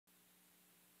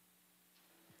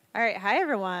All right, hi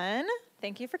everyone.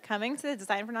 Thank you for coming to the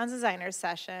Design for Non-Designers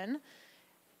session.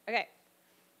 Okay,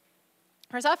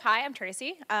 first off, hi, I'm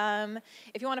Tracy.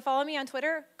 If you want to follow me on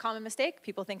Twitter, common mistake,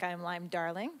 people think I'm Lime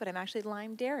Darling, but I'm actually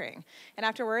Lime Daring. And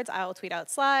afterwards, I'll tweet out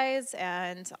slides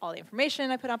and all the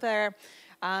information I put up there.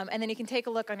 And then you can take a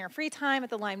look on your free time at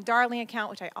the Lime Darling account,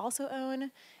 which I also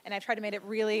own. And I tried to make it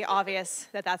really obvious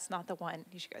that that's not the one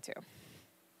you should go to.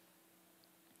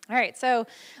 All right, so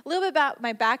a little bit about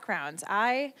my background.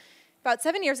 About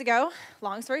 7 years ago,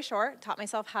 long story short, taught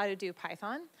myself how to do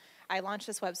Python. I launched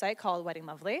this website called Wedding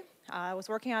Lovely. I was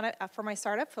working on it for my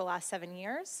startup for the last 7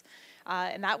 years,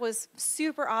 and that was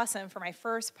super awesome for my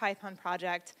first Python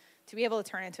project to be able to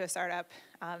turn into a startup,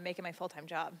 make it my full-time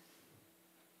job.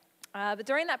 But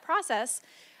during that process,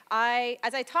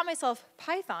 as I taught myself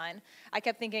Python, I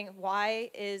kept thinking, why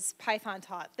is Python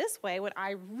taught this way when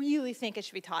I really think it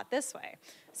should be taught this way?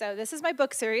 So this is my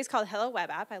book series called Hello Web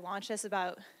App. I launched this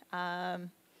about a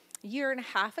year and a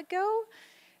half ago,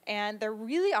 and they're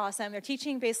really awesome. They're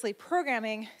teaching basically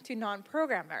programming to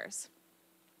non-programmers.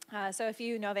 So if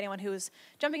you know of anyone who's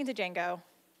jumping into Django,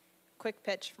 quick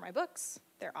pitch for my books,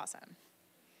 they're awesome.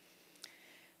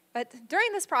 But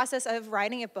during this process of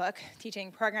writing a book,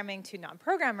 teaching programming to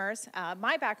non-programmers,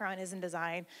 my background is in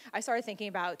design. I started thinking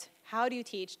about how do you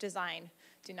teach design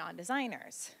to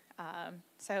non-designers.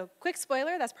 So quick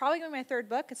spoiler, that's probably going to be my third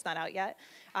book. It's not out yet,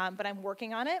 but I'm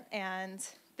working on it, and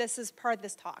this is part of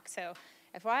this talk. So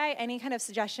if any kind of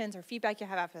suggestions or feedback you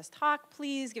have after this talk,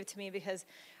 please give it to me because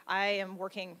I am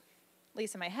working, at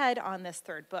least in my head, on this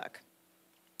third book.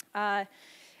 And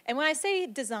when I say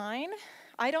design,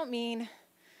 I don't mean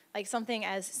like something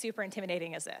as super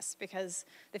intimidating as this, because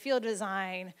the field of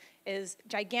design is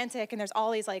gigantic, and there's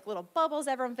all these like little bubbles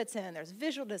everyone fits in. There's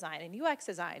visual design and UX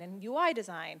design and UI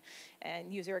design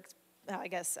and user,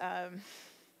 what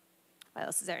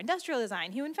else is there? Industrial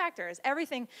design, human factors,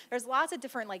 everything. There's lots of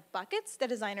different like buckets that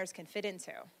designers can fit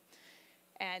into,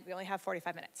 and we only have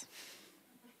 45 minutes.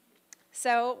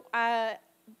 So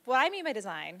what I mean by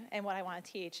design and what I want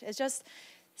to teach is just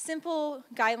simple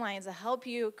guidelines that help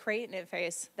you create an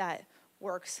interface that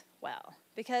works well.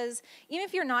 Because even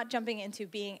if you're not jumping into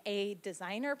being a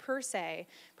designer per se,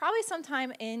 probably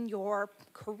sometime in your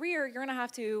career, you're gonna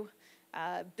have to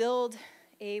build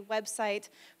a website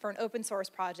for an open source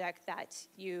project that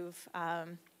you've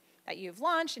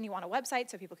launched, and you want a website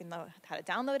so people can know how to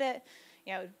download it.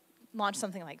 You know, launch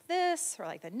something like this, or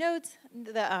like the Node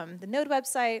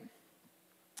website.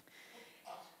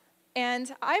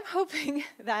 And I'm hoping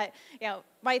that,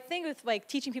 my thing with like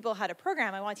teaching people how to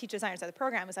program, I want to teach designers how to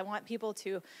program, is I want people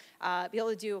to be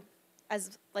able to do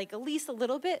as like at least a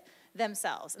little bit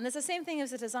themselves. And it's the same thing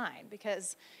as a design,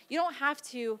 because you don't have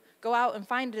to go out and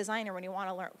find a designer when you want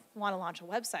to launch a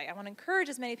website. I want to encourage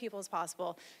as many people as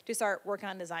possible to start working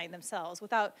on design themselves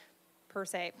without per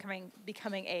se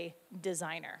becoming a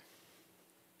designer.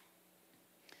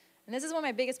 And this is one of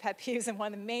my biggest pet peeves, and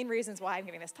one of the main reasons why I'm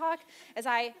giving this talk, is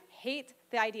I hate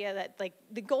the idea that like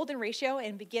the golden ratio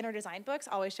in beginner design books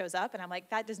always shows up, and I'm like,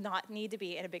 that does not need to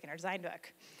be in a beginner design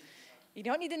book. You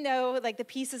don't need to know like the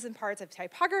pieces and parts of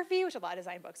typography, which a lot of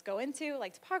design books go into.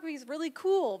 Like typography is really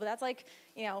cool, but that's like,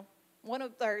 one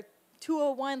of our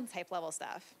 201 type level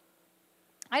stuff.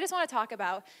 I just want to talk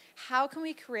about how can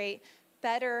we create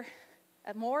better,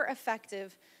 more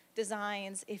effective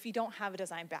designs if you don't have a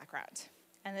design background,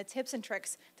 and the tips and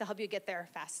tricks to help you get there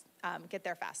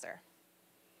faster.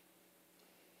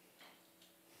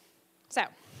 So,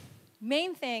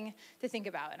 main thing to think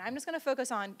about, and I'm just going to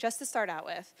focus on, just to start out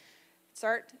with,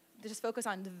 just focus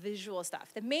on the visual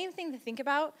stuff. The main thing to think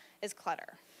about is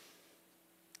clutter.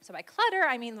 So by clutter,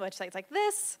 I mean websites like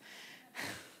this,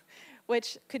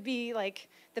 which could be like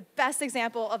the best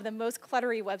example of the most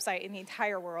cluttery website in the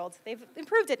entire world. They've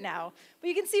improved it now, but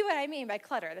you can see what I mean by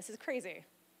clutter. This is crazy.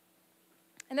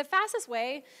 And the fastest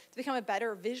way to become a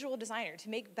better visual designer, to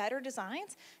make better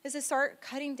designs, is to start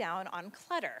cutting down on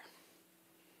clutter.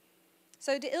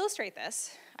 So to illustrate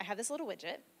this, I have this little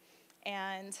widget,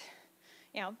 and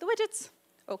the widget's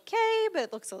okay, but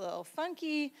it looks a little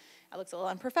funky, it looks a little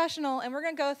unprofessional, and we're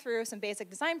gonna go through some basic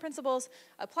design principles,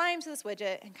 apply them to this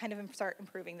widget, and kind of start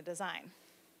improving the design.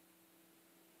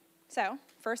 So,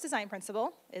 first design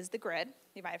principle is the grid.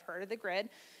 You might have heard of the grid.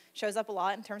 Shows up a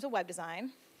lot in terms of web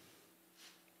design.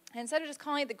 And instead of just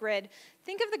calling it the grid,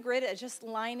 think of the grid as just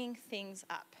lining things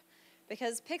up.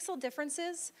 Because pixel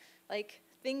differences, like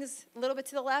things a little bit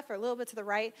to the left or a little bit to the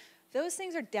right, those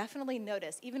things are definitely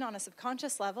noticed, even on a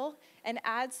subconscious level, and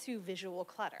adds to visual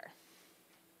clutter.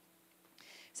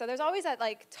 So there's always that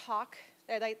talk,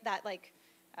 that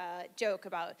joke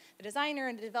about the designer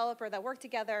and the developer that work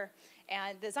together,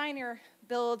 and the designer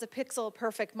builds a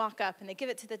pixel-perfect mock-up, and they give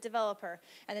it to the developer,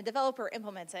 and the developer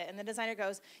implements it, and the designer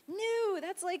goes, no,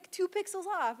 that's like 2 pixels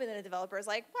off, and then the developer is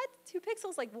like, what, 2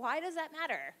 pixels? Like, why does that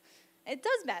matter? It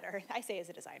does matter, I say as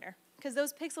a designer, because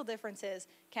those pixel differences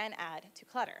can add to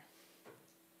clutter.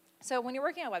 So when you're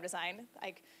working on web design,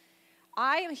 like,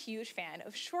 I am a huge fan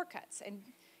of shortcuts and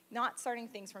not starting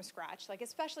things from scratch. Like,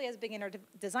 especially as a beginner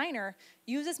designer,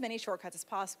 use as many shortcuts as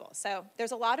possible. So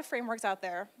there's a lot of frameworks out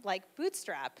there, like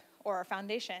Bootstrap or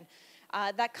Foundation,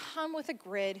 that come with a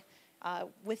grid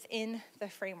within the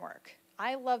framework.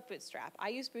 I love Bootstrap. I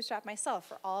use Bootstrap myself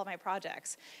for all of my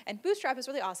projects. And Bootstrap is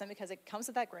really awesome because it comes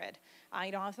with that grid.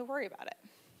 You don't have to worry about it.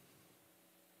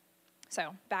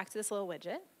 So back to this little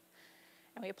widget.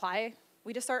 And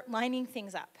we just start lining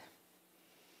things up.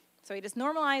 So we just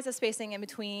normalize the spacing in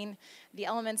between the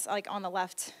elements like on the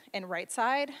left and right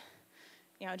side.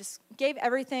 You know, just gave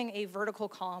everything a vertical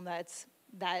column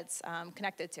that's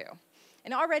connected to.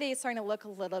 And already it's starting to look a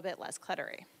little bit less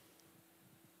cluttery.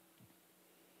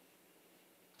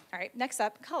 All right, next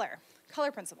up, color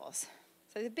principles.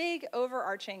 So the big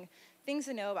overarching things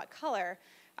to know about color,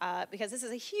 because this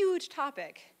is a huge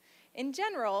topic. In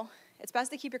general, it's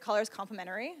best to keep your colors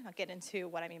complementary. I'll get into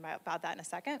what I mean about that in a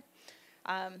second.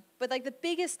 But like the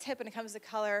biggest tip when it comes to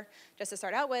color, just to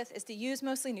start out with, is to use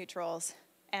mostly neutrals.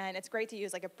 And it's great to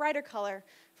use like a brighter color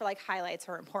for like highlights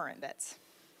or important bits.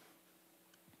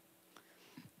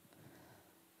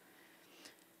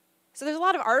 So there's a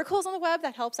lot of articles on the web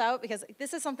that helps out because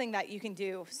this is something that you can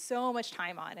do so much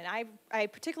time on. And I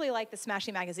particularly like the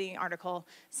Smashing Magazine article,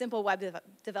 Simple Web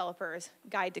Developers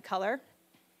Guide to Color.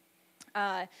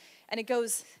 And it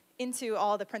goes into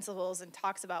all the principles and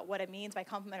talks about what it means by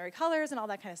complementary colors and all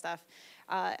that kind of stuff.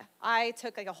 I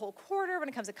took like a whole quarter when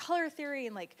it comes to color theory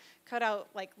and like cut out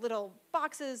like little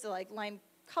boxes to like line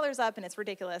colors up, and it's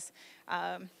ridiculous.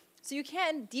 So you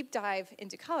can deep dive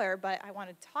into color, but I want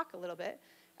to talk a little bit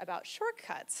about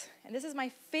shortcuts. And this is my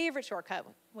favorite shortcut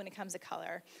when it comes to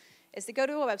color, is to go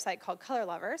to a website called Color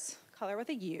Lovers, color with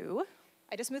a U.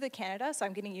 I just moved to Canada, so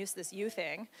I'm getting used to this U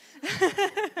thing.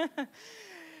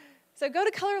 So go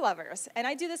to Color Lovers, and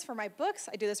I do this for my books.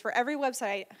 I do this for every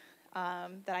website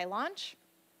that I launch.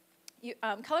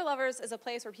 Color Lovers is a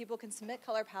place where people can submit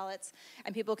color palettes,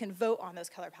 and people can vote on those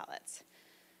color palettes.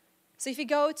 So if you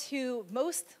go to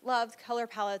most loved color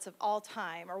palettes of all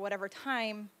time, or whatever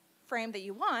time frame that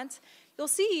you want, you'll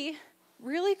see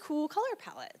really cool color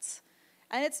palettes.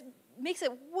 And it makes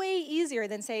it way easier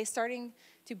than, say, starting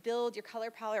to build your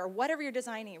color palette or whatever you're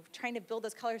designing, trying to build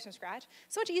those colors from scratch.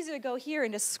 It's so much easier to go here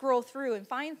and just scroll through and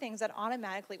find things that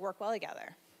automatically work well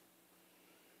together.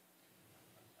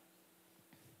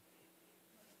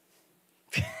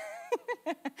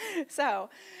 So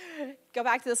go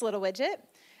back to this little widget,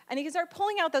 and you can start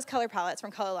pulling out those color palettes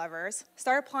from Color Lovers,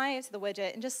 start applying it to the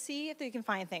widget, and just see if you can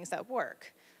find things that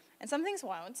work. And some things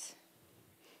won't.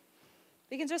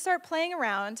 We can just start playing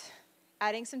around,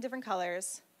 adding some different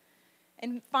colors,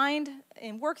 and find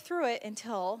and work through it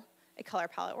until a color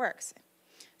palette works.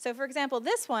 So for example,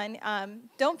 this one,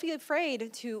 don't be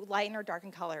afraid to lighten or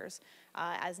darken colors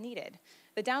as needed.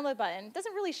 The download button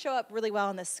doesn't really show up really well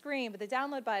on the screen, but the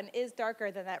download button is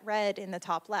darker than that red in the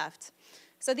top left.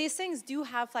 So these things do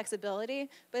have flexibility,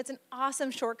 but it's an awesome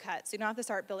shortcut, so you don't have to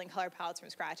start building color palettes from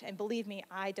scratch. And believe me,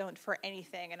 I don't for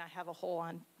anything, and I have a whole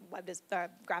on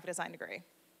graphic design degree.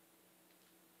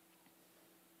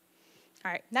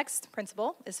 All right, next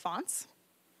principle is fonts.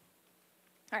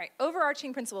 All right,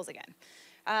 overarching principles again.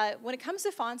 When it comes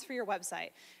to fonts for your website,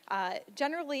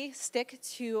 generally stick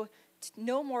to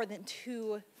no more than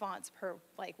 2 fonts per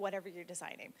like whatever you're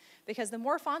designing, because the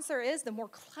more fonts there is, the more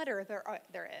clutter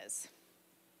there is.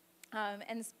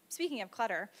 And speaking of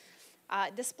clutter,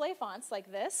 display fonts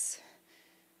like this,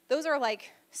 those are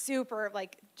like super,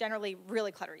 like generally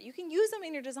really cluttery. You can use them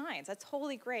in your designs, that's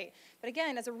totally great. But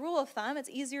again, as a rule of thumb, it's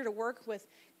easier to work with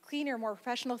cleaner, more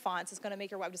professional fonts. It's gonna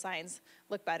make your web designs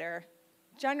look better.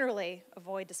 Generally,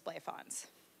 avoid display fonts.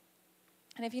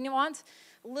 And if you want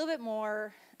a little bit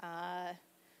more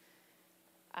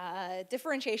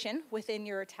differentiation within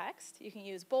your text, you can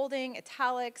use bolding,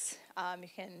 italics, you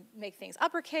can make things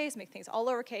uppercase, make things all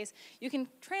lowercase. You can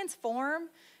transform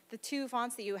the 2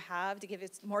 fonts that you have to give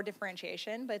it more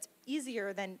differentiation, but it's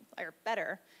easier than, or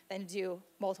better than to do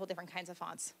multiple different kinds of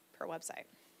fonts per website.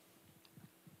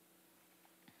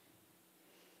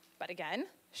 But again,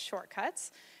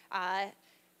 shortcuts.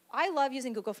 I love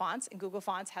using Google Fonts, and Google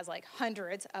Fonts has like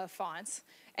hundreds of fonts,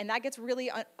 and that gets really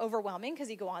overwhelming because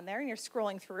you go on there and you're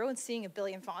scrolling through and seeing a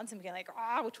billion fonts and being like,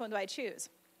 which one do I choose?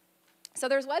 So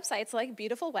there's websites like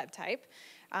Beautiful Web Type,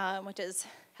 which is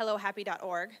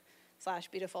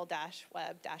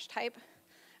hellohappy.org/beautiful-web-type,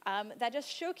 that just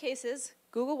showcases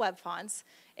Google Web Fonts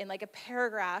in like a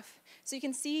paragraph, so you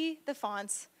can see the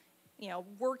fonts,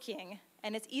 working,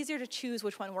 and it's easier to choose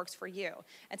which one works for you.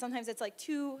 And sometimes it's like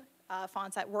two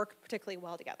fonts that work particularly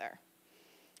well together.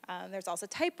 There's also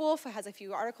Typewolf, it has a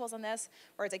few articles on this,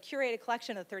 where it's a curated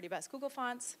collection of the 30 best Google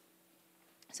fonts.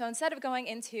 So instead of going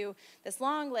into this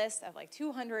long list of like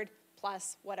 200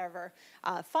 plus whatever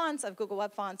fonts of Google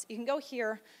Web Fonts, you can go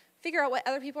here, figure out what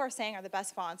other people are saying are the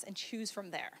best fonts, and choose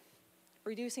from there.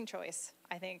 Reducing choice,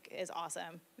 I think, is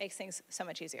awesome. Makes things so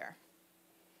much easier.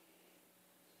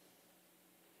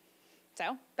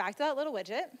 So back to that little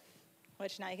widget,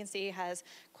 which now you can see has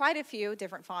quite a few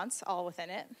different fonts all within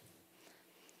it.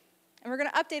 And we're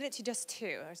going to update it to just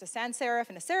two. There's a sans serif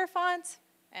and a serif font.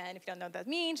 And if you don't know what that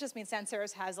means, it just means sans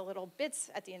serif has a little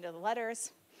bits at the end of the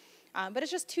letters. But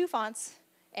it's just two fonts.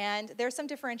 And there's some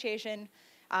differentiation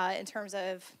in terms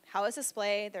of how it's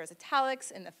displayed. There's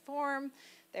italics in the form.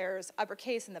 There's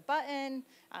uppercase in the button.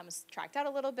 It's tracked out a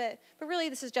little bit. But really,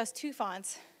 this is just two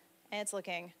fonts. And it's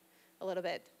looking a little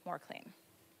bit more clean.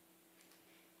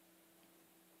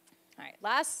 All right,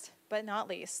 last but not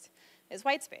least is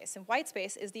white space. And white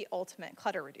space is the ultimate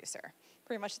clutter reducer.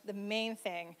 Pretty much the main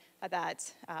thing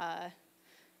that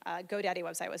GoDaddy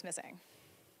website was missing.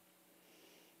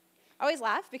 I always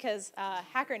laugh because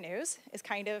Hacker News is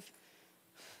kind of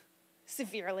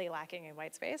severely lacking in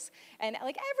white space. And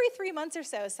like every 3 months or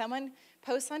so, someone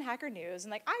posts on Hacker News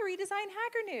and like, I redesigned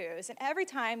Hacker News. And every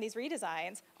time these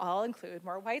redesigns all include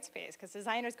more white space because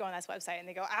designers go on this website and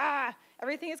they go,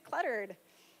 everything is cluttered.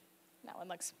 That one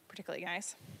looks particularly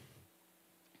nice.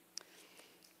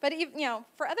 But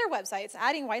for other websites,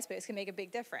 adding white space can make a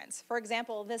big difference. For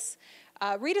example, this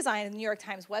redesign of the New York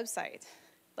Times website.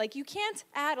 Like you can't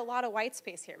add a lot of white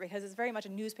space here because it's very much a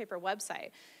newspaper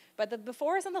website. But the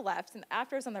before is on the left and the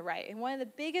after is on the right. And one of the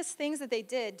biggest things that they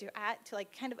did to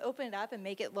like kind of open it up and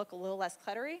make it look a little less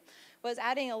cluttery was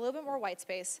adding a little bit more white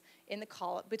space in the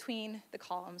between the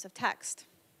columns of text.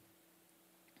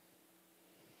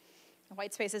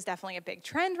 White space is definitely a big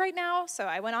trend right now. So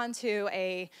I went on to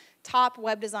a top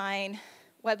web design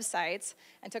websites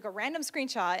and took a random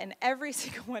screenshot, and every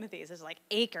single one of these is like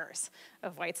acres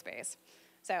of white space.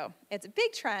 So it's a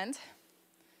big trend,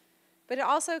 but it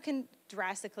also can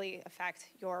drastically affect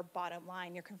your bottom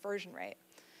line, your conversion rate.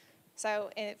 So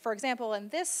for example, in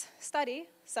this study,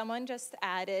 someone just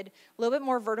added a little bit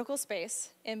more vertical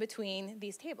space in between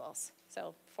these tables.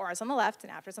 So before is on the left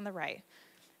and after is on the right.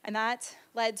 And that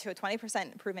led to a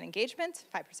 20% improvement in engagement,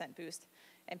 5% boost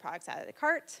in products added to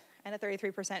cart, and a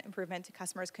 33% improvement to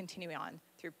customers continuing on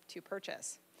through to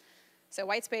purchase. So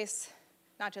white space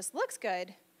not just looks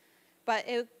good, but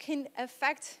it can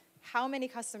affect how many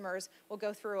customers will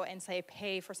go through and say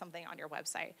pay for something on your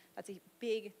website. That's a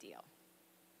big deal.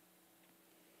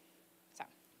 So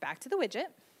back to the widget.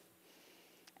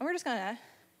 And we're just going to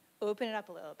open it up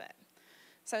a little bit.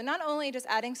 So not only just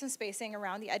adding some spacing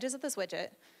around the edges of this widget,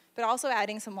 but also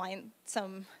adding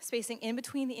some spacing in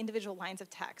between the individual lines of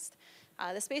text.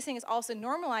 The spacing is also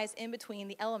normalized in between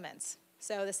the elements.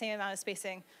 So the same amount of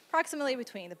spacing approximately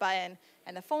between the button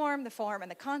and the form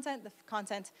and the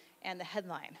content and the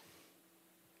headline.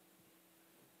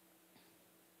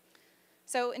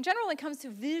 So in general, when it comes to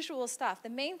visual stuff, the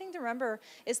main thing to remember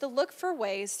is to look for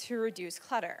ways to reduce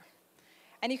clutter.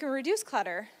 And you can reduce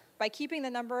clutter by keeping the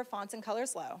number of fonts and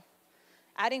colors low,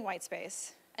 adding white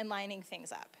space, and lining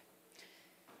things up.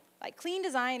 Like clean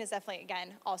design is definitely,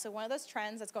 again, also one of those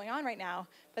trends that's going on right now,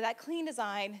 but that clean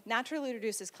design naturally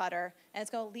reduces clutter, and it's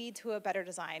going to lead to a better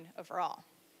design overall.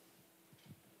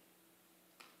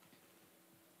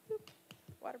 Oop,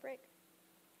 water break.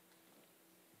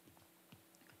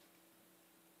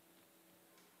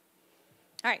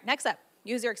 All right, next up,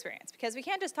 user experience, because we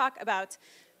can't just talk about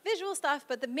visual stuff,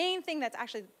 but the main thing that's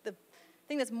actually the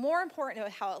thing that's more important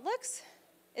to how it looks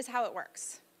is how it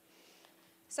works.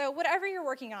 So whatever you're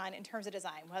working on in terms of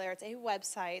design, whether it's a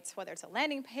website, whether it's a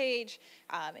landing page,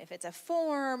 if it's a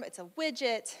form, it's a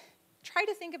widget, try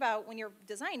to think about when you're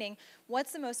designing,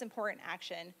 what's the most important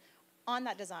action on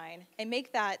that design, and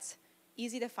make that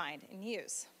easy to find and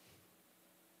use.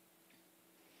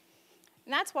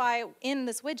 And that's why in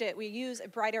this widget, we use a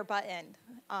brighter button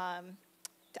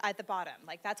at the bottom.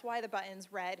 Like that's why the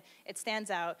button's red, it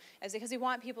stands out, is because we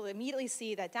want people to immediately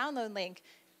see that download link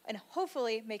and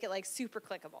hopefully make it like super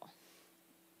clickable.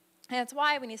 And that's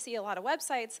why when you see a lot of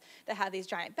websites that have these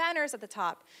giant banners at the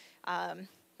top,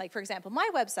 like for example, my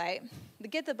website, the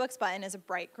Get the Books button is a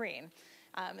bright green.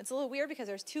 It's a little weird because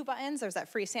there's two buttons. There's that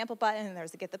free sample button, and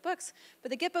there's the Get the Books.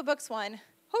 But the Get the Books one,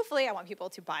 hopefully I want people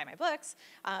to buy my books,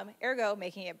 ergo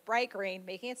making it bright green,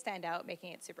 making it stand out,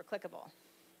 making it super clickable.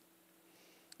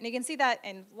 And you can see that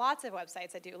in lots of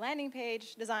websites that do landing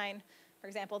page design. For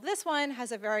example, this one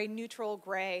has a very neutral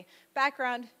gray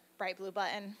background, bright blue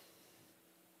button.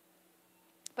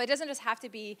 But it doesn't just have to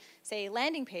be, say,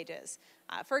 landing pages.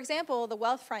 For example, the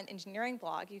Wealthfront Engineering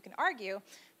blog, you can argue,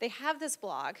 they have this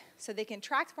blog so they can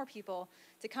attract more people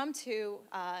to come to,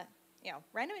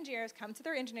 random engineers come to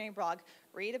their engineering blog,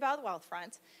 read about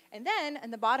Wealthfront, and then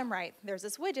in the bottom right, there's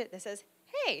this widget that says,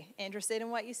 hey, interested in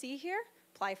what you see here?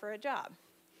 Apply for a job.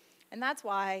 And that's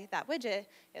why that widget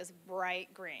is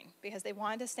bright green, because they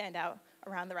wanted to stand out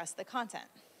around the rest of the content.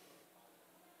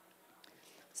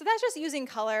 So that's just using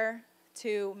color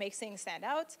to make things stand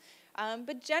out.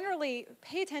 But generally,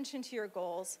 pay attention to your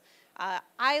goals.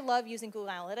 I love using Google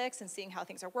Analytics and seeing how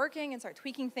things are working and start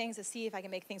tweaking things to see if I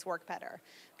can make things work better.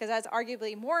 Because that's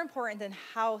arguably more important than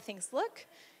how things look.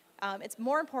 It's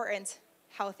more important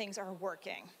how things are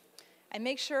working. And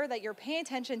make sure that you're paying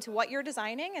attention to what you're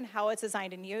designing and how it's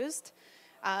designed and used,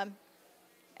 and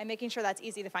making sure that's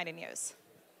easy to find and use.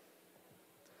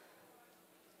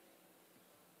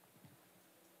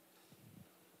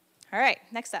 All right,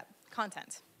 next up,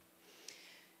 content.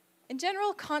 In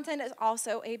general, content is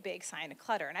also a big sign of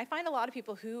clutter. And I find a lot of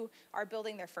people who are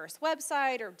building their first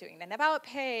website or doing an about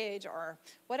page or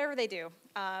whatever they do,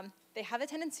 they have a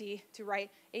tendency to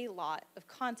write a lot of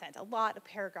content, a lot of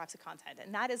paragraphs of content.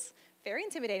 And that is very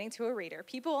intimidating to a reader.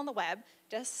 People on the web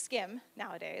just skim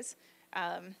nowadays.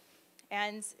 And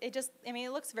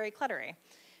it looks very cluttery.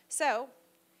 So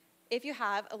if you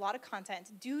have a lot of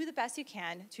content, do the best you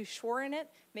can to shorten it,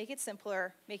 make it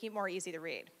simpler, make it more easy to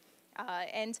read.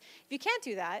 And if you can't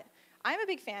do that, I'm a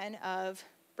big fan of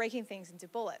breaking things into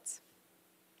bullets.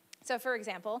 So for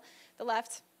example, the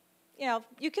left,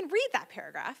 you can read that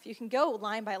paragraph. You can go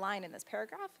line by line in this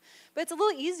paragraph, but it's a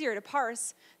little easier to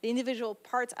parse the individual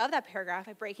parts of that paragraph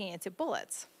by breaking it into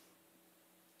bullets.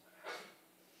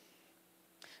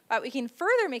 But we can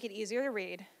further make it easier to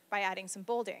read by adding some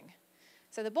bolding.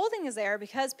 So the bolding is there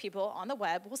because people on the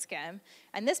web will skim,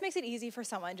 and this makes it easy for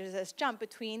someone to just jump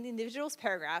between the individual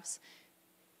paragraphs,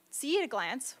 see at a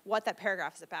glance what that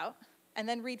paragraph is about, and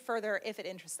then read further if it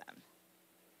interests them.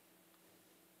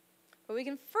 But we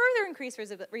can further increase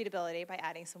readability by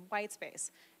adding some white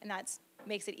space, and that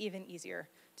makes it even easier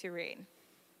to read.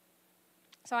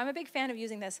 So I'm a big fan of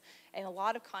using this in a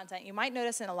lot of content. You might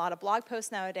notice in a lot of blog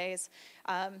posts nowadays.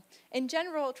 In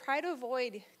general, try to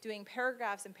avoid doing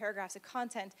paragraphs and paragraphs of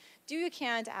content. Do what you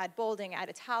can to add bolding, add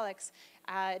italics,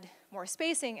 add more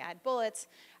spacing, add bullets,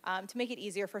 to make it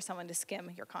easier for someone to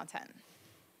skim your content.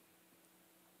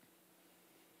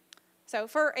 So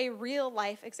for a real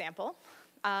life example,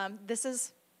 this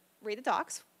is Read the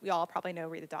Docs. We all probably know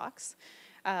Read the Docs.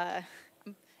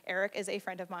 Eric is a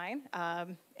friend of mine,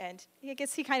 and I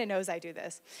guess he kind of knows I do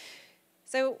this.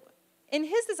 So in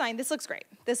his design, this looks great.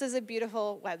 This is a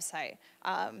beautiful website.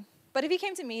 But if he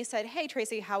came to me and said, hey,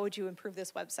 Tracy, how would you improve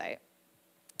this website?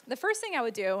 The first thing I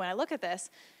would do when I look at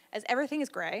this is everything is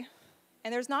gray,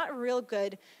 and there's not a real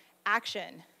good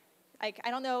action. I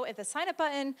don't know if the sign up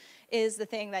button is the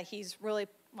thing that he's really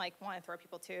want to throw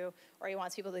people to, or he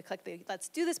wants people to click the let's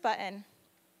do this button.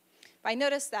 But I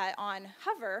noticed that on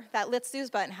hover, that let's do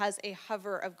this button has a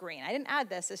hover of green. I didn't add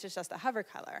this, this is just a hover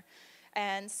color.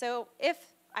 And so if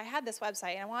I had this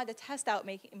website and I wanted to test out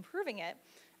improving it,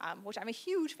 which I'm a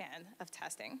huge fan of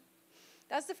testing,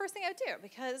 that's the first thing I would do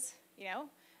because,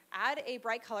 add a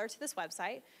bright color to this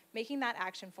website, making that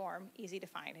action form easy to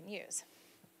find and use.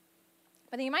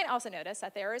 But then you might also notice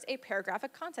that there is a paragraph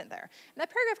of content there. And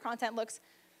that paragraph of content looks,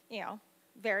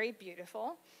 very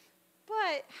beautiful.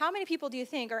 But how many people do you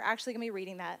think are actually going to be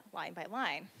reading that line by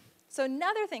line? So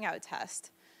another thing I would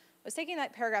test was taking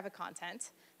that paragraph of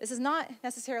content. This is not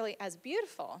necessarily as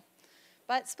beautiful,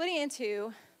 but splitting it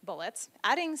into bullets,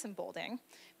 adding some bolding,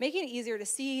 making it easier to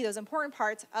see those important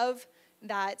parts of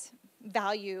that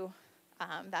value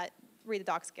that Read the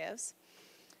Docs gives,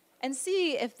 and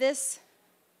see if this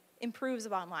improves the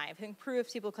bottom line, if it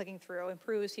improves people clicking through,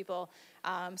 improves people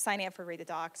signing up for Read the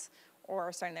Docs,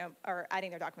 or adding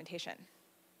their documentation.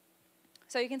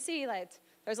 So you can see that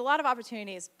there's a lot of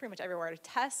opportunities pretty much everywhere to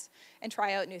test and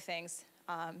try out new things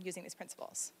using these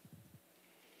principles.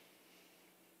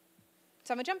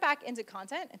 So I'm going to jump back into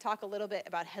content and talk a little bit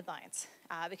about headlines,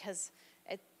 because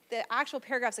the actual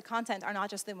paragraphs of content are not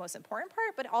just the most important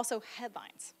part, but also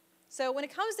headlines. So when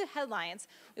it comes to headlines,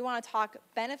 we want to talk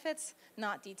benefits,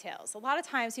 not details. A lot of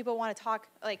times people want to talk,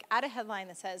 add a headline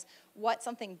that says what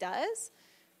something does,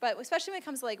 But especially when it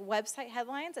comes to like website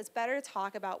headlines, it's better to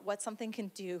talk about what something can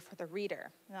do for the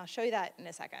reader. And I'll show you that in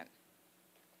a second.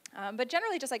 But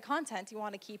generally, just like content, you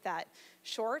want to keep that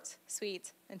short,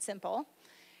 sweet, and simple.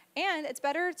 And it's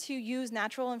better to use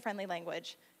natural and friendly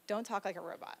language. Don't talk like a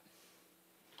robot.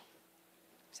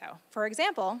 So, for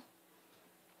example,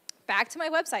 back to my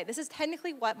website. This is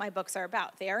technically what my books are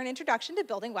about. They are an introduction to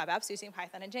building web apps using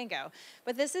Python and Django.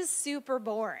 But this is super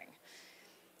boring.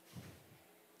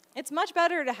 It's much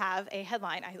better to have a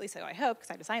headline, at least I hope, because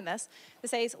I designed this, that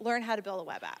says, learn how to build a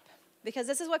web app. Because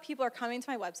this is what people are coming to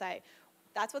my website.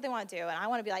 That's what they want to do. And I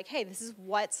want to be like, hey, this is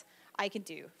what I can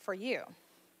do for you.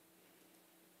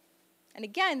 And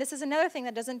again, this is another thing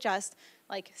that doesn't just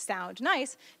like sound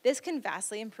nice. This can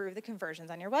vastly improve the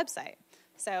conversions on your website.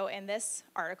 So in this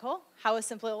article, how a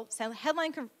simple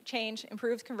headline change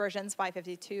improved conversions by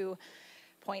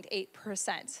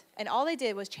 52.8%. And all they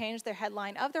did was change their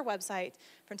headline of their website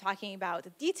from talking about the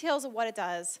details of what it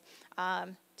does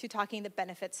to talking the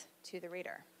benefits to the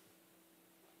reader.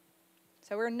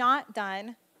 So we're not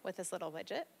done with this little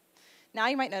widget. Now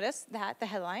you might notice that the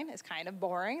headline is kind of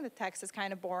boring. The text is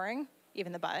kind of boring.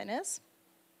 Even the button is.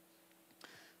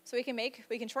 So we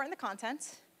can shorten the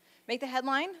content, make the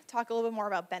headline talk a little bit more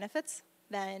about benefits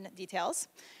than details.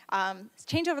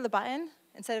 Change over the button.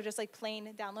 Instead of just like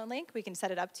plain download link, we can set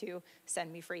it up to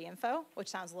send me free info, which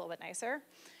sounds a little bit nicer.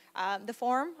 The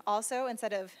form also,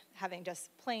 instead of having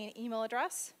just plain email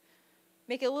address,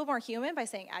 make it a little more human by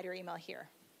saying add your email here.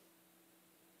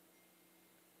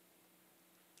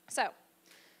 So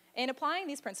in applying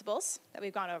these principles that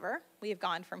we've gone over, we have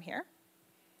gone from here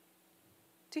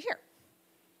to here,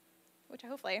 which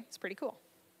hopefully is pretty cool.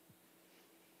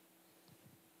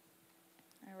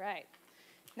 All right,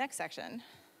 next section.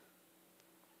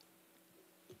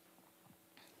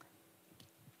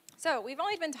 So we've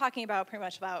only been talking about pretty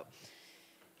much about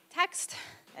text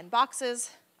and boxes,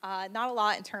 not a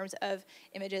lot in terms of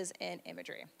images and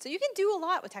imagery. So you can do a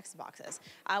lot with text and boxes.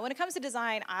 When it comes to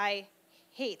design, I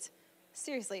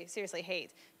seriously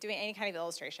hate doing any kind of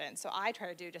illustration. So I try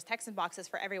to do just text and boxes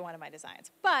for every one of my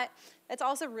designs. But it's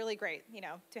also really great,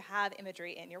 to have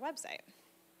imagery in your website.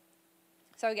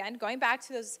 So again, going back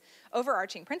to those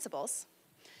overarching principles,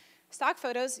 stock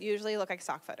photos usually look like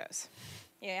stock photos.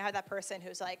 You have that person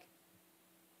who's like,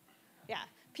 yeah,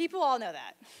 people all know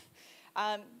that.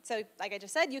 So like I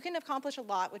just said, you can accomplish a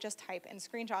lot with just type and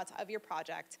screenshots of your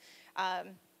project.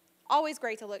 Always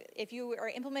great to look, if you are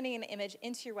implementing an image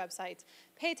into your website,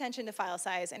 pay attention to file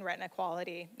size and retina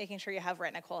quality, making sure you have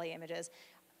retina quality images.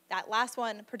 That last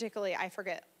one particularly, I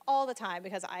forget all the time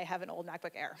because I have an old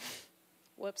MacBook Air.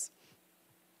 Whoops.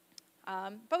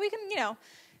 But we can,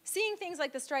 seeing things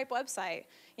like the Stripe website,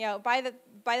 by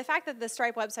the fact that the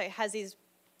Stripe website has these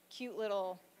cute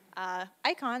little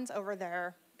icons over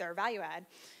their value add,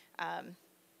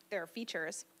 their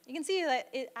features, you can see that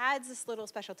it adds this little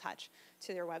special touch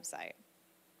to their website.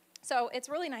 So it's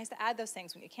really nice to add those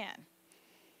things when you can.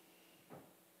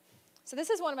 So this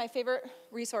is one of my favorite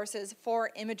resources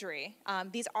for imagery.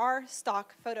 These are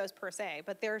stock photos per se,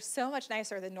 but they're so much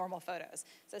nicer than normal photos.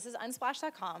 So this is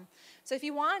unsplash.com. So if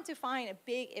you want to find a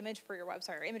big image for your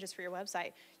website or images for your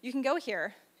website, you can go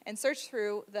here and search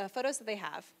through the photos that they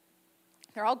have.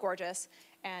 They're all gorgeous,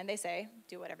 and they say,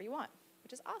 do whatever you want,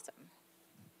 which is awesome.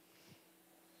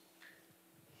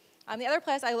 The other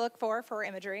place I look for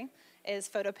imagery is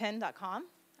photopin.com.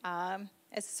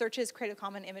 It searches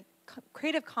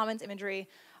Creative Commons imagery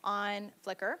on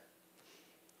Flickr.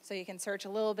 So you can search a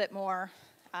little bit more,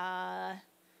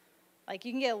 like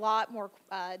you can get a lot more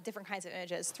different kinds of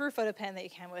images through Photopin that you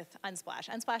can with Unsplash.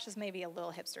 Unsplash is maybe a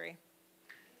little hipstery.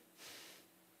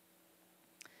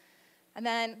 And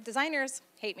then designers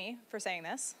hate me for saying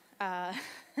this.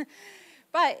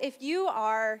 But if you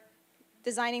are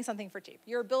designing something for cheap,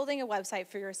 you're building a website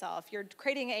for yourself, you're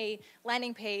creating a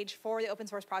landing page for the open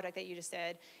source project that you just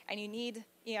did, and you need,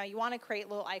 you want to create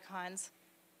little icons,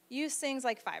 use things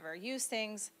like Fiverr, use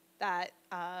things that,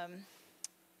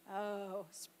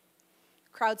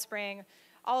 CrowdSpring,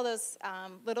 all those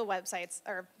little websites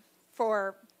are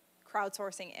for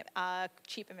crowdsourcing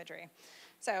cheap imagery.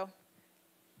 So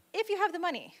if you have the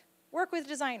money, work with a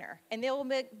designer, and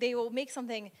they will make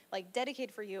something like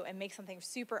dedicated for you and make something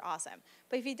super awesome.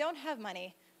 But if you don't have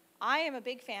money, I am a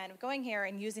big fan of going here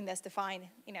and using this to find,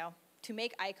 to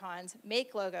make icons,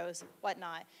 make logos,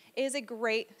 whatnot. It is a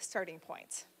great starting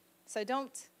point. So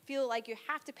don't feel like you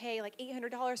have to pay like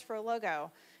 $800 for a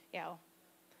logo.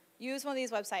 Use one of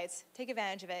these websites, take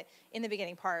advantage of it in the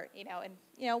beginning part, and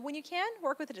when you can,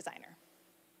 work with a designer.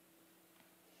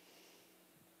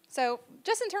 So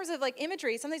just in terms of like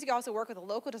imagery, sometimes you can also work with a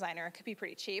local designer. It could be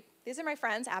pretty cheap. These are my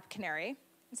friends, App Canary.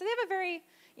 And so they have a very,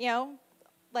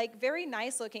 very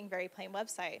nice looking, very plain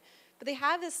website. But they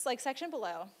have this section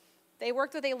below. They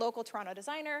worked with a local Toronto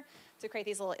designer to create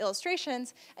these little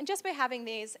illustrations. And just by having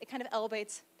these, it kind of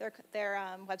elevates their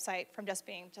website from just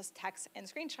being just text and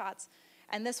screenshots.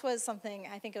 And this was something,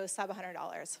 I think it was sub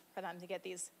 $100 for them to get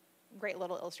these great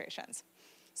little illustrations.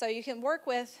 So you can work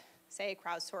with, say,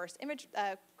 crowdsourced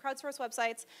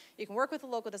websites. You can work with a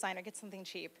local designer, get something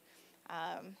cheap,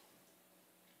 and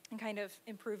kind of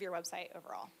improve your website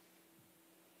overall.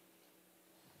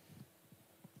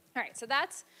 All right, so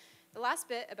that's the last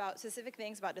bit about specific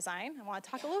things about design. I want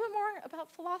to talk a little bit more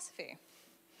about philosophy.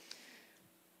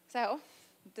 So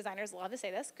designers love to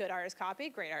say this: good artists copy,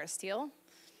 great artists steal.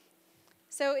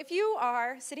 So if you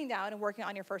are sitting down and working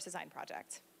on your first design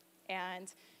project,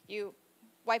 and you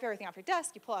wipe everything off your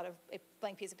desk, you pull out a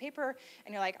blank piece of paper,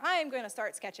 and you're like, I'm going to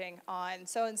start sketching on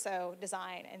so-and-so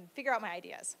design and figure out my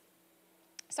ideas.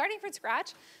 Starting from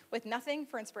scratch with nothing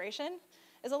for inspiration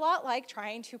is a lot like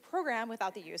trying to program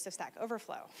without the use of Stack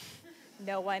Overflow.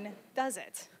 No one does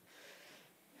it.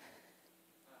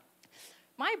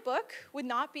 My book would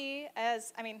not be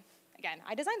as, again,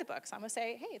 I designed the book, so I'm going to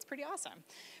say, hey, it's pretty awesome.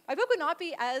 My book would not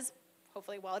be as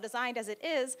hopefully well-designed as it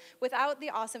is without the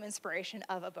awesome inspiration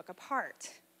of a book apart.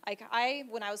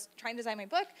 When I was trying to design my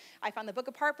book, I found the book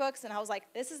apart books, and I was like,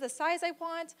 this is the size I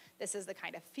want, this is the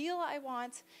kind of feel I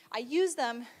want. I used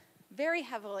them very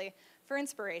heavily for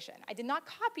inspiration. I did not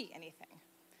copy anything,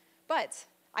 but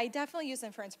I definitely used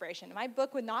them for inspiration. My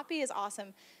book would not be as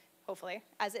awesome, hopefully,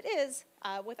 as it is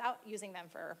without using them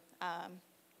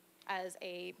as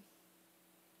a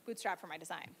bootstrap for my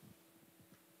design.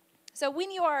 So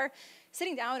when you are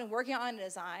sitting down and working on a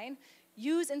design,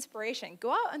 use inspiration.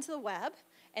 Go out onto the web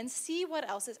and see what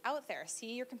else is out there.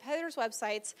 See your competitors'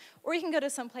 websites, or you can go to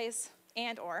someplace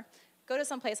go to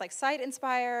someplace like Site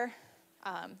Inspire.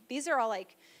 These are all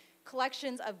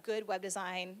collections of good web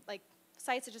design,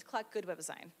 sites that just collect good web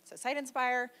design. So Site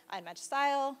Inspire, Unmatched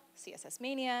Style, CSS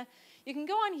Mania. You can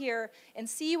go on here and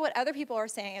see what other people are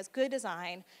saying as good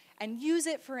design and use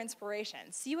it for inspiration.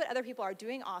 See what other people are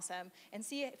doing awesome and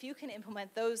see if you can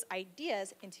implement those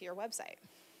ideas into your website.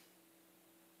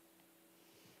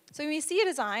 So when you see a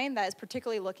design that is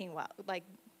particularly looking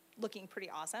pretty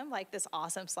awesome, like this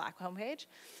awesome Slack homepage,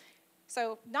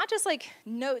 so not just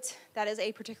note that is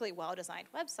a particularly well-designed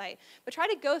website, but try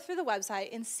to go through the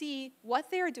website and see what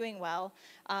they are doing well.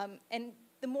 And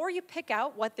the more you pick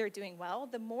out what they're doing well,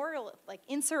 the more it'll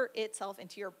insert itself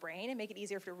into your brain and make it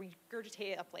easier to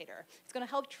regurgitate it up later. It's going to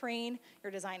help train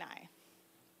your design eye.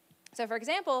 So for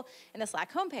example, in the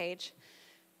Slack homepage,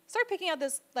 start picking out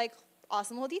those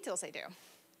awesome little details they do.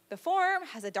 The form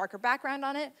has a darker background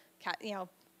on it,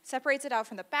 separates it out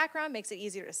from the background, makes it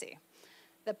easier to see.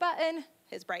 The button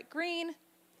is bright green,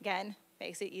 again,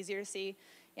 makes it easier to see.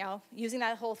 Using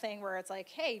that whole thing where it's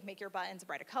hey, make your buttons a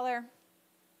brighter color.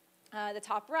 The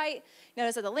top right,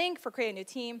 notice that the link for create a new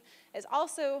team is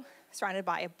also surrounded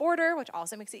by a border, which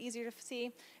also makes it easier to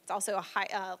see. It's also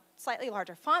a slightly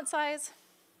larger font size.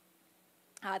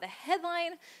 The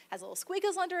headline has little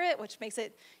squiggles under it, which makes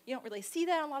it, you don't really see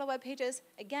that on a lot of web pages.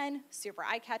 Again, super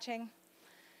eye-catching.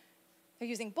 They're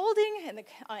using bolding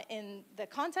in the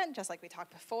content, just like we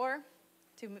talked before,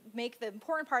 to make the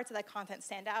important parts of that content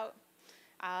stand out.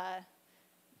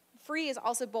 Free is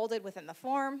also bolded within the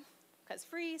form, because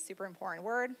free, super important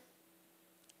word.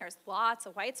 There's lots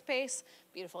of white space,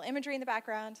 beautiful imagery in the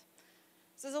background.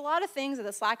 So there's a lot of things that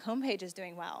the Slack homepage is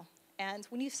doing well. And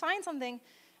when you find something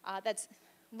that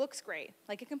looks great,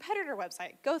 like a competitor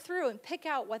website, go through and pick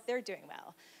out what they're doing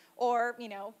well. Or,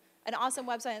 an awesome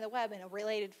website on the web in a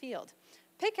related field.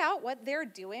 Pick out what they're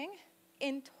doing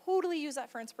and totally use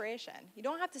that for inspiration. You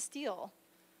don't have to steal,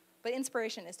 but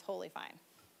inspiration is totally fine.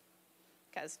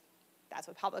 Because that's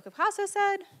what Pablo Picasso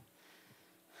said.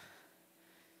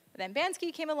 Then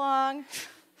Bansky came along,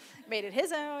 made it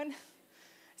his own.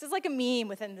 This is like a meme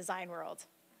within the design world.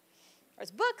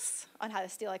 There's books on how to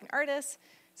steal like an artist.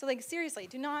 So seriously,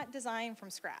 do not design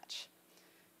from scratch.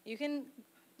 You can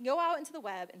go out into the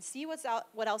web and see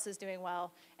what else is doing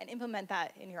well and implement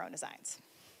that in your own designs.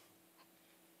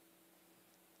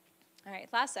 All right,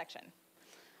 last section.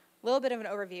 A little bit of an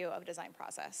overview of design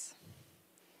process.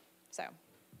 So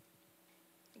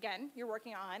again, you're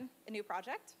working on a new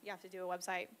project. You have to do a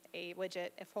website, a widget,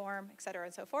 a form, et cetera,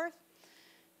 and so forth.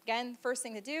 Again, first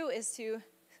thing to do is to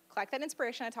collect that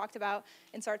inspiration I talked about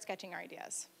and start sketching your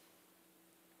ideas.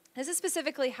 This is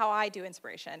specifically how I do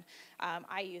inspiration.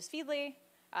 I use Feedly.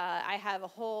 I have a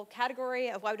whole category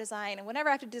of web design, and whenever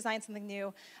I have to design something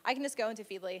new, I can just go into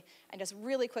Feedly and just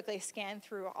really quickly scan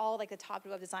through all the top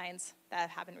web designs that have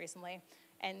happened recently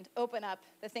and open up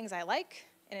the things I like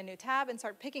in a new tab and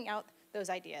start picking out those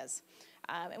ideas.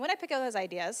 And when I pick out those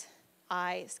ideas,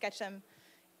 I sketch them,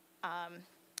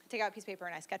 take out a piece of paper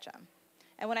and I sketch them.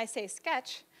 And when I say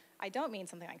sketch, I don't mean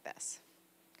something like this,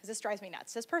 because this drives me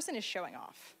nuts. This person is showing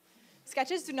off.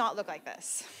 Sketches do not look like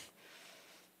this.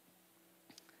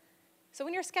 So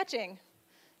when you're sketching,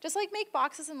 just like make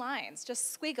boxes and lines,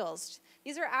 just squiggles.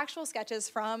 These are actual sketches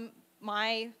from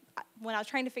when I was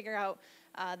trying to figure out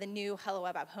the new Hello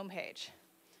Web App homepage.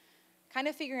 Kind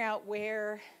of figuring out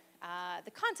where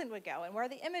the content would go and where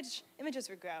the images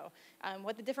would go,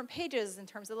 what the different pages in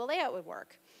terms of the layout would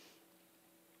work.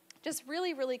 Just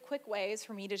really, really quick ways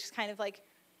for me to just kind of like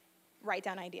write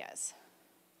down ideas.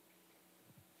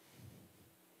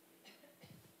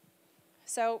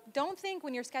 So don't think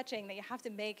when you're sketching that you have to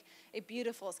make a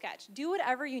beautiful sketch. Do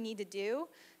whatever you need to do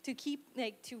to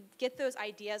to get those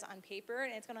ideas on paper,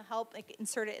 and it's going to help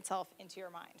insert it itself into your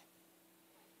mind.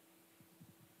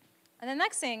 And the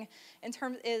next thing in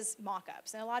terms is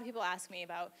mock-ups. And a lot of people ask me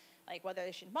about whether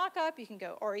they should mock-up. You can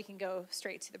go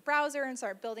straight to the browser and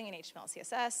start building in HTML,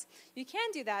 CSS. You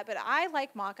can do that, but I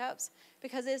like mock-ups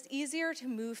because it's easier to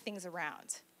move things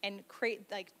around and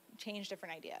change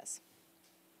different ideas.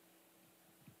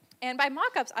 And by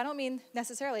mock-ups, I don't mean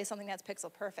necessarily something that's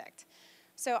pixel perfect.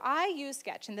 So I use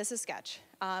Sketch, and this is Sketch.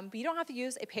 But you don't have to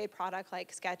use a paid product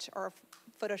like Sketch or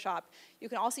Photoshop. You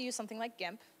can also use something like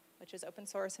GIMP, which is open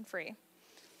source and free.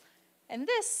 And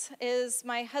this is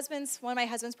one of my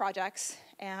husband's projects,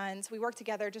 and we worked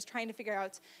together just trying to figure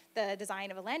out the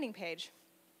design of a landing page.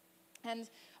 And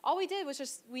all we did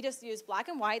was we just used black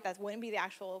and white. That wouldn't be the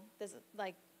actual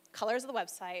colors of the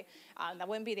website. That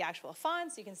wouldn't be the actual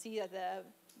font. So you can see that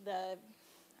the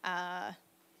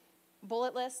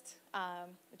bullet list,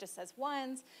 it just says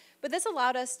ones. But this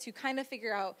allowed us to kind of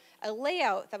figure out a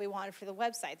layout that we wanted for the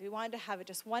website. We wanted to have it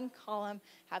just one column,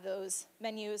 have those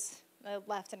menus,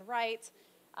 left and right.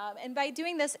 And by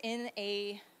doing this in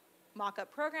a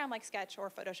mock-up program like Sketch or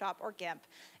Photoshop or GIMP,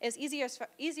 it's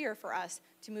easier for us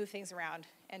to move things around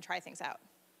and try things out.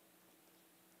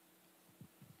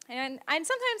 And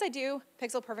sometimes I do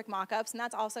pixel-perfect mock-ups, and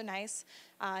that's also nice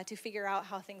to figure out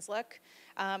how things look.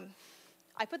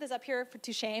 I put this up here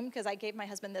to shame, because I gave my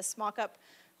husband this mock-up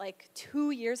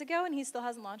 2 years ago, and he still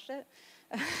hasn't launched it.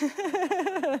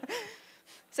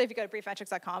 So if you go to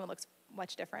briefmetrics.com, it looks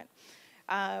much different.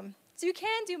 So you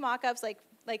can do mock-ups,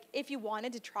 if you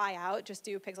wanted to try out, just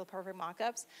do pixel-perfect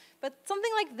mock-ups. But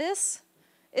something like this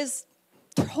is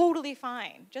totally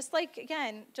fine. Just like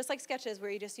sketches where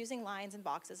you're just using lines and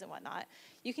boxes and whatnot,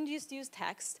 you can just use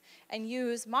text and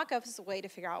use mock-ups as a way to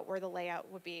figure out where the layout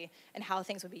would be and how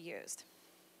things would be used.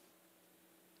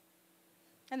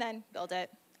 And then build it,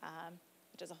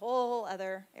 which is a whole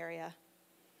other area.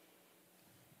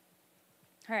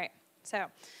 All right, so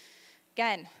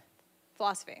again,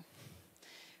 philosophy.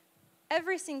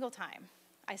 Every single time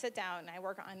I sit down and I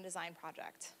work on a design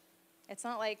project, it's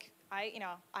not like I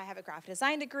have a graphic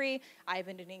design degree. I've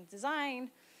been doing design.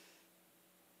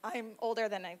 I'm older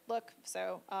than I look,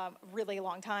 so really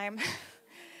long time.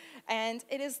 And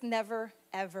it is never,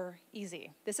 ever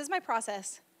easy. This is my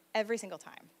process every single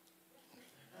time.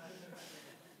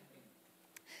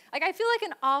 I feel like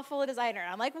an awful designer.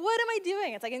 I'm like, what am I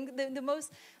doing? It's the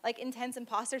most intense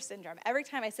imposter syndrome. Every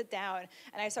time I sit down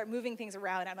and I start moving things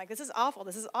around, I'm like, this is awful,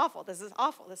 this is awful, this is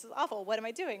awful, this is awful. What am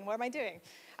I doing? What am I doing?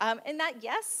 And that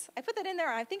yes, I put that in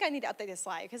there. I think I need to update this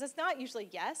slide, because it's not usually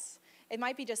yes. It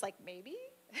might be just maybe.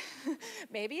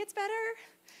 Maybe it's better.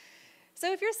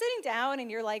 So if you're sitting down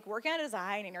and you're working on a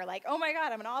design and you're like, oh my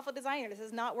God, I'm an awful designer, this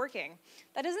is not working.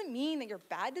 That doesn't mean that you're a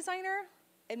bad designer.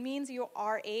 It means you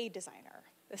are a designer.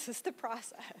 This is the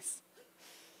process.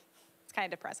 It's kind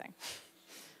of depressing.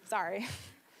 Sorry.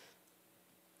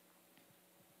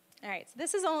 All right, so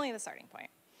this is only the starting point.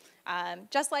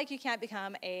 Just like you can't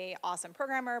become an awesome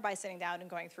programmer by sitting down and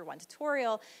going through one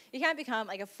tutorial, you can't become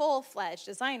a full-fledged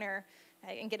designer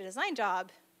and get a design job,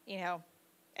 in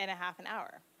a half an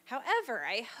hour. However,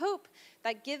 I hope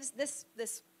that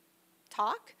this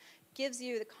talk gives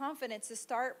you the confidence to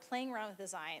start playing around with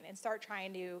design and start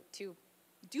trying to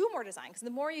do more design, because the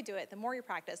more you do it, the more you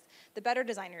practice, the better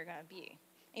designer you're going to be.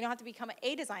 You don't have to become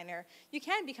a designer. You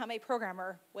can become a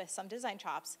programmer with some design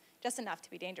chops, just enough to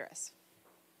be dangerous.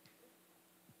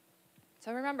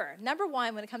 So remember, number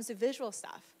one, when it comes to visual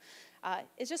stuff,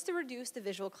 is just to reduce the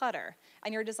visual clutter,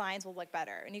 and your designs will look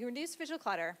better. And you can reduce visual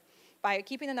clutter by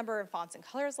keeping the number of fonts and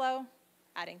colors low,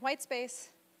 adding white space,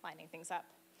 lining things up,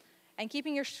 and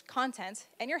keeping your content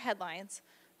and your headlines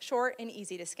short and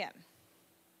easy to skim.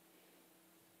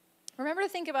 Remember to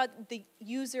think about the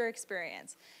user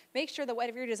experience. Make sure that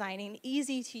whatever you're designing is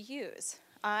easy to use.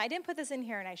 I didn't put this in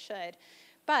here, and I should,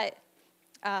 But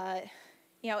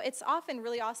it's often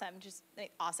really awesome, just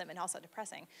awesome and also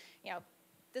depressing.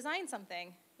 Design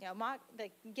something,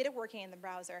 get it working in the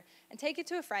browser, and take it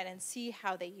to a friend and see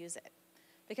how they use it.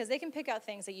 Because they can pick out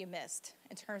things that you missed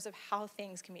in terms of how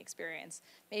things can be experienced.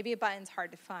 Maybe a button's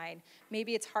hard to find.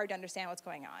 Maybe it's hard to understand what's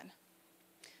going on.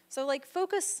 So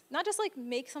focus, not just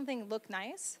make something look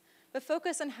nice, but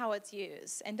focus on how it's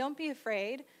used. And don't be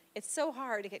afraid. It's so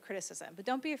hard to get criticism, but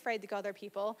don't be afraid to go to other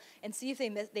people and see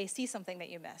if they see something that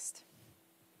you missed.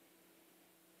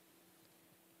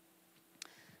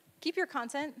 Keep your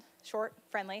content short,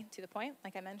 friendly, to the point,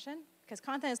 like I mentioned, because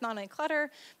content is not only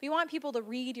clutter, but you want people to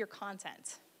read your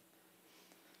content.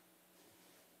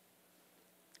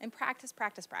 And practice,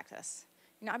 practice, practice.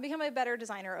 You're not becoming a better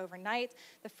designer overnight.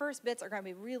 The first bits are going to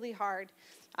be really hard.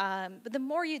 But the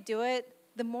more you do it,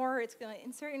 the more it's going to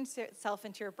insert itself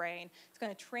into your brain. It's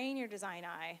going to train your design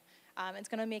eye. It's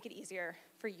going to make it easier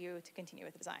for you to continue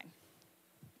with the design.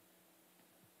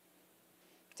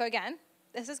 So again,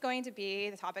 this is going to be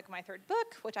the topic of my third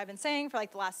book, which I've been saying for the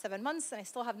last 7 months, and I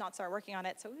still have not started working on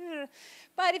it.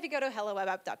 But if you go to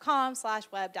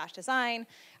hellowebapp.com/web-design,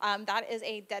 that is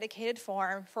a dedicated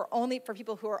form for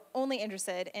people who are only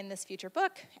interested in this future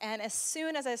book. And as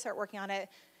soon as I start working on it,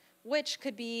 which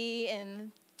could be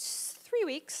in 3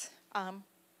 weeks,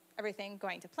 everything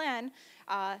going to plan,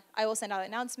 I will send out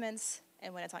announcements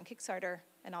and when it's on Kickstarter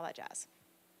and all that jazz.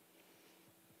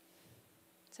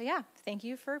 So yeah, thank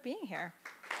you for being here.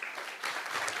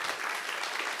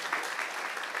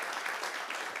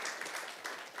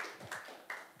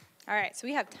 All right, so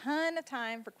we have a ton of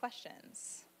time for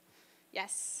questions.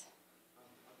 Yes? I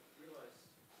realize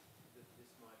that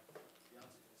the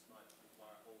answer to this might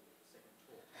require a whole second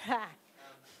talk.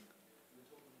 We're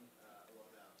talking a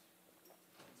lot about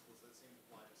principles that seem to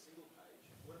apply to a single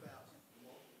page. What about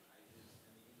multiple pages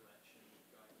and the interaction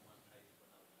going from one page to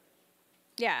another page?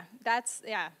 That's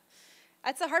the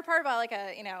hard part about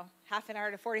half an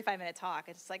hour to 45-minute talk.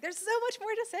 It's there's so much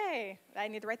more to say that I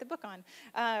need to write the book on.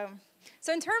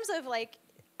 So in terms of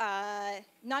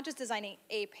not just designing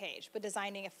a page, but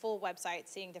designing a full website,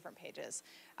 seeing different pages,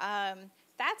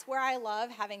 that's where I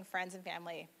love having friends and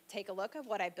family take a look at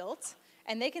what I built,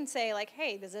 and they can say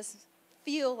hey, does this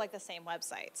feel like the same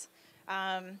website?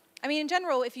 In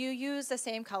general, if you use the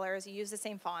same colors, you use the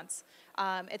same fonts,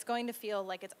 it's going to feel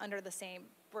like it's under the same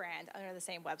brand, under the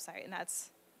same website, and that's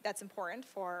important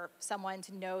for someone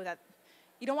to know that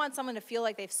you don't want someone to feel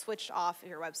like they've switched off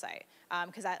your website,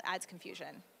 because that adds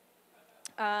confusion.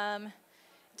 In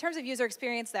terms of user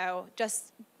experience, though,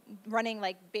 just running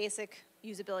basic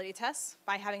usability tests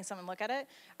by having someone look at it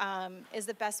is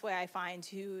the best way I find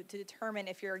to determine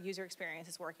if your user experience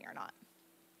is working or not.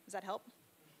 Does that help?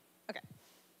 Okay.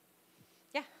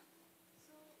 Yeah.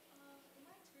 So, in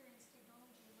my experience,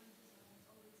 technology when design is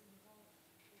always evolving.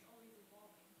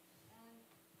 And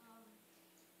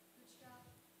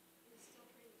Bootstrap is still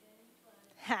pretty in, but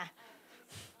I'm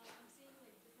seeing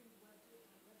different web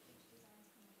page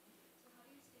designs come in. So how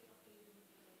do you stay updated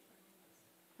with the trends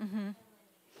and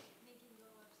making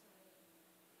your website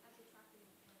as attractive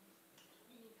and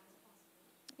unique as possible?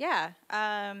 Yeah.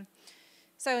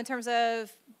 So in terms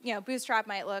of, Bootstrap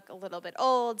might look a little bit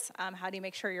old. How do you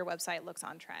make sure your website looks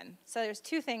on trend? So there's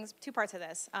two parts of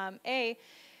this. When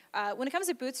it comes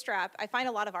to Bootstrap, I find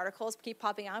a lot of articles keep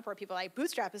popping up where people are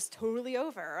Bootstrap is totally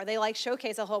over, or they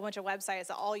showcase a whole bunch of websites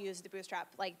that all use the Bootstrap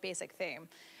basic theme.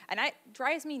 And that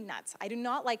drives me nuts. I do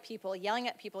not like people yelling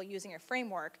at people using your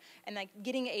framework and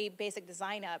getting a basic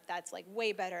design up that's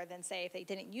way better than, say, if they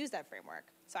didn't use that framework.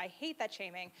 So I hate that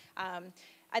shaming.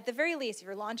 At the very least, if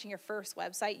you're launching your first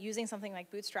website using something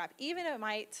like Bootstrap, even if it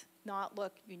might not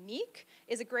look unique,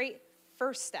 is a great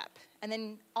first step. And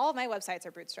then all of my websites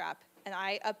are Bootstrap, and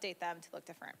I update them to look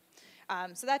different.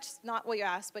 So that's not what you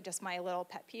asked, but just my little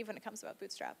pet peeve when it comes about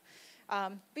Bootstrap.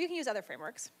 But you can use other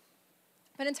frameworks.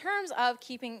 But in terms of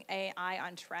keeping an eye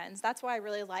on trends, that's why I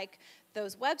really like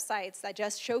those websites that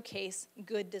just showcase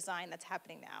good design that's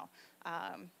happening now.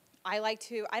 I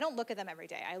don't look at them every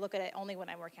day. I look at it only when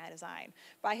I'm working on design.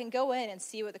 But I can go in and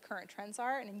see what the current trends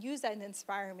are and use that to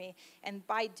inspire me. And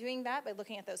by doing that, by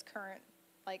looking at those current,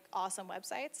 awesome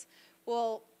websites,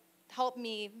 will help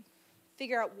me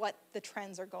figure out what the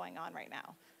trends are going on right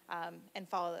now and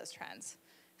follow those trends.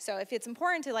 So if it's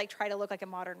important to try to look like a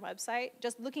modern website,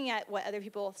 just looking at what other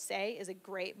people say is a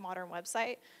great modern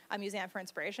website, I'm using that for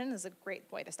inspiration, is a great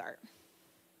way to start.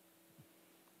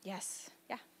 Yes,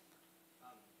 yeah.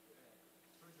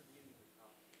 Towards the beginning of the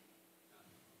talk, you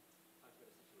talked about a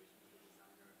situation where the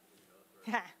designer and the developer are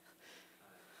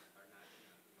not getting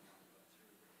along about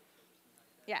certain verticals or something like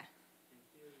that. Yeah. And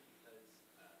here, because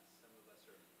some of us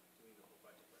are doing the whole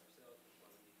project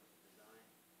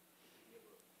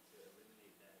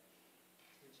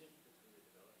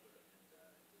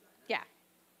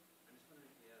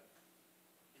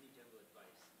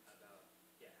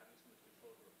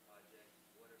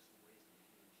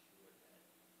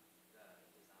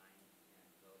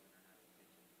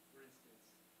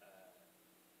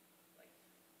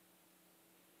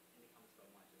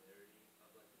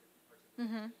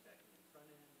feedback in the front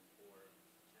end or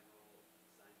general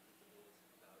design principles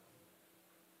about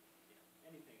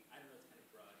anything? I don't know, it's kind of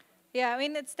broad. But. Yeah, I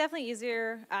mean, it's definitely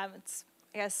easier. I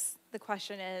guess the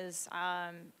question is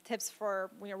tips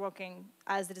for when you're working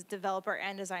as a developer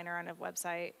and designer on a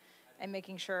website and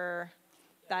making sure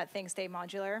that things stay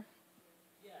modular.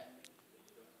 Yeah, and making sure that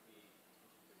you don't create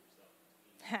attention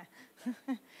for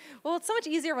yourself. Well, it's so much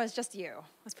easier when it's just you.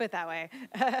 Let's put it that way.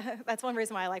 That's one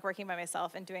reason why I like working by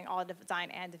myself and doing all the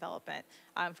design and development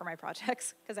for my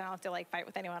projects, because I don't have to like fight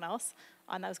with anyone else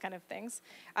on those kind of things.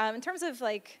 In terms of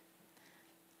like,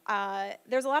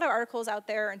 there's a lot of articles out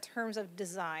there in terms of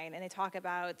design, and they talk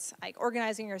about like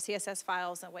organizing your CSS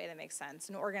files in a way that makes sense,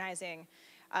 and organizing.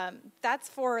 That's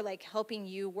for like helping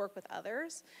you work with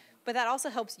others, but that also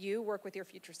helps you work with your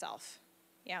future self.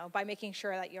 You know, by making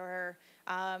sure that you're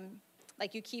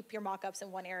like you keep your mock-ups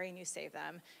in one area and you save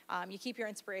them. You keep your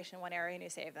inspiration in one area and you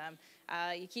save them.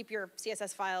 You keep your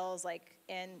CSS files like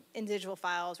in individual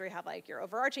files where you have like your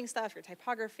overarching stuff, your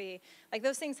typography. Like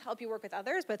those things help you work with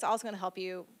others, but it's also going to help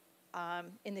you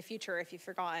in the future if you've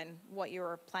forgotten what you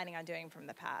were planning on doing from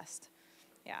the past.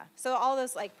 Yeah. So all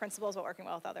those like principles about working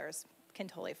well with others can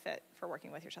totally fit for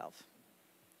working with yourself.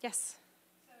 Yes.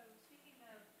 So speaking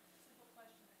of simple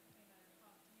questions, I think I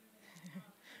talked to you, and anything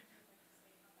you'd like to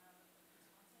say about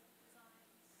responsive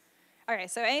designs? All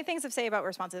right, so anything to say about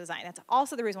responsive design. That's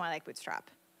also the reason why I like Bootstrap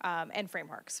and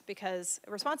frameworks, because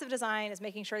responsive design is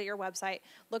making sure that your website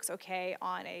looks okay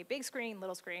on a big screen,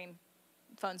 little screen,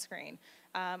 phone screen.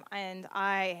 And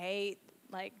I hate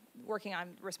like working on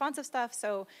responsive stuff,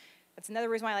 so that's another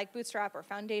reason why I like Bootstrap or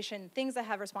Foundation. Things that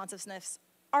have responsiveness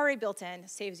already built in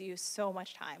saves you so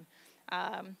much time.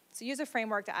 So use a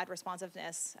framework to add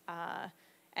responsiveness,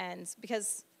 and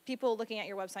because people looking at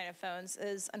your website and phones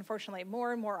is unfortunately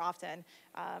more and more often,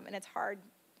 and it's hard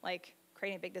like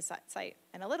creating a big site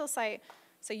and a little site,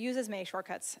 so use as many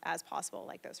shortcuts as possible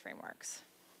like those frameworks.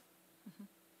 Mm-hmm.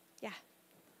 Yeah.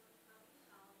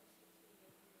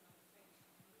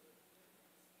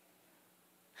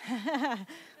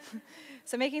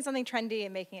 So making something trendy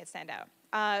and making it stand out.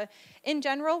 In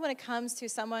general, when it comes to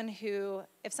someone who,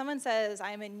 if someone says,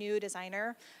 I'm a new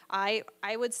designer, I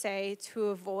would say to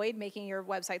avoid making your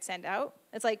website stand out.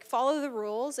 It's like follow the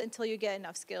rules until you get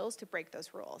enough skills to break those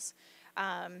rules.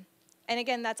 And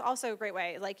again, that's also a great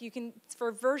way. Like you can,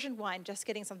 for version 1, just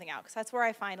getting something out, because that's where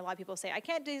I find a lot of people say, I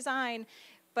can't design,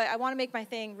 but I want to make my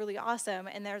thing really awesome,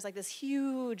 and there's like this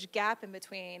huge gap in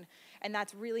between, and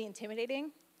that's really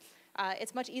intimidating.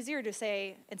 It's much easier to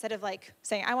say, instead of like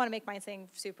saying, I want to make my thing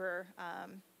super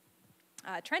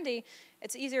trendy,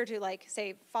 it's easier to like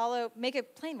say, make a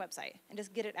plain website and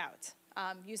just get it out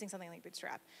using something like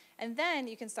Bootstrap. And then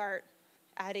you can start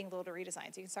adding little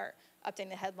redesigns. You can start updating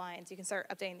the headlines. You can start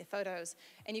updating the photos.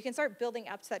 And you can start building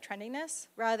up to that trendiness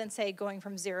rather than, say, going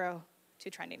from 0 to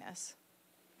trendiness.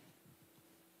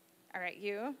 All right,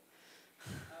 you?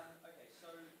 Okay, so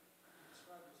you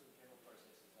described the sort of general process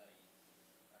as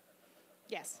a...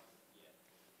 Yes. Yeah.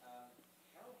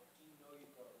 How do you know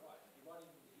you've got it right?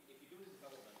 If you're doing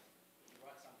development, you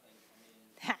write something and then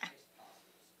test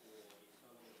passes, or it's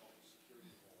no longer got the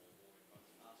security anymore, or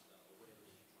it runs faster, or whatever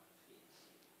it is you're trying to fix.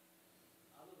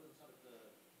 Other than sort of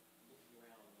the looking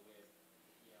around on the web,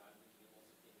 yeah, I'm looking at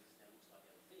lots of things that looks like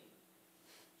the other thing,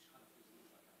 which kind of feels a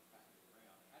little like I'm faffing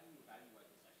around. How do you evaluate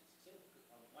this actually successful?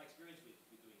 Because my experience with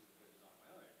doing some web design on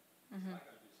my own, is I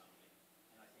go and do something,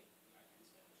 and I think, okay, this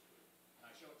guy looks good. And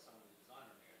I show it to someone who's a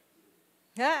designer, and they go,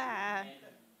 Ah. and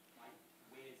like,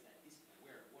 where's that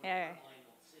disconnect? What Yeah. am I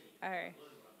not seeing? All right.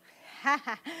 Learn what I'm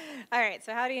not seeing. All right,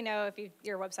 so how do you know if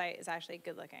your website is actually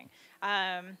good looking?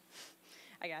 I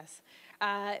guess.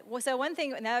 So one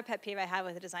thing, another pet peeve I have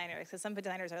with a designer is because some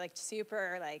designers are like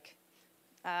super like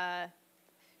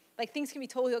things can be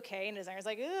totally okay, and designers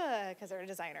like, ugh, because they're a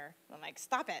designer. I'm like,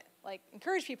 stop it. Like,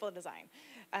 encourage people to design.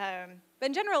 But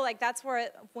in general, like that's where,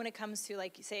 when it comes to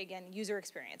like, say again, user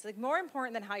experience, like more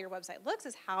important than how your website looks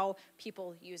is how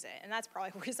people use it. And that's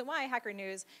probably the reason why Hacker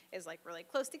News is like really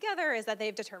close together, is that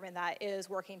they've determined that is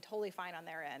working totally fine on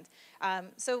their end.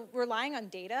 So relying on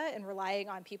data and relying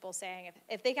on people saying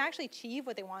if they can actually achieve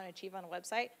what they want to achieve on a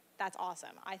website, that's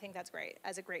awesome. I think that's great,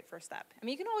 as a great first step. I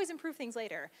mean, you can always improve things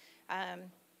later.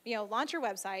 You know, launch your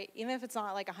website, even if it's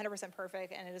not like 100%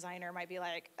 perfect, and a designer might be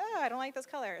like, oh, I don't like those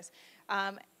colors.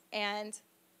 And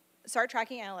start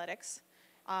tracking analytics,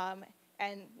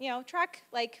 and you know, track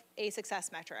like a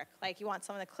success metric. Like you want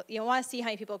someone you want to see how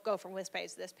many people go from this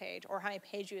page to this page, or how many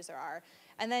page views there are.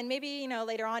 And then maybe, you know,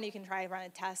 later on you can try to run a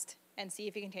test and see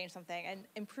if you can change something and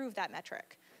improve that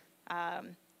metric.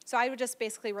 So I would just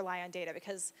basically rely on data,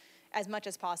 because as much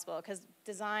as possible, because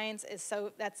designs is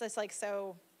that's just like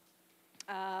so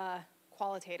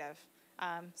qualitative.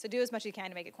 So do as much as you can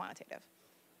to make it quantitative.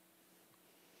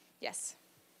 Yes?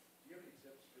 Do you have any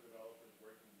tips for developers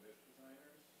working with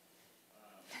designers?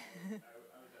 I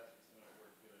was asking someone at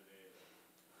work the other day to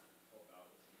help out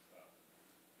with some stuff,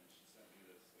 and she sent me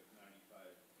this like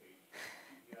 95-page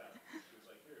PDF. She was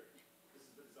like, "Here, this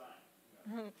is the design.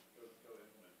 You know, go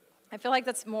implement this." I feel like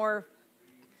that's more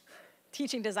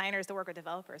teaching designers to work with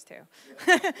developers too.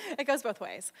 It goes both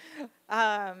ways.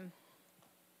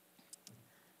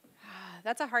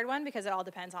 That's a hard one because it all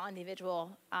depends on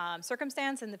individual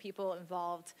circumstance and the people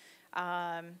involved.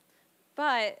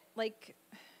 But like,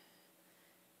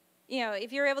 you know,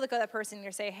 if you're able to go to that person and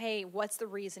you say, hey, what's the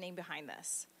reasoning behind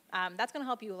this? That's going to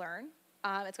help you learn.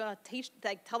 It's going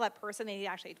to tell that person they need to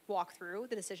actually walk through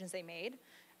the decisions they made.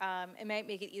 It might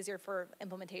make it easier for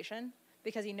implementation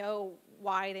because you know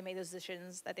why they made those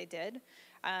decisions that they did.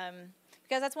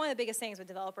 Because that's one of the biggest things with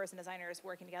developers and designers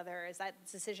working together is that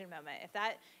decision moment. If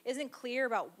that isn't clear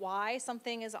about why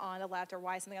something is on the left or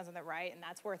why something is on the right, and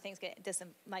that's where things get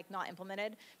not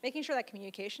implemented, making sure that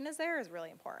communication is there is really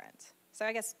important. So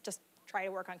I guess just try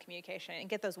to work on communication and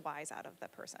get those whys out of the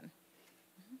person.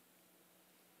 Mm-hmm.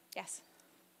 Yes?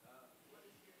 What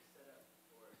is your setup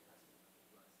for testing when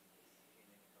you want to see this in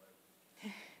any color?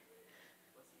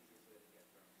 What's the easiest way to get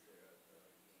from 0 to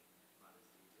like being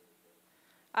modesty really good?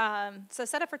 So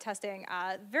setup for testing,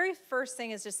 very first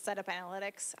thing is just set up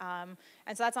analytics. And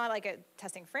so that's not like a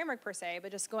testing framework per se,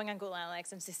 but just going on Google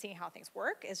Analytics and just seeing how things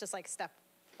work is just like step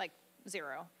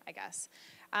 0, I guess.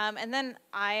 And then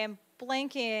I am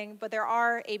blanking, but there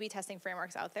are A/B testing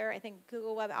frameworks out there. I think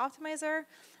Google Web Optimizer,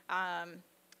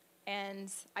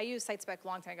 and I used SiteSpec a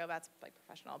long time ago. That's like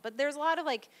professional. But there's a lot of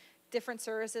like different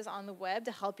services on the web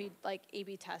to help you like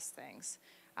A/B test things.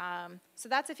 So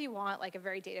that's if you want like a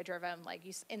very data-driven, like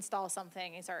you install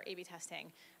something and start A/B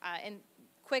testing. And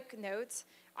quick notes,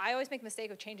 I always make the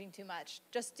mistake of changing too much.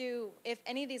 Just if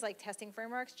any of these like testing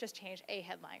frameworks, just change a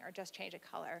headline or just change a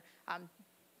color.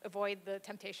 Avoid the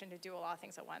temptation to do a lot of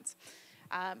things at once.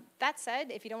 That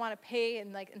said, if you don't want to pay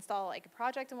and like install like a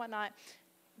project and whatnot,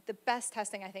 the best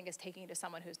testing I think is taking it to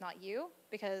someone who's not you,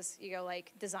 because you go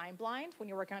like design blind when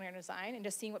you're working on your design and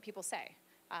just seeing what people say.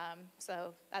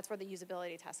 So that's where the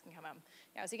usability test can come in.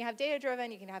 You know, so you can have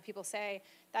data-driven, you can have people say,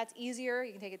 that's easier,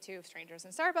 you can take it to strangers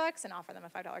in Starbucks and offer them a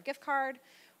 $5 gift card,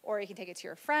 or you can take it to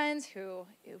your friends who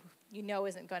you know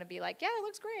isn't going to be like, yeah, it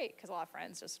looks great, because a lot of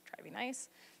friends just try to be nice.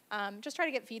 Just try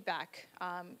to get feedback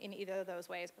in either of those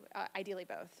ways, ideally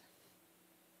both.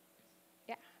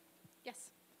 Yeah,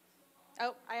 yes.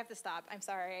 Oh, I have to stop, I'm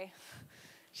sorry.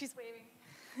 She's waving.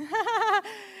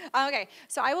 Okay,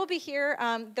 so I will be here.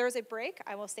 There's a break.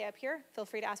 I will stay up here. Feel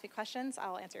free to ask me questions.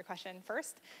 I'll answer your question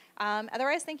first.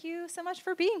 Otherwise, thank you so much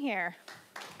for being here.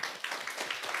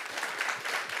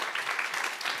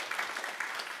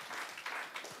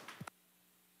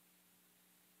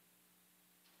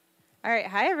 All right,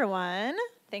 hi everyone.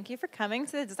 Thank you for coming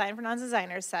to the Design for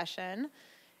Non-Designers session.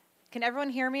 Can everyone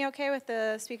hear me okay with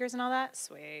the speakers and all that?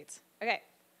 Sweet. Okay.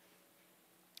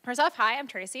 First off, hi, I'm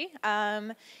Tracy.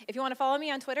 If you want to follow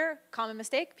me on Twitter, common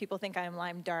mistake, people think I'm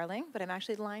Lime Darling, but I'm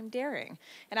actually Lime Daring.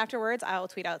 And afterwards, I will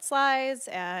tweet out slides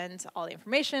and all the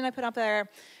information I put up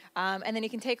there. And then you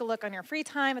can take a look on your free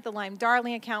time at the Lime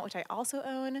Darling account, which I also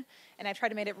own. And I've tried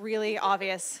to make it really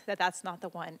obvious that that's not the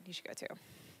one you should go to.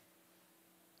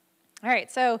 All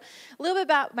right, so a little bit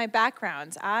about my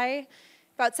background.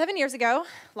 About 7 years ago,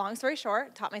 long story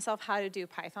short, taught myself how to do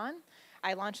Python.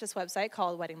 I launched this website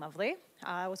called Wedding Lovely.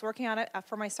 I was working on it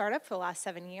for my startup for the last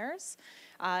 7 years.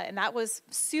 And that was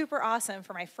super awesome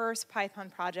for my first Python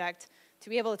project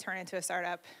to be able to turn into a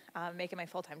startup, make it my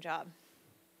full-time job.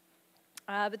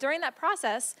 But during that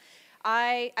process,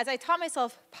 as I taught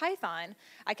myself Python,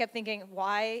 I kept thinking,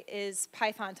 why is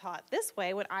Python taught this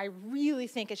way when I really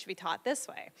think it should be taught this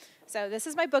way? So this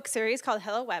is my book series called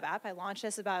Hello Web App. I launched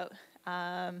this about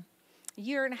a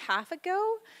year and a half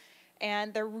ago.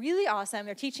 And they're really awesome.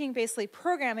 They're teaching basically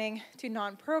programming to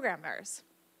non-programmers.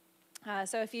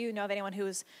 So if you know of anyone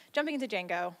who's jumping into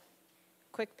Django,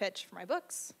 quick pitch for my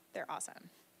books, they're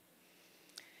awesome.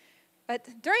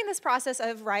 But during this process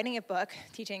of writing a book,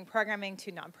 teaching programming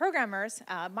to non-programmers,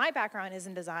 my background is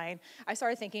in design. I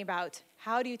started thinking about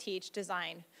how do you teach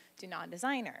design to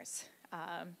non-designers?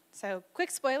 So quick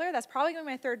spoiler, that's probably going to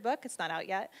be my third book. It's not out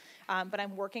yet, but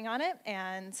I'm working on it,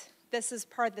 and this is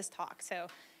part of this talk. So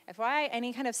if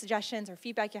any kind of suggestions or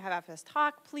feedback you have after this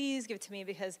talk, please give it to me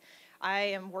because I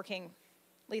am working,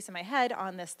 at least in my head,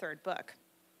 on this third book.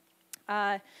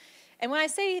 And when I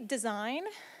say design,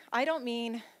 I don't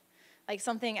mean like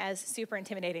something as super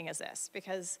intimidating as this,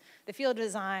 because the field of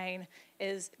design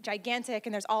is gigantic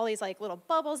and there's all these like little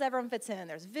bubbles everyone fits in.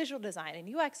 There's visual design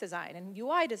and UX design and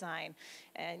UI design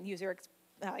and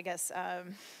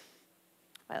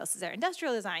what else is there?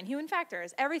 Industrial design, human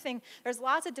factors, everything. There's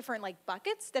lots of different like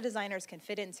buckets that designers can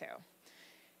fit into.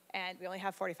 And we only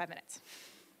have 45 minutes.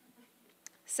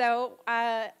 So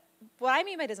what I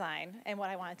mean by design and what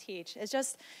I want to teach is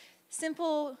just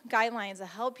simple guidelines that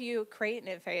help you create an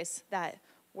interface that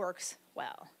works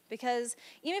well. Because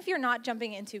even if you're not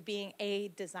jumping into being a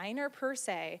designer per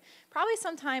se, probably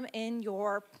sometime in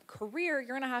your career,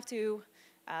 you're going to have to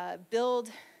build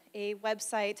a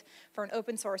website for an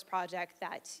open source project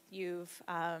that you've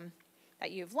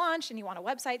launched, and you want a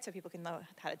website so people can know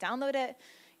how to download it.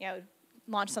 You know,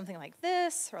 launch something like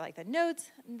this, or like the Node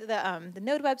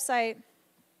website.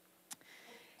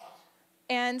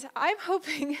 And I'm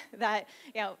hoping that,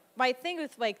 my thing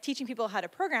with like teaching people how to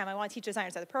program, I want to teach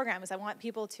designers how to program, is I want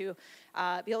people to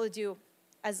be able to do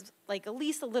as like at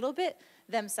least a little bit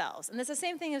themselves. And it's the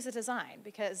same thing as a design,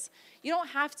 because you don't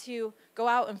have to go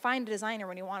out and find a designer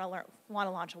when you want to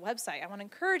launch a website. I want to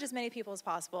encourage as many people as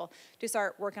possible to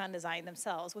start working on design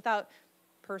themselves without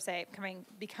per se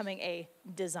becoming a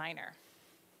designer.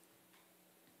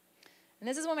 And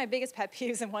this is one of my biggest pet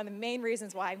peeves, and one of the main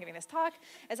reasons why I'm giving this talk,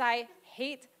 is I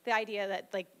hate the idea that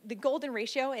like the golden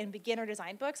ratio in beginner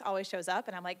design books always shows up,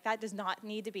 and I'm like, that does not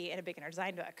need to be in a beginner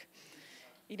design book.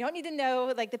 You don't need to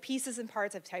know like the pieces and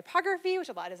parts of typography, which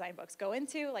a lot of design books go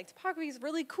into. Like typography is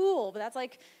really cool, but that's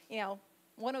like,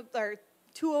 one of our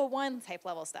 201 type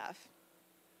level stuff.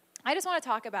 I just want to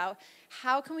talk about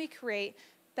how can we create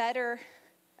better,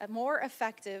 more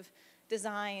effective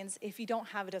designs if you don't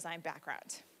have a design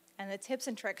background, and the tips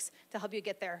and tricks to help you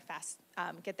get there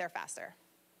faster.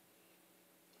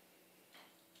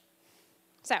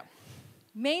 So,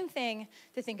 main thing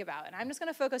to think about, and I'm just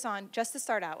going to focus on, just to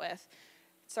start out with,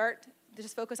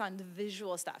 just focus on the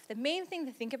visual stuff. The main thing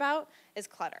to think about is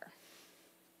clutter.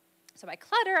 So by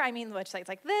clutter, I mean websites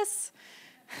like this,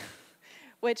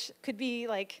 which could be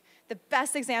like the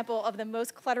best example of the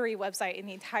most cluttery website in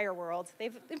the entire world.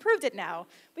 They've improved it now,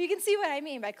 but you can see what I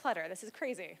mean by clutter. This is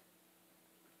crazy.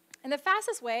 And the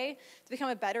fastest way to become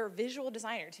a better visual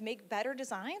designer, to make better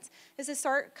designs, is to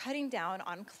start cutting down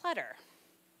on clutter.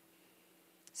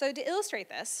 So to illustrate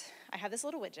this, I have this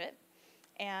little widget,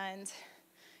 and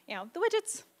the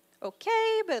widget's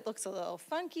okay, but it looks a little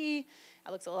funky,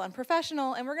 it looks a little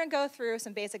unprofessional, and we're going to go through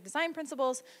some basic design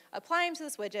principles, apply them to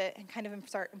this widget, and kind of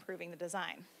start improving the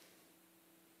design.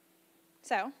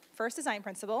 So first design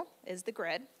principle is the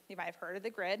grid. You might have heard of the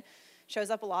grid. Shows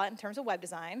up a lot in terms of web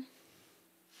design.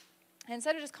 And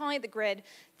instead of just calling it the grid,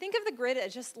 think of the grid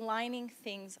as just lining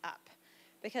things up.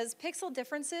 Because pixel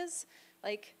differences,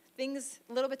 like things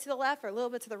a little bit to the left or a little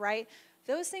bit to the right,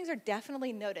 those things are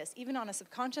definitely noticed, even on a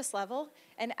subconscious level,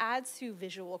 and adds to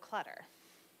visual clutter.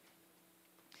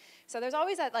 So there's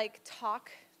always that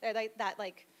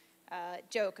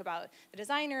joke about the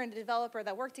designer and the developer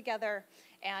that work together,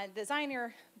 and the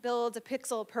designer builds a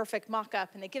pixel-perfect mock-up,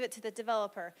 and they give it to the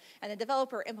developer, and the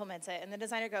developer implements it, and the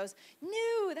designer goes,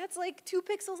 no, that's like 2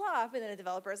 pixels off, and then the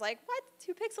developer is like, what,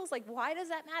 2 pixels? Like, why does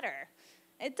that matter?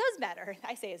 It does matter,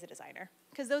 I say as a designer,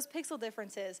 because those pixel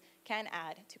differences can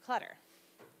add to clutter.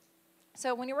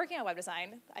 So when you're working on web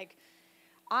design,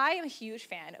 I am a huge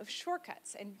fan of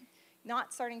shortcuts and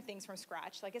not starting things from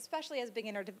scratch. Especially as a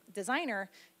beginner designer,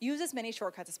 use as many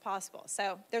shortcuts as possible.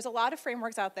 So there's a lot of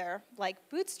frameworks out there, like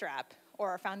Bootstrap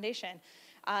or Foundation,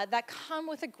 that come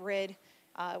with a grid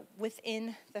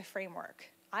within the framework.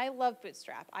 I love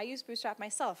Bootstrap. I use Bootstrap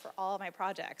myself for all of my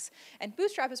projects. And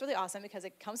Bootstrap is really awesome because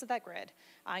it comes with that grid.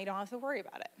 You don't have to worry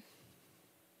about it.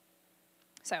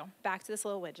 So back to this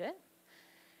little widget.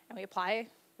 And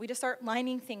we just start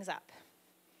lining things up.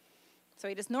 So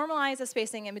we just normalize the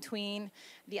spacing in between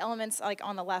the elements like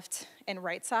on the left and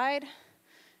right side.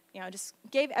 Just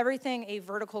gave everything a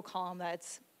vertical column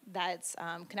that's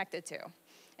connected to.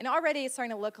 And already it's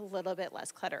starting to look a little bit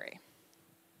less cluttery.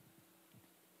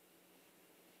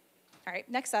 All right,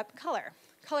 next up, color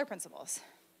principles.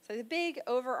 So the big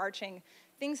overarching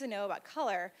things to know about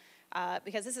color,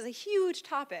 because this is a huge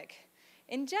topic.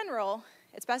 In general,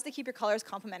 it's best to keep your colors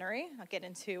complementary. I'll get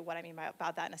into what I mean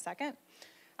about that in a second.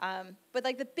 But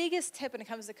the biggest tip when it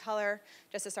comes to color,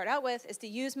 just to start out with, is to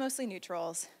use mostly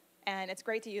neutrals. And it's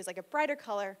great to use a brighter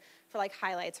color for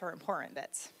highlights or important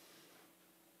bits.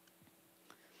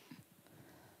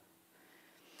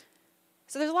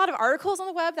 So there's a lot of articles on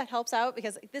the web that helps out,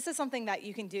 because this is something that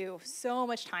you can do so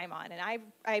much time on. And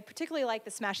I particularly like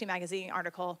the Smashing Magazine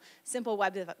article, Simple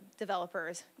Web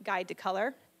Developers Guide to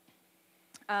Color.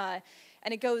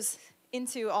 And it goes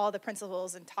into all the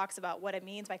principles and talks about what it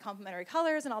means by complementary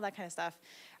colors and all that kind of stuff.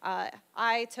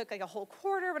 I took like a whole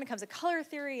quarter when it comes to color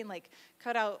theory and like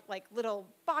cut out like little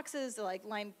boxes to like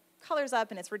line colors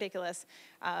up, and it's ridiculous.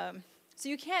 So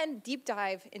you can deep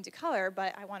dive into color,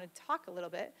 but I want to talk a little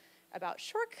bit about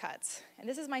shortcuts. And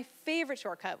this is my favorite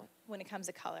shortcut when it comes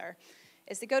to color,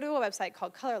 is to go to a website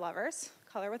called Color Lovers,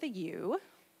 color with a U.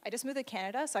 I just moved to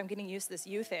Canada, so I'm getting used to this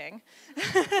U thing.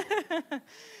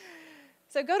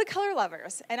 So go to Color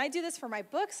Lovers, and I do this for my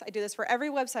books. I do this for every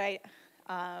website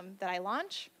that I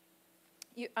launch.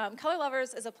 Color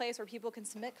Lovers is a place where people can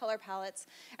submit color palettes,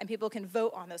 and people can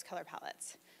vote on those color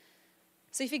palettes.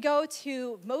 So if you go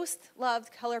to most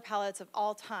loved color palettes of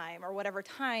all time, or whatever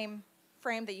time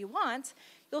frame that you want,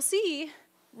 you'll see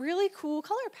really cool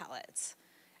color palettes.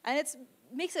 And it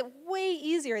makes it way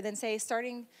easier than, say,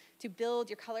 starting to build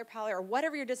your color palette or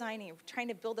whatever you're designing, trying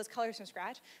to build those colors from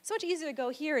scratch. So much easier to go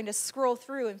here and just scroll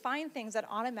through and find things that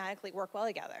automatically work well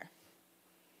together.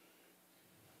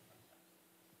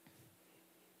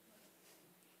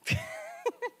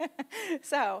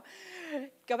 So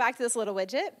go back to this little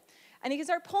widget, and you can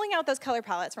start pulling out those color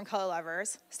palettes from Color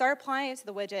Lovers, start applying it to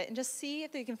the widget, and just see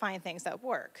if you can find things that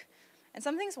work. And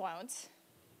some things won't.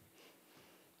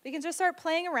 We can just start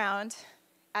playing around,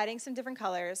 adding some different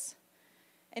colors,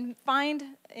 and find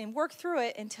and work through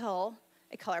it until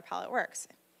a color palette works.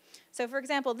 So for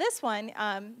example, this one,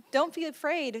 don't be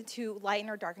afraid to lighten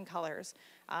or darken colors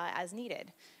as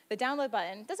needed. The download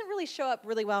button doesn't really show up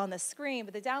really well on the screen,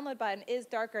 but the download button is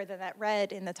darker than that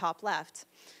red in the top left.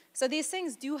 So these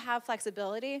things do have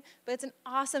flexibility, but it's an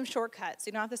awesome shortcut, so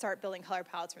you don't have to start building color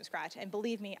palettes from scratch. And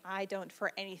believe me, I don't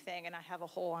for anything, and I have a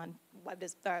whole on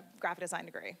graphic design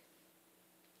degree.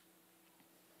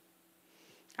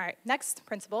 All right, next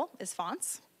principle is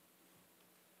fonts.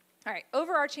 All right,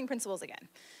 overarching principles again.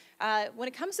 When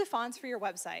it comes to fonts for your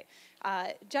website,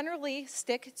 generally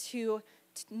stick to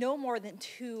no more than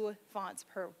 2 fonts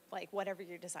per whatever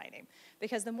you're designing,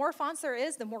 because the more fonts there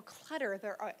is, the more clutter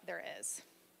there is.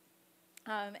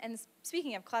 And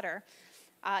speaking of clutter,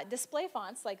 display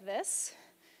fonts like this,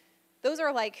 those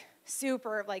are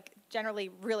super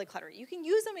generally really cluttery. You can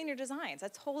use them in your designs.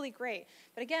 That's totally great.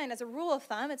 But again, as a rule of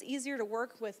thumb, it's easier to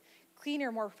work with cleaner,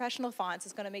 more professional fonts.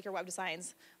 It's going to make your web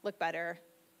designs look better.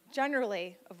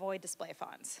 Generally, avoid display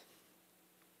fonts.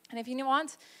 And if you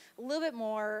want a little bit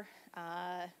more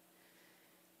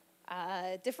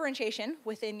differentiation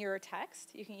within your text,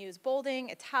 you can use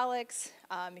bolding, italics.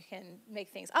 You can make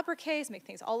things uppercase, make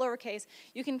things all lowercase.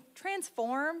 You can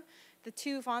transform the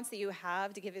 2 fonts that you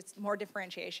have to give it more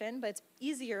differentiation, but it's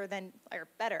easier than, or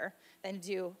better than to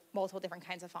do multiple different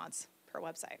kinds of fonts per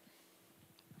website.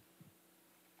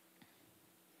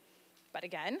 But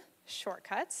again,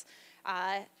 shortcuts.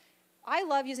 I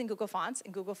love using Google Fonts,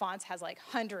 and Google Fonts has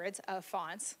hundreds of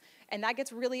fonts, and that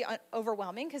gets really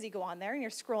overwhelming because you go on there and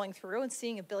you're scrolling through and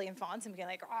seeing a billion fonts and being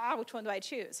like, which one do I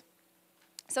choose?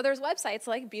 So there's websites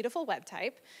like Beautiful Web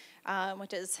Type,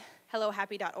 which is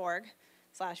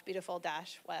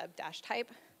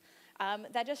hellohappy.org/beautiful-web-type,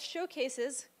 that just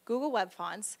showcases Google Web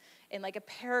Fonts in a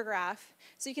paragraph,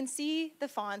 so you can see the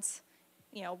fonts,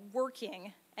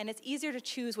 working, and it's easier to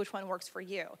choose which one works for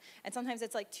you. And sometimes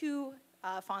it's 2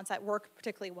 fonts that work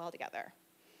particularly well together.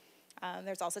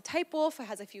 There's also Typewolf, who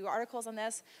has a few articles on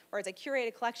this, where it's a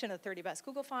curated collection of the 30 best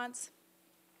Google fonts.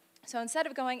 So instead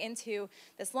of going into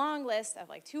this long list of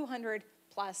 200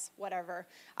 plus whatever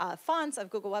fonts of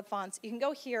Google Web Fonts, you can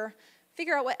go here,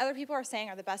 figure out what other people are saying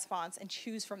are the best fonts, and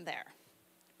choose from there.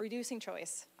 Reducing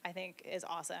choice, I think, is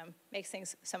awesome. Makes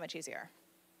things so much easier.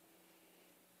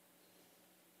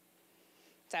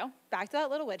 So back to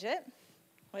that little widget,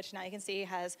 which now you can see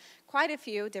has quite a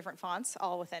few different fonts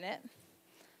all within it.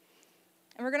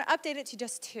 And we're going to update it to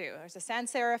just 2. There's a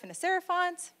sans serif and a serif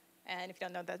font. And if you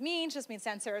don't know what that means, it just means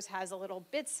sans serif has the little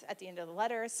bits at the end of the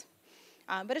letters.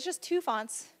 But it's just 2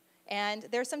 fonts. And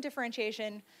there's some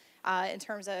differentiation in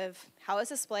terms of how it's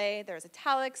displayed. There's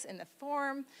italics in the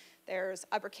form. There's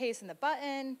uppercase in the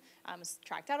button. It's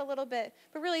tracked out a little bit.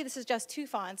 But really, this is just 2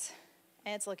 fonts,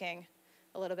 and it's looking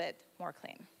a little bit more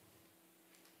clean.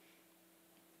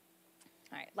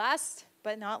 All right, last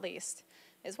but not least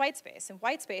is whitespace. And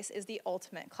whitespace is the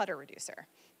ultimate clutter reducer.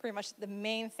 Pretty much the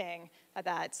main thing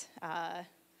that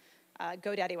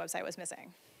GoDaddy website was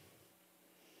missing.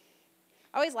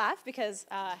 I always laugh because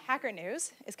Hacker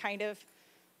News is kind of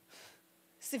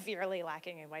severely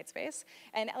lacking in whitespace.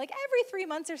 And every 3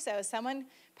 months or so, someone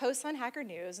posts on Hacker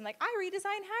News and I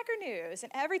redesigned Hacker News.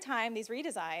 And every time these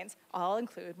redesigns all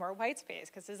include more whitespace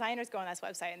because designers go on this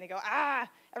website and they go,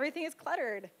 everything is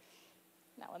cluttered.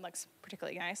 That one looks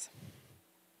particularly nice.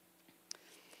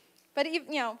 But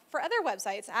for other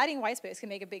websites, adding white space can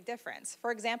make a big difference.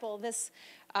 For example, this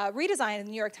redesign of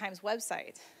the New York Times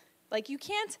website. Like, you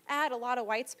can't add a lot of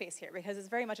white space here because it's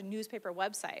very much a newspaper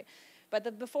website. But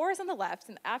the before is on the left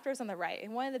and the after is on the right.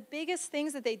 And one of the biggest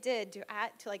things that they did to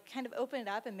kind of open it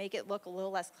up and make it look a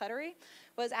little less cluttery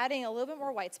was adding a little bit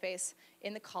more white space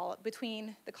in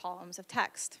between the columns of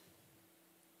text.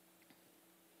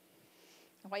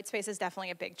 White space is definitely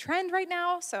a big trend right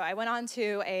now. So I went on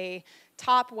to a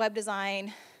top web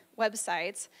design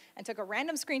websites and took a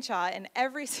random screenshot, and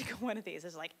every single one of these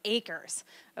is like acres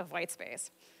of white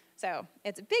space. So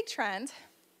it's a big trend,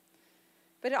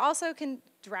 but it also can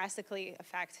drastically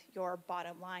affect your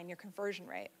bottom line, your conversion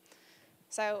rate.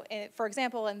 So for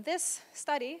example, in this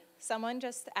study, someone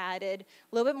just added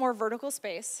a little bit more vertical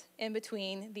space in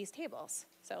between these tables.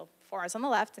 So before is on the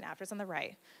left and after is on the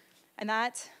right. And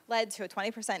that led to a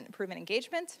 20% improvement in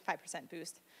engagement, 5%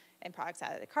 boost in products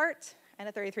added to cart, and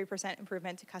a 33%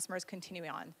 improvement to customers continuing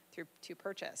on to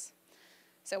purchase.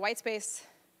 So white space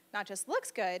not just looks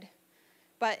good,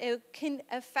 but it can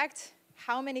affect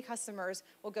how many customers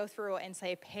will go through and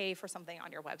say pay for something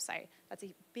on your website. That's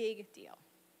a big deal.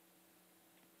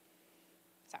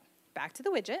 So back to the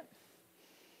widget.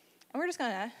 And we're just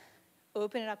going to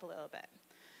open it up a little bit.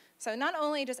 So not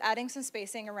only just adding some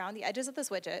spacing around the edges of this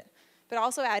widget, but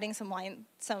also adding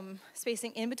some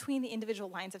spacing in between the individual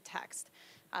lines of text.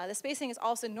 The spacing is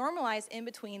also normalized in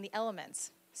between the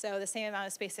elements. So the same amount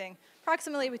of spacing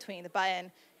approximately between the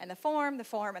button and the form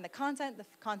and the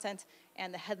content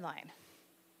and the headline.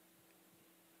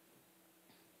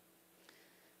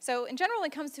 So in general,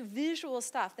 when it comes to visual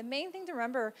stuff, the main thing to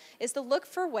remember is to look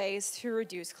for ways to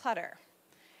reduce clutter.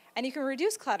 And you can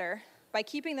reduce clutter by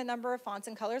keeping the number of fonts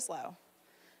and colors low,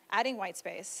 adding white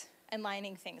space, and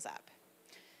lining things up.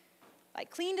 Like,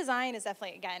 clean design is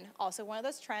definitely, again, also one of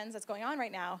those trends that's going on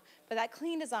right now, but that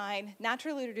clean design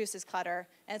naturally reduces clutter,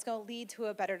 and it's going to lead to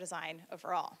a better design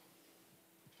overall.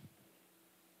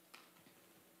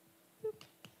 Oop,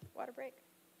 water break.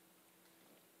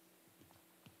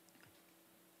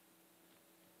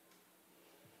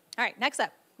 All right, next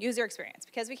up, user experience,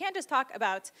 because we can't just talk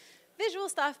about visual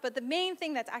stuff, but the main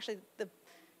thing that's actually the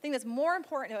thing that's more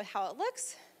important about how it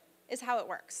looks is how it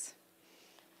works.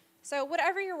 So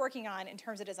whatever you're working on in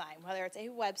terms of design, whether it's a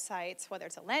website, whether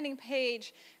it's a landing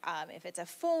page, if it's a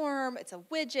form, it's a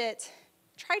widget,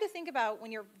 try to think about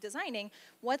when you're designing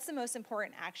what's the most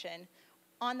important action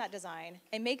on that design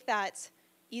and make that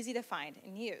easy to find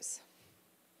and use.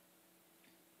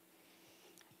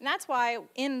 And that's why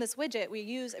in this widget we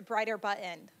use a brighter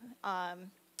button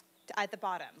at the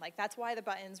bottom. Like, that's why the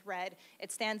button's red,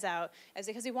 it stands out, is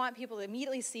because we want people to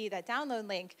immediately see that download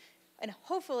link and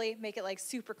hopefully make it like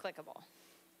super clickable.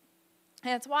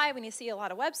 And that's why when you see a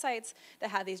lot of websites that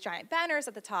have these giant banners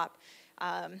at the top,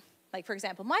 like for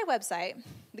example, my website,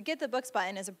 the Get the Books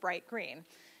button is a bright green.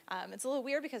 It's a little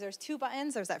weird because there's two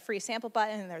buttons. There's that free sample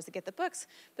button and there's the Get the Books.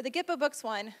 But the Get the Books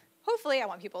one, hopefully I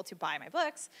want people to buy my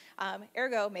books,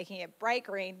 ergo making it bright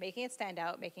green, making it stand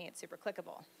out, making it super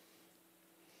clickable.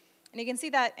 And you can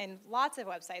see that in lots of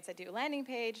websites that do landing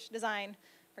page design.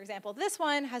 For example, this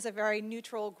one has a very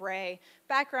neutral gray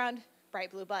background,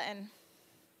 bright blue button.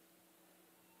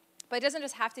 But it doesn't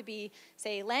just have to be,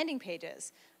 say, landing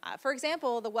pages. For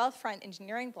example, the Wealthfront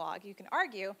engineering blog, you can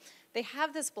argue, they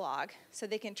have this blog so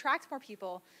they can attract more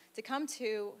people to come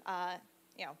to,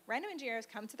 random engineers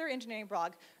come to their engineering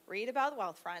blog, read about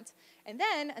Wealthfront, and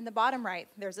then in the bottom right,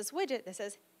 there's this widget that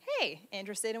says, hey,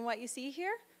 interested in what you see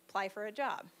here? Apply for a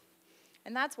job.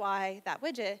 And that's why that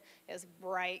widget is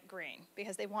bright green,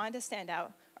 because they wanted to stand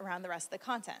out around the rest of the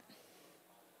content.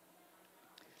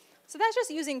 So that's just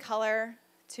using color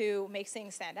to make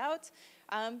things stand out.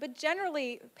 But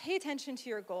generally, pay attention to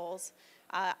your goals.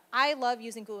 I love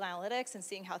using Google Analytics and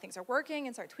seeing how things are working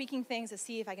and start tweaking things to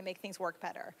see if I can make things work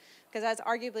better. Because that's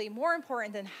arguably more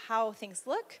important than how things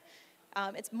look.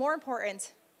 It's more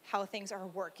important how things are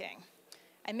working.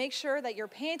 And make sure that you're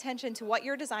paying attention to what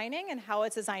you're designing and how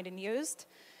it's designed and used,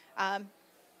 and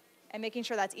making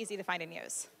sure that's easy to find and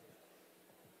use.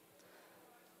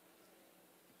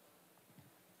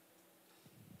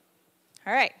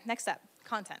 All right, next up,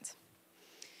 content.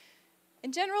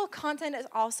 In general, content is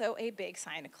also a big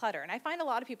sign of clutter. And I find a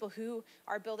lot of people who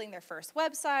are building their first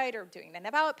website or doing an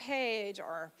about page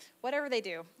or whatever they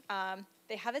do,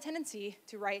 they have a tendency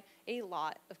to write a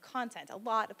lot of content, a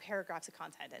lot of paragraphs of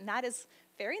content. And that is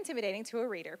very intimidating to a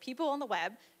reader. People on the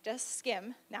web just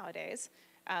skim nowadays.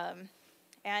 And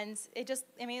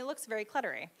it looks very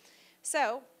cluttery.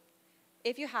 So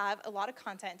if you have a lot of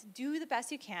content, do the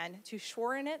best you can to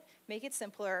shorten it, make it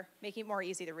simpler, make it more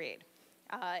easy to read.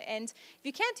 And if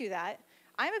you can't do that,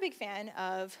 I'm a big fan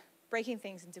of breaking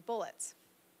things into bullets.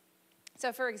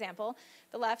 So for example,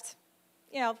 the left,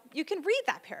 you can read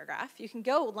that paragraph. You can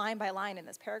go line by line in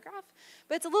this paragraph,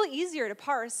 but it's a little easier to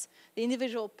parse the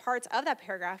individual parts of that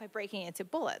paragraph by breaking it into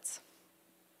bullets.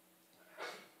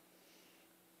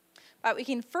 But we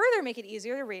can further make it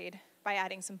easier to read by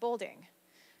adding some bolding.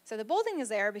 So the bolding is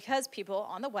there because people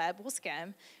on the web will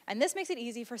skim, and this makes it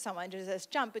easy for someone to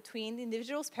just jump between the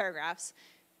individual paragraphs,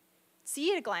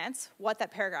 see at a glance what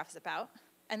that paragraph is about,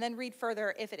 and then read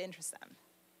further if it interests them.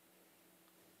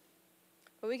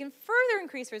 But we can further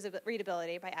increase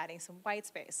readability by adding some white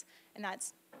space, and that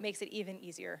makes it even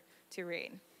easier to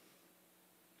read.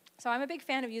 So I'm a big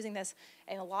fan of using this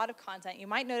in a lot of content. You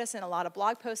might notice in a lot of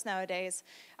blog posts nowadays.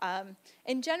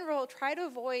 In general, try to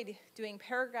avoid doing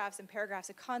paragraphs and paragraphs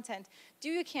of content. Do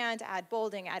what you can to add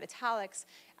bolding, add italics,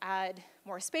 add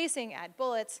more spacing, add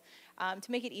bullets,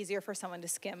 to make it easier for someone to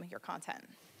skim your content.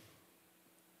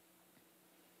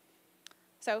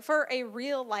 So for a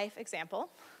real life example,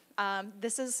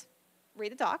 this is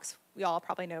Read the Docs. We all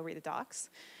probably know Read the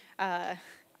Docs.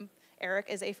 Eric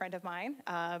is a friend of mine,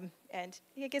 and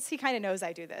I guess he kind of knows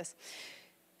I do this.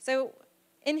 So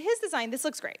in his design, this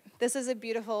looks great. This is a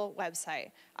beautiful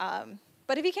website.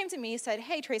 But if he came to me and said,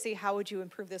 hey, Tracy, how would you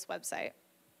improve this website?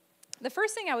 The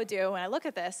first thing I would do when I look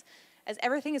at this is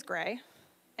everything is gray,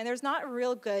 and there's not a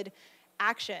real good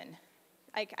action.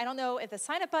 Like, I don't know if the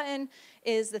sign up button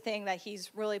is the thing that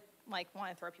he's really want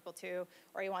to throw people to,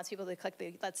 or he wants people to click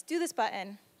the let's do this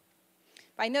button.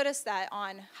 But I noticed that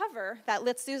on hover, that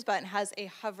let's do this button has a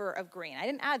hover of green. I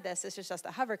didn't add this, this is just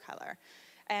a hover color.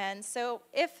 And so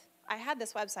if I had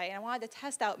this website and I wanted to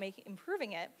test out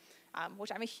improving it,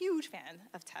 which I'm a huge fan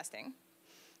of testing,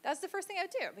 that's the first thing I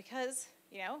would do because,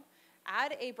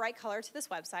 add a bright color to this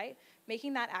website,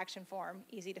 making that action form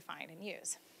easy to find and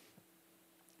use.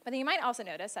 But then you might also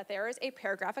notice that there is a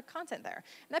paragraph of content there.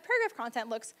 And that paragraph content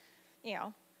looks,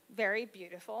 very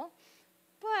beautiful.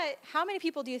 But how many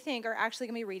people do you think are actually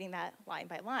going to be reading that line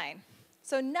by line?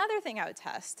 So another thing I would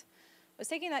test was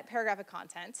taking that paragraph of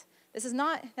content. This is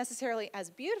not necessarily as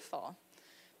beautiful,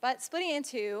 but splitting it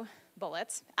into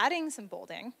bullets, adding some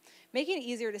bolding, making it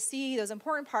easier to see those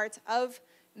important parts of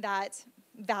that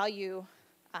value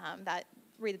that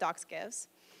Read the Docs gives,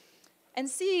 and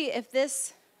see if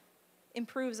this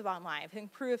improves the bottom line, if it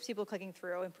improves people clicking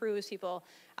through, improves people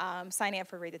signing up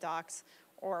for Read the Docs,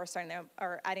 or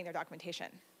adding their documentation.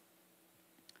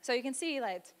 So you can see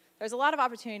that there's a lot of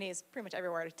opportunities pretty much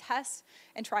everywhere to test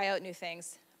and try out new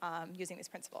things using these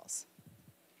principles.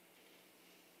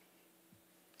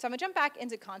 So I'm going to jump back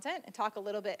into content and talk a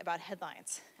little bit about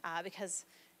headlines because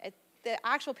the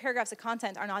actual paragraphs of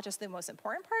content are not just the most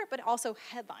important part, but also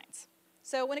headlines.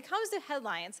 So when it comes to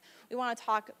headlines, we want to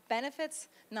talk benefits,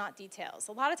 not details.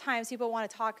 A lot of times people want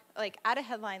to talk, add a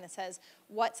headline that says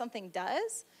what something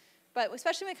does, but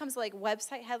especially when it comes to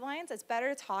website headlines, it's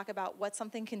better to talk about what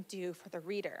something can do for the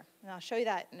reader. And I'll show you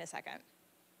that in a second.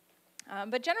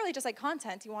 But generally, just like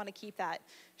content, you want to keep that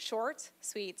short,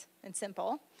 sweet, and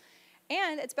simple.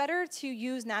 And it's better to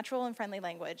use natural and friendly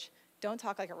language. Don't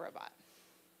talk like a robot.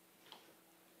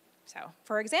 So,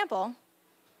 for example,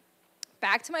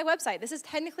 back to my website. This is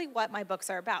technically what my books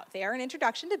are about. They are an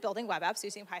introduction to building web apps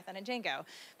using Python and Django.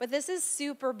 But this is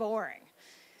super boring.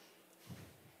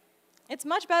 It's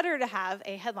much better to have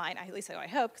a headline, at least so I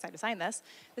hope, because I designed this,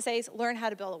 that says, learn how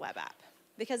to build a web app.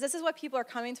 Because this is what people are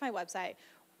coming to my website.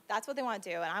 That's what they want to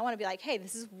do. And I want to be like, hey,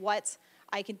 this is what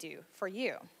I can do for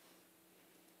you.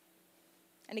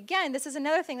 And again, this is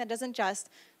another thing that doesn't just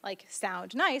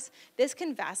sound nice. This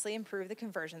can vastly improve the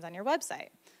conversions on your website.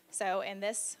 So in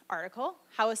this article,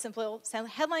 how a simple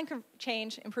headline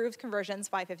change improves conversions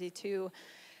by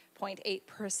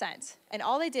 52.8%. And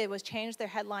all they did was change their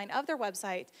headline of their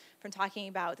website from talking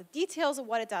about the details of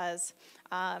what it does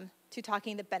to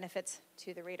talking the benefits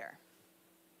to the reader.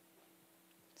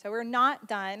 So we're not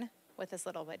done with this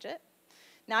little widget.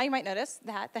 Now you might notice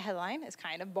that the headline is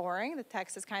kind of boring. The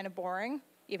text is kind of boring.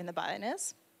 Even the button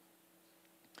is.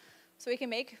 So we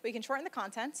can shorten the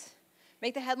content,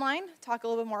 make the headline talk a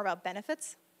little bit more about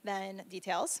benefits than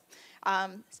details.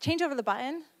 Change over the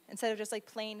button. Instead of just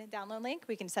plain download link,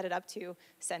 we can set it up to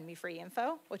send me free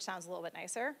info, which sounds a little bit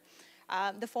nicer.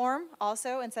 The form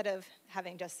also, instead of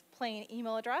having just plain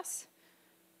email address,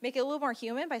 make it a little more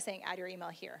human by saying add your email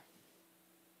here.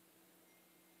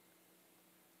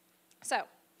 So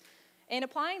in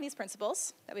applying these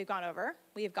principles that we've gone over,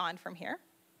 we have gone from here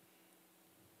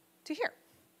to here,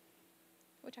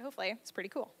 which hopefully is pretty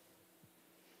cool.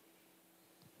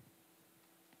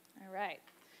 All right,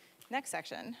 next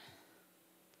section.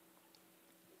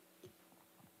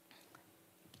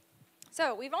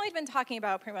 So we've only been talking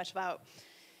about pretty much about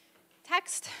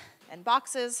text and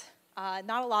boxes,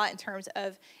 not a lot in terms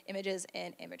of images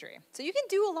and imagery. So you can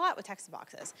do a lot with text and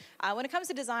boxes. When it comes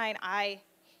to design, I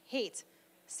hate,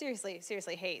 seriously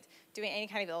hate doing any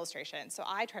kind of illustration. So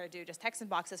I try to do just text and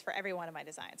boxes for every one of my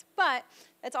designs. But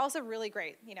it's also really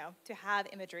great, to have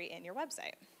imagery in your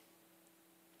website.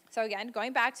 So again,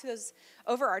 going back to those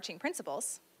overarching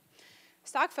principles,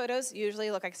 stock photos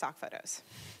usually look like stock photos.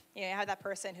 You have that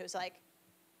person who's like,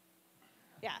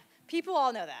 yeah, people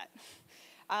all know that.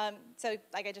 So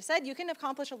like I just said, you can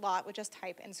accomplish a lot with just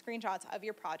type and screenshots of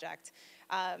your project.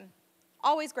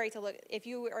 Always great to look, if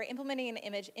you are implementing an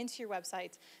image into your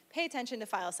website, pay attention to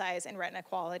file size and retina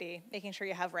quality, making sure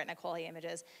you have retina quality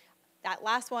images. That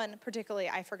last one particularly,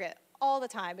 I forget all the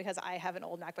time because I have an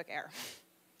old MacBook Air.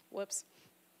 Whoops.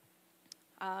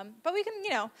 But we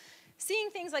can, seeing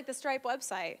things like the Stripe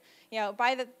website,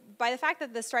 by the fact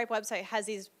that the Stripe website has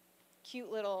these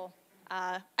cute little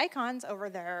icons over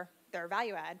their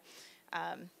value add,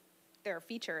 their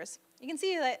features, you can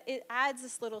see that it adds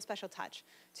this little special touch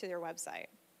to their website.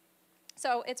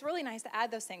 So it's really nice to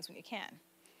add those things when you can.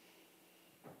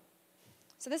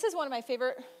 So this is one of my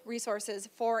favorite resources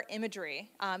for imagery.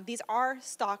 These are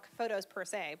stock photos per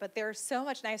se, but they're so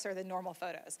much nicer than normal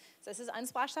photos. So this is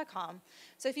unsplash.com.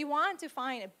 So if you want to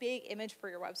find a big image for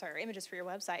your website or images for your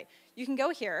website, you can go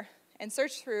here and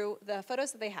search through the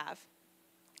photos that they have.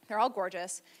 They're all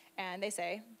gorgeous, and they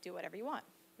say, do whatever you want,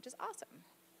 which is awesome.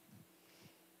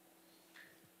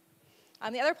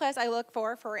 The other place I look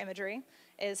for imagery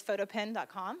is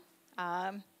photopin.com.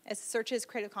 It searches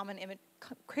Creative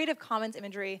Commons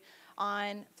imagery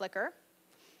on Flickr.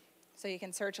 So you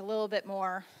can search a little bit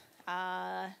more, you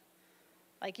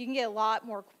can get a lot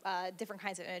more different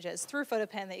kinds of images through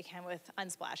Photopin that you can with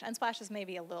Unsplash. Unsplash is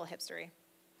maybe a little hipstery.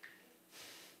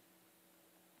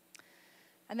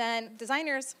 And then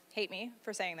designers hate me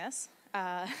for saying this.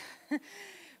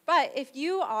 But if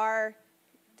you are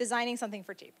designing something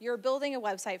for cheap, you're building a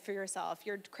website for yourself,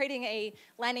 you're creating a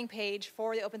landing page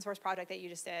for the open source project that you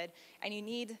just did, and you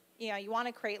need, you want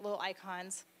to create little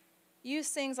icons, use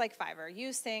things like Fiverr,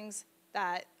 use things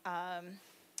that,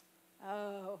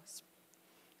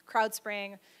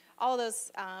 CrowdSpring, all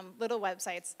those little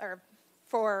websites are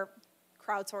for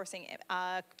crowdsourcing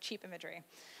cheap imagery.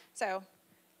 So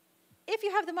if you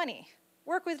have the money,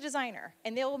 work with a designer,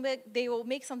 and they will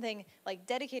make something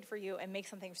dedicated for you and make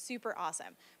something super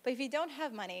awesome. But if you don't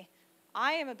have money,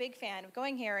 I am a big fan of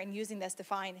going here and using this to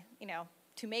find,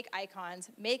 to make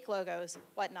icons, make logos,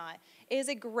 whatnot. It is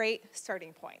a great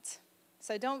starting point.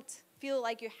 So don't feel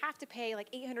like you have to pay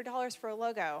 $800 for a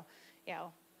logo.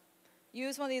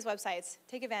 Use one of these websites,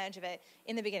 take advantage of it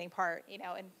in the beginning part,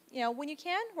 and when you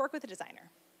can, work with a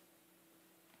designer.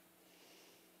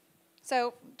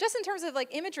 So just in terms of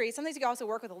imagery, sometimes you can also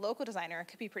work with a local designer. It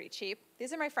could be pretty cheap.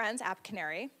 These are my friends, App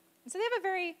Canary. And so they have a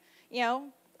very,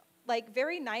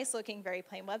 very nice looking, very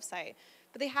plain website.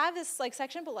 But they have this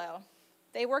section below.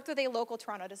 They worked with a local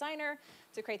Toronto designer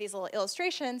to create these little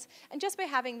illustrations. And just by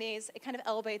having these, it kind of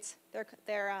elevates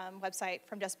their website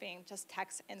from just being just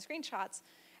text and screenshots.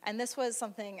 And this was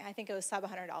something, I think it was sub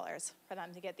 $100 for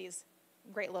them to get these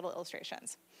great little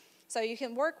illustrations. So you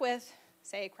can work with,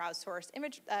 say, crowdsourced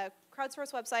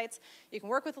websites. You can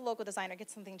work with a local designer, get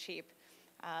something cheap,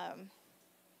 and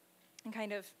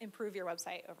kind of improve your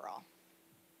website overall.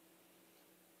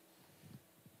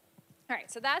 All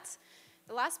right, so that's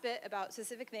the last bit about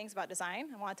specific things about design.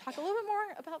 I want to talk a little bit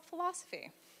more about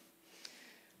philosophy.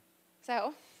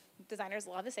 So designers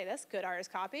love to say this: good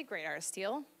artists copy, great artists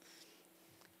steal.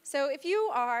 So if you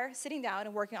are sitting down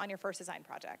and working on your first design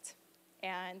project,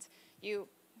 and you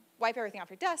wipe everything off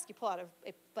your desk, you pull out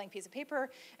a blank piece of paper,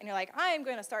 and you're like, I'm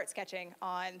going to start sketching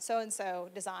on so-and-so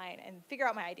design and figure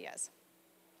out my ideas.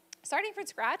 Starting from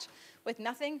scratch with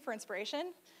nothing for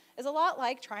inspiration is a lot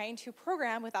like trying to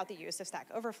program without the use of Stack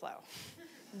Overflow.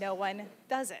 No one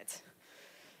does it.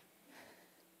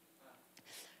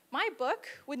 My book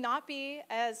would not be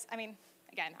as,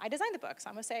 again, I designed the book, so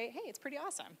I'm going to say, hey, it's pretty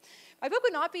awesome. My book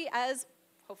would not be as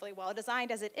hopefully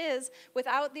well-designed as it is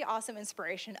without the awesome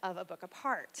inspiration of a book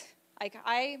apart.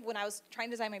 When I was trying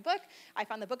to design my book, I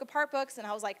found the book apart books, and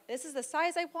I was like, this is the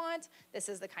size I want, this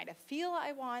is the kind of feel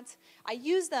I want. I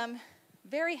used them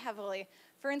very heavily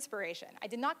for inspiration. I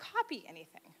did not copy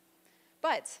anything,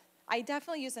 but I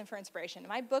definitely used them for inspiration.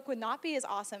 My book would not be as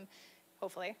awesome,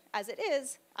 hopefully, as it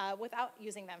is without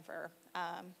using them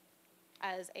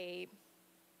as a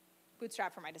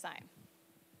bootstrap for my design.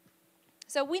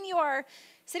 So when you are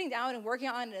sitting down and working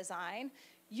on a design,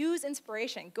 use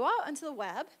inspiration. Go out onto the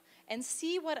web and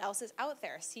see what else is out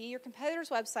there. See your competitors'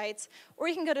 websites, or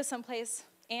you can go to someplace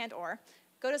or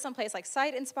go to some place like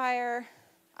Site Inspire.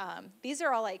 These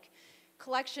are all like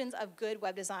collections of good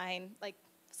web design, like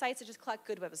sites that just collect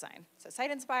good web design. So Site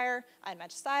Inspire,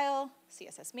 Unmatched Style,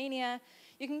 CSS Mania.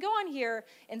 You can go on here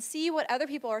and see what other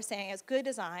people are saying as good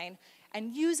design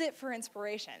and use it for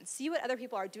inspiration. See what other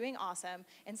people are doing awesome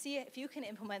and see if you can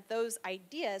implement those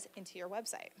ideas into your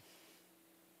website.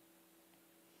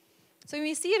 So when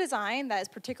you see a design that is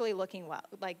particularly looking well,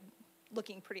 like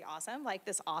looking pretty awesome, like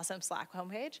this awesome Slack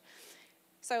homepage,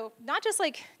 so not just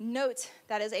like note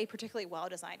that is a particularly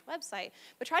well-designed website,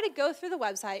 but try to go through the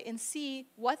website and see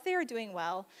what they are doing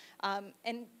well.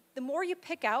 And the more you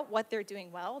pick out what they're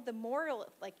doing well, the more it'll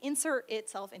like insert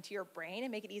itself into your brain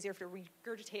and make it easier for you to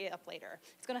regurgitate it up later.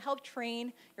 It's going to help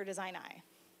train your design eye.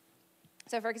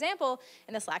 So for example,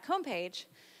 in the Slack homepage,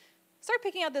 start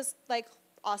picking out this like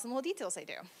awesome little details they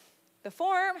do. The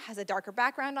form has a darker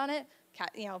background on it,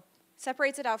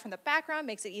 separates it out from the background,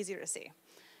 makes it easier to see.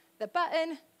 The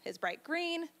button is bright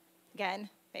green, again,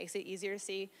 makes it easier to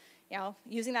see,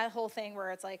 using that whole thing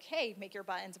where it's like, hey, make your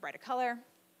buttons a brighter color.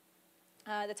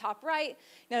 The top right,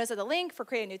 notice that the link for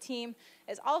create a new team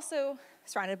is also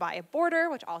surrounded by a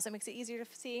border, which also makes it easier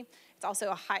to see. It's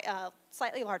also a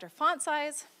slightly larger font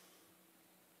size.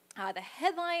 The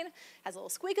headline has little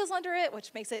squiggles under it,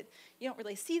 which makes it, you don't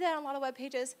really see that on a lot of web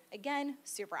pages. Again,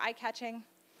 super eye-catching.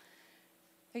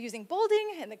 They're using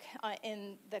bolding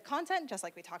in the content, just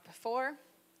like we talked before,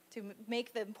 to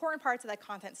make the important parts of that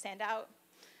content stand out.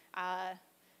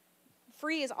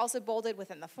 Free is also bolded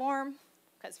within the form,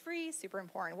 because free, super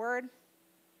important word.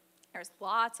 There's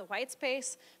lots of white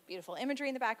space, beautiful imagery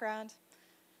in the background.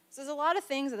 So there's a lot of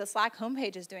things that the Slack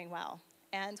homepage is doing well.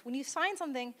 And when you find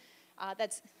something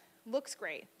that looks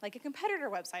great, like a competitor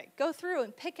website, go through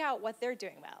and pick out what they're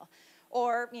doing well.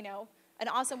 Or, an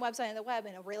awesome website on the web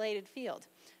in a related field.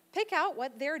 Pick out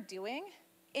what they're doing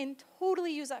and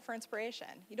totally use that for inspiration.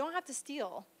 You don't have to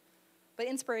steal, but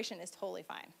inspiration is totally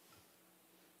fine.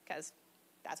 Because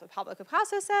that's what Pablo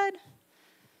Picasso said.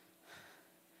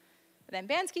 But then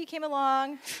Bansky came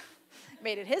along,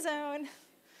 made it his own.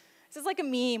 This is like a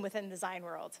meme within the design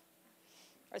world.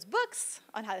 There's books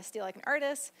on how to steal like an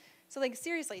artist. So like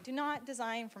seriously, do not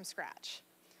design from scratch.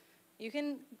 You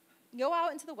can go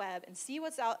out into the web and see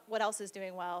what else is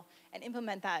doing well and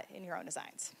implement that in your own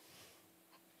designs.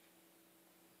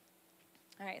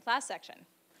 All right, last section.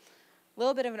 A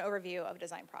little bit of an overview of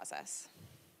design process.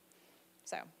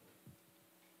 So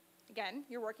again,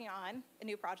 you're working on a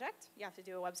new project. You have to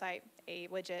do a website, a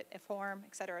widget, a form,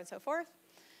 et cetera, and so forth.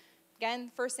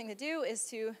 Again, first thing to do is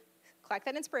to collect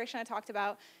that inspiration I talked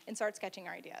about and start sketching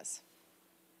our ideas.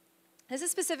 This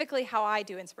is specifically how I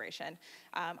do inspiration.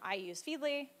 I use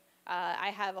Feedly.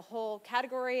 I have a whole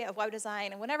category of web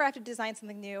design, and whenever I have to design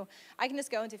something new, I can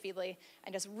just go into Feedly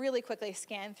and just really quickly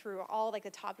scan through all like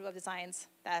the top web designs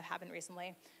that have happened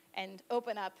recently and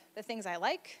open up the things I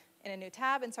like in a new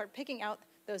tab and start picking out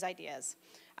those ideas.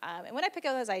 And when I pick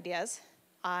out those ideas,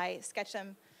 I sketch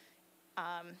them,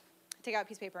 take out a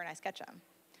piece of paper and I sketch them.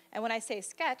 And when I say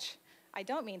sketch, I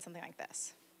don't mean something like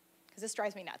this, because this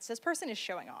drives me nuts. This person is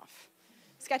showing off.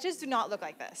 Sketches do not look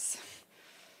like this.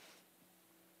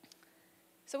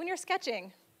 So when you're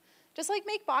sketching, just like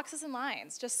make boxes and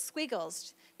lines, just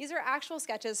squiggles. These are actual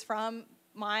sketches from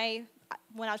when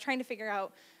I was trying to figure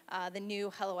out the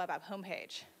new Hello Web App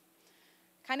homepage.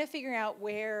 Kind of figuring out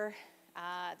where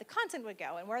the content would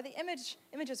go and where the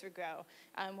images would go,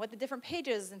 what the different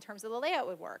pages in terms of the layout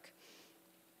would work.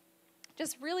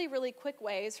 Just really, really quick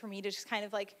ways for me to just kind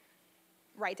of like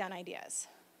write down ideas.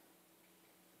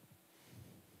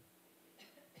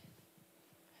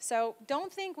 So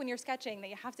don't think when you're sketching that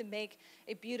you have to make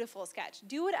a beautiful sketch.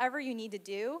 Do whatever you need to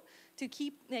do to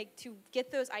to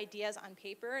get those ideas on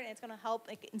paper, and it's going to help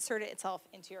insert it itself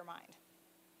into your mind.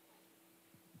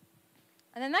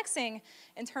 And the next thing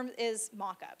in terms is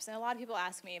mock-ups. And a lot of people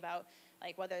ask me about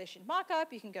whether they should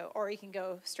mock-up. You can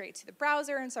go straight to the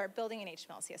browser and start building in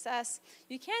HTML, CSS.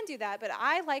 You can do that, but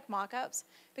I like mock-ups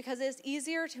because it's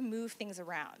easier to move things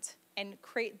around and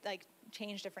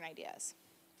change different ideas.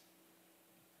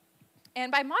 And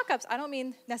by mock-ups, I don't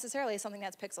mean necessarily something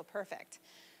that's pixel perfect.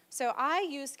 So I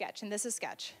use Sketch, and this is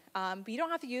Sketch. But you don't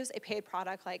have to use a paid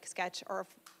product like Sketch or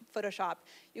Photoshop.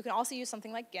 You can also use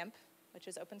something like GIMP, which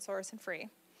is open source and free.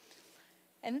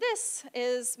 And this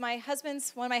is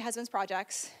one of my husband's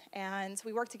projects, and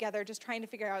we worked together just trying to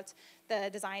figure out the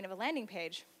design of a landing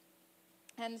page.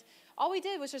 And all we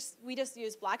did was we just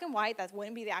used black and white. That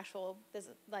wouldn't be the actual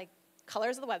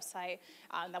colors of the website.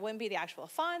 That wouldn't be the actual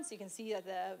fonts. You can see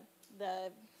that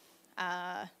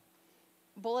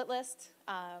bullet list.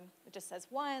 It just says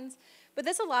ones. But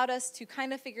this allowed us to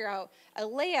kind of figure out a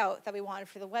layout that we wanted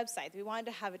for the website. We wanted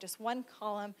to have it just one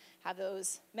column, have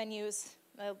those menus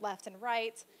left and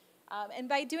right. And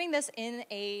by doing this in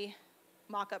a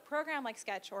mock-up program like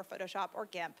Sketch or Photoshop or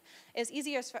GIMP, it's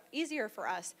easier for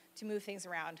us to move things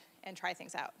around and try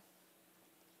things out.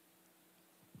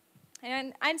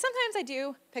 And sometimes I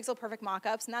do pixel-perfect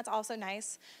mock-ups, and that's also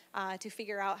nice to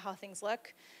figure out how things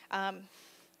look.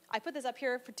 I put this up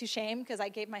here to shame because I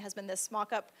gave my husband this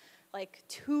mock-up like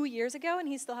 2 years ago, and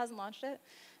he still hasn't launched it.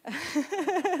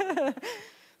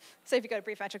 So if you go to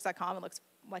briefmetrics.com, it looks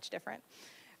much different.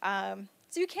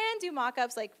 So you can do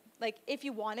mock-ups like if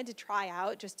you wanted to try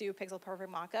out, just do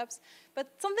pixel-perfect mock-ups. But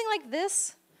something like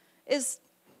this is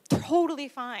totally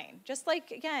fine. Just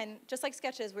like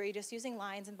sketches where you're just using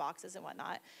lines and boxes and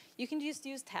whatnot, you can just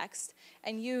use text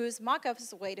and use mock-ups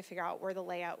as a way to figure out where the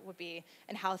layout would be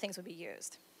and how things would be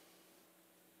used.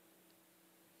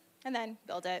 And then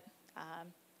build it,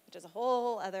 which is a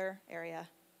whole other area.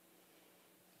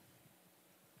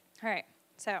 All right,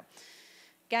 so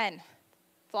again,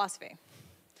 philosophy.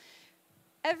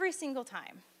 Every single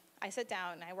time I sit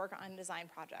down and I work on a design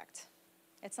project,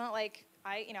 it's not like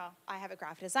I have a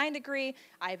graphic design degree,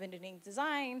 I've been doing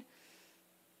design,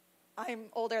 I'm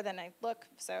older than I look,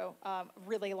 so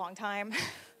really long time.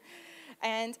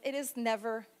 And it is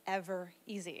never, ever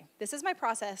easy. This is my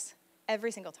process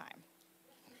every single time.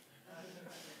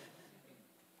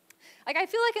 Like, I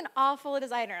feel like an awful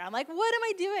designer. I'm like, what am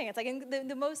I doing? It's like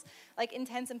the most like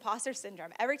intense imposter syndrome.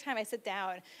 Every time I sit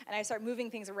down and I start moving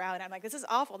things around, I'm like, this is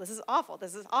awful, this is awful,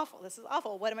 this is awful, this is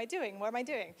awful. What am I doing? What am I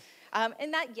doing?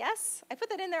 And that yes, I put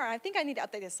that in there, and I think I need to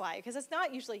update this slide, because it's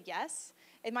not usually yes.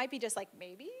 It might be just like,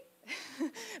 maybe.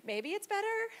 Maybe it's better.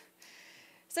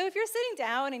 So if you're sitting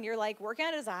down and you're like working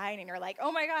on a design and you're like,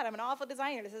 oh my God, I'm an awful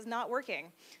designer, this is not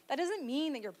working. That doesn't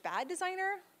mean that you're a bad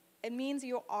designer. It means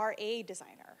you are a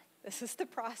designer. This is the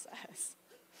process. It's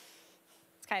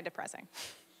kind of depressing.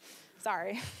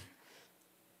 Sorry.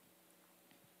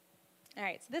 All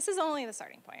right, so this is only the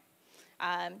starting point.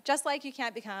 Just like you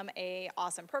can't become an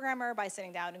awesome programmer by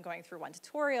sitting down and going through one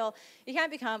tutorial, you can't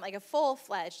become like a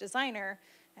full-fledged designer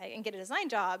and get a design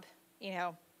job, in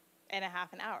a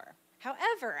half an hour.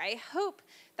 However, I hope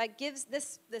that gives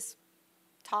this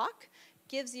talk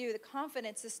gives you the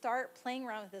confidence to start playing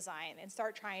around with design and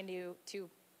start trying to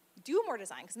do more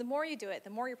design, because the more you do it, the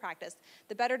more you practice,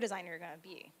 the better designer you're going to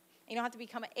be. You don't have to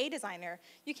become a designer.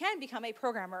 You can become a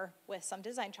programmer with some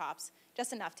design chops,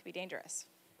 just enough to be dangerous.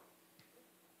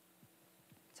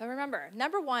 So remember,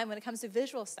 number one when it comes to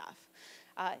visual stuff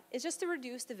is just to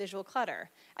reduce the visual clutter,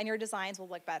 and your designs will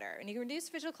look better. And you can reduce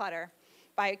visual clutter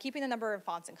by keeping the number of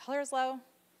fonts and colors low,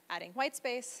 adding white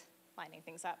space, lining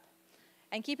things up,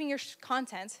 and keeping your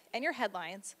content and your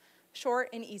headlines short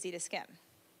and easy to skim.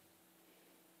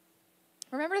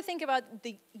 Remember to think about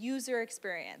the user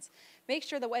experience. Make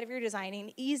sure that whatever you're designing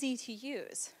is easy to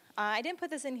use. I didn't put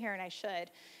this in here, and I should,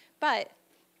 but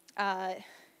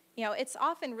it's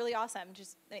often really awesome,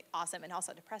 just awesome and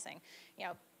also depressing.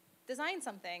 Design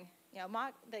something,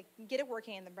 get it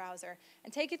working in the browser,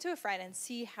 and take it to a friend and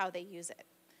see how they use it.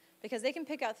 Because they can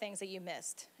pick out things that you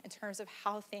missed in terms of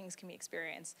how things can be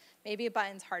experienced. Maybe a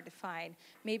button's hard to find.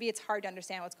 Maybe it's hard to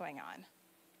understand what's going on.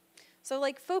 So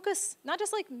focus, not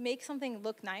just make something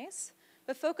look nice,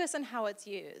 but focus on how it's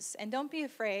used. And don't be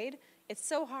afraid. It's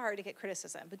so hard to get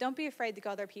criticism, but don't be afraid to go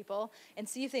to other people and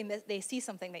see if they see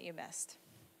something that you missed.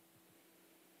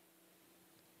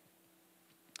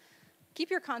 Keep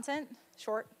your content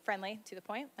short, friendly, to the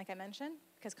point, like I mentioned,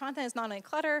 because content is not only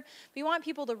clutter, but you want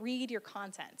people to read your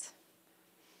content.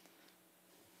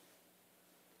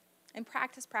 And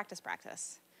practice, practice,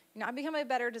 practice. You're not becoming a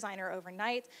better designer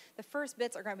overnight. The first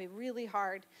bits are going to be really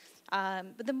hard.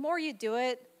 But the more you do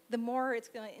it, the more it's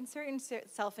going to insert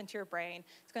itself into your brain.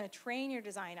 It's going to train your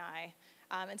design eye.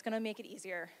 It's going to make it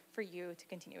easier for you to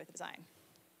continue with the design.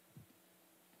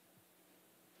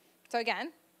 So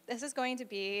again, this is going to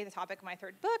be the topic of my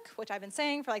third book, which I've been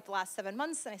saying for the last 7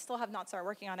 months, and I still have not started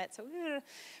working on it.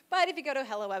 But if you go to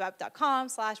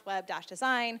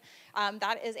helloweb.com/web-design,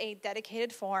 that is a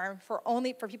dedicated form for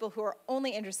people who are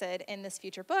only interested in this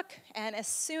future book. And as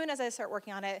soon as I start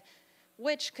working on it,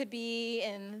 which could be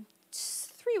in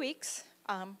 3 weeks,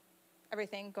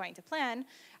 everything going to plan,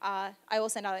 I will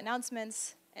send out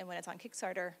announcements and when it's on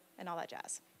Kickstarter and all that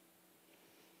jazz.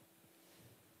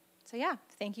 So yeah,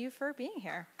 thank you for being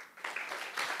here.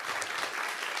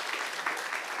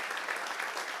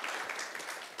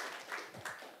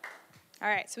 All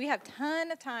right, so we have a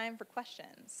ton of time for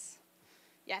questions.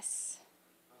 Yes?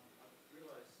 I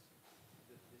realize that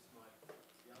the answer to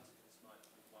this might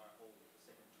require a whole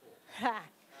You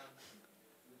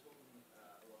were talking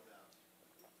a lot about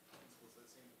principles that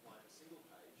seem to apply to a single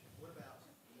page. What about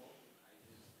multiple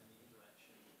pages and the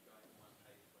interaction going from one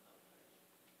page to another page?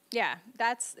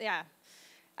 That's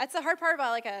the hard part about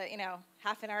like a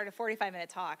half an hour to 45-minute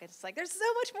talk. It's like there's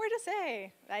so much more to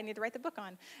say that I need to write the book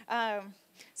on.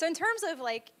 So in terms of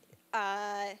like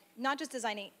not just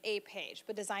designing a page,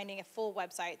 but designing a full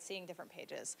website, seeing different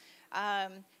pages.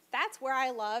 That's where I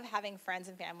love having friends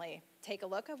and family take a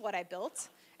look at what I built,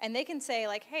 and they can say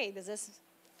like, hey, does this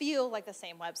feel like the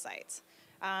same website?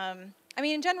 I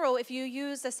mean, in general, if you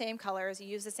use the same colors, you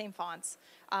use the same fonts,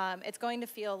 it's going to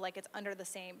feel like it's under the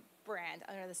same brand,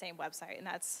 under the same website, and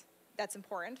that's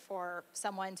important for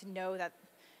someone to know that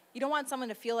you don't want someone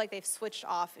to feel like they've switched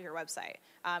off your website,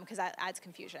 because that adds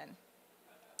confusion.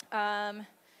 In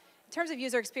terms of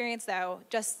user experience, though,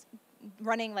 just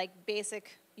running like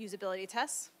basic usability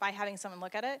tests by having someone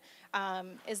look at it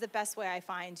is the best way I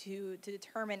find to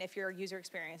determine if your user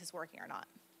experience is working or not.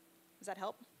 Does that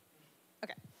help?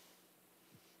 Okay.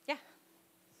 Yeah.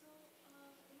 So,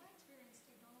 in my experience,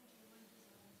 technology and web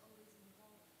design is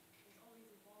always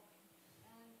evolving.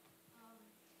 And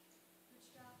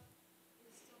Bootstrap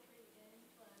is still pretty in,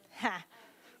 but Ha.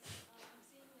 I'm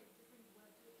seeing like different web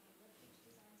page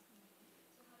designs come in.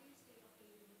 So how do you stay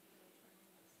updated with the trends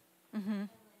Mm-hmm. and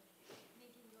like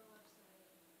making your website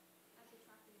as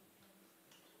attractive and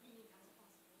unique as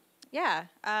possible? Yeah.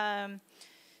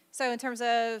 So in terms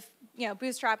of,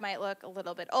 Bootstrap might look a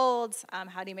little bit old.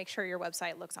 How do you make sure your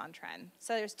website looks on trend?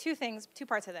 So there's two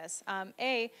parts of this.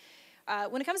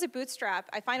 When it comes to Bootstrap,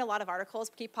 I find a lot of articles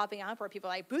keep popping up where people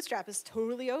are like, Bootstrap is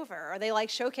totally over. Or they like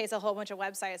showcase a whole bunch of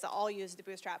websites that all use the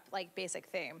Bootstrap like basic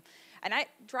theme. And that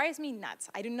drives me nuts.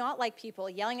 I do not like people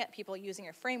yelling at people using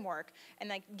a framework and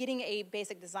like getting a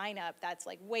basic design up that's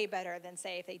like way better than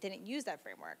say if they didn't use that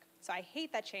framework. So I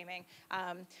hate that shaming.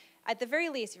 At the very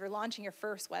least, if you're launching your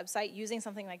first website using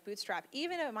something like Bootstrap,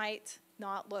 even if it might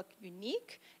not look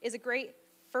unique, is a great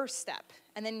first step.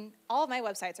 And then all of my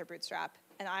websites are Bootstrap,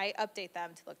 and I update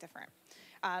them to look different.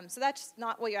 So that's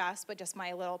not what you asked, but just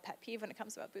my little pet peeve when it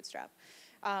comes about Bootstrap.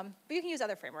 But you can use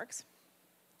other frameworks.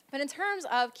 But in terms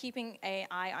of keeping an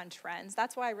eye on trends,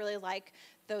 that's why I really like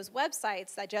those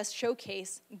websites that just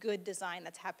showcase good design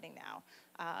that's happening now.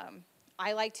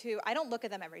 I don't look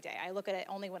at them every day. I look at it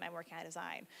only when I'm working on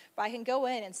design. But I can go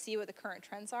in and see what the current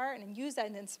trends are and use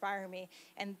that to inspire me.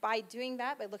 And by doing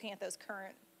that, by looking at those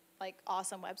current, like,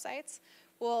 awesome websites,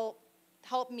 will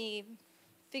help me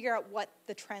figure out what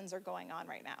the trends are going on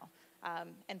right now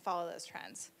and follow those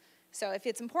trends. So if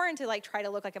it's important to, like, try to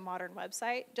look like a modern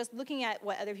website, just looking at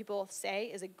what other people say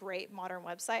is a great modern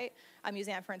website, I'm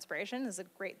using that for inspiration, is a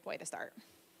great way to start.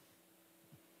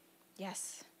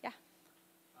 Yes. Yeah.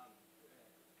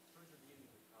 Towards the beginning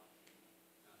of the talk, you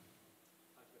talked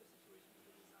about a situation where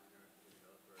the designer and the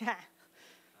developer are not,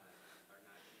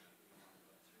 getting along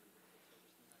well, certain workflows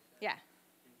or something like that. Yeah.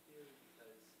 In theory,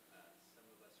 because some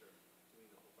of us are doing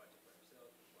the whole project by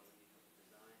ourselves while we need help with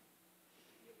design, we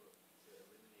should be able to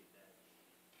eliminate that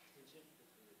tension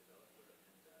between the developer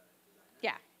and designer.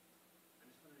 Yeah.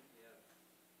 I'm just wondering if you have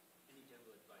any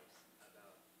general advice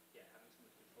about, having so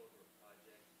much control over a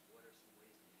project. What are some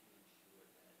ways that you can ensure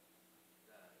that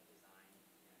the design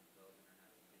and development are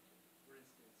not in tension? For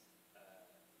instance,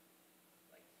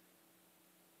 like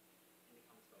any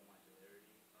comments about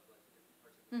modularity of like the different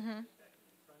parts of the Mm-hmm. website, back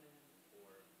end and front end,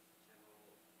 or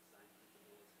general design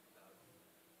principles about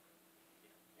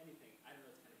anything. I don't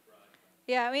know, it's kind of broad. But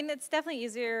Yeah, I mean, it's definitely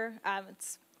easier. I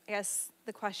guess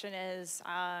the question is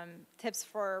tips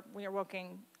for when you're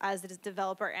working as a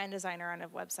developer and designer on a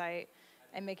website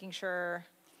and making sure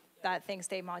that things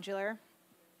stay modular.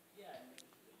 and making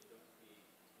sure that you don't create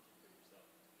tension for yourself.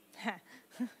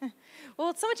 Well,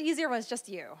 it's so much easier when it's just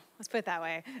you. Let's put it that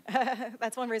way.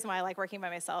 That's one reason why I like working by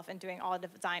myself and doing all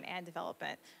design and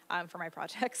development for my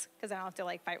projects, because I don't have to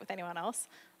like fight with anyone else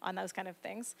on those kind of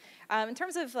things. In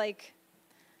terms of like,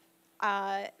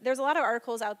 there's a lot of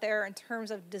articles out there in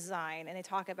terms of design, and they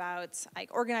talk about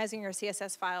like organizing your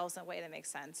CSS files in a way that makes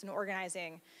sense, and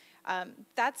organizing.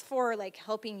 That's for like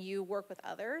helping you work with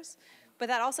others, but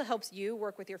that also helps you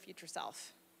work with your future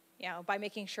self. By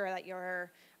making sure that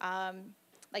you're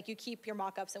like you keep your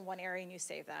mock-ups in one area and you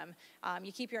save them.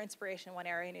 You keep your inspiration in one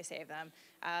area and you save them.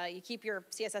 You keep your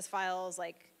CSS files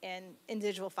like in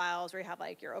individual files where you have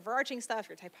like your overarching stuff,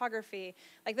 your typography.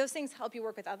 Like those things help you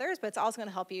work with others, but it's also going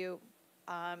to help you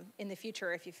in the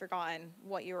future if you've forgotten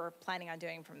what you were planning on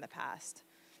doing from the past.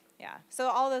 Yeah. So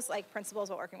all those like principles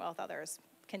about working well with others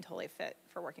can totally fit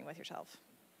for working with yourself.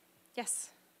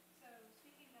 Yes. So,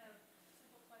 speaking of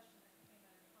simple question that came out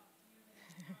of your talk, do you have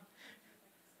any things you'd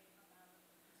like to say about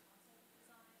responsive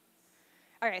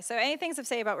Okay, so any things to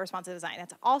say about responsive design?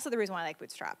 That's also the reason why I like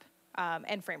Bootstrap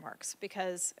and frameworks,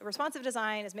 because responsive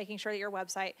design is making sure that your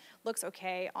website looks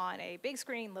okay on a big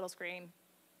screen, little screen,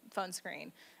 phone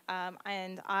screen.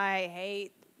 And I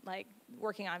hate like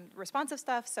working on responsive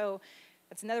stuff, so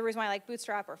that's another reason why I like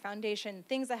Bootstrap or Foundation.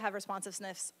 Things that have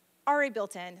responsiveness already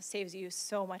built in saves you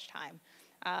so much time.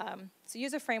 So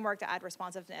use a framework to add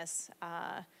responsiveness,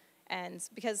 and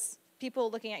because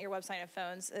people looking at your website on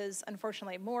phones is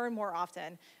unfortunately more and more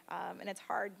often, and it's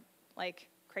hard, like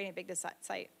creating a big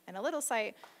site and a little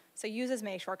site, so use as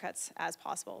many shortcuts as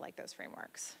possible, like those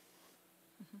frameworks.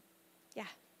 Mm-hmm. Yeah?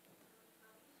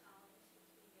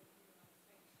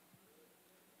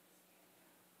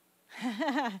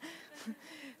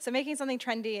 So making something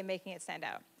trendy and making it stand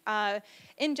out.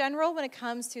 In general, when it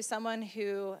comes to someone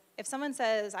who, if someone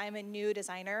says, I'm a new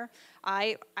designer,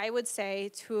 I would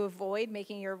say to avoid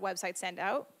making your website stand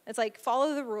out, it's like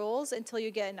follow the rules until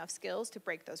you get enough skills to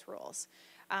break those rules.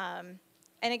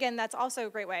 And again, that's also a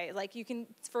great way. Like you can,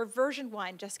 for version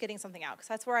 1, just getting something out, because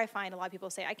that's where I find a lot of people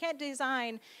say, I can't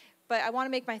design, but I want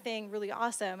to make my thing really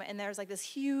awesome, and there's like this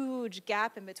huge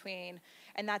gap in between,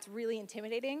 and that's really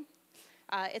intimidating.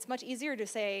 It's much easier to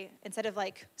say, instead of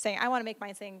like saying, I want to make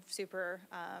my thing super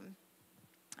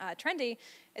trendy,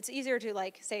 it's easier to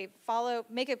like say,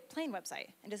 make a plain website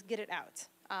and just get it out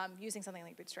using something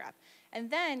like Bootstrap. And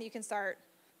then you can start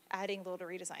adding little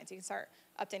redesigns. You can start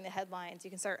updating the headlines. You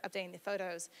can start updating the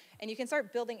photos. And you can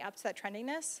start building up to that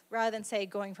trendiness rather than, say,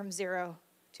 going from 0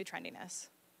 to trendiness.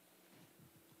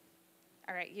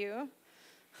 All right, you?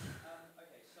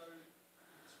 Okay, so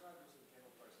describe the sort of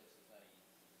general process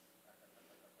as a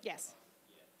Yes.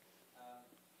 yeah.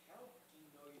 How do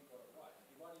you know you've got it right? If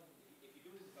you're writing, if you're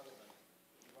doing development,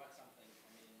 you write something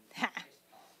and then test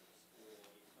passes, or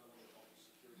it's no longer got the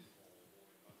security wall, or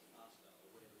it runs faster,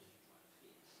 or whatever it is you're trying to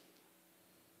fix.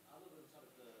 Other than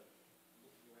sort of the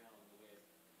looking around on the web,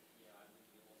 yeah, I'm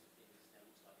looking at lots of things, now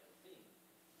it looks like the other thing,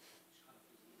 which kind of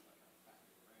feels a little like kind of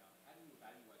faffing around. How do you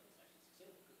evaluate this actually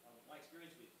successful? Because my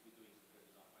experience with doing web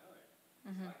design on my own,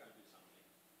 is I go do something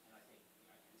and I think, you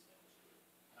know, this now looks good.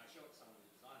 And I show it to someone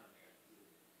who's a designer and they go,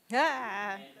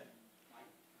 Ah. and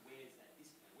where's that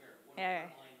disconnect? What Yeah.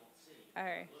 am I not seeing? All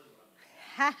right. Learn what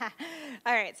I'm not seeing.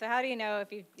 All right, so how do you know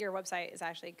if your website is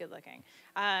actually good looking?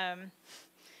 I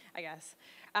guess.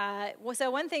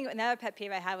 So one thing, another pet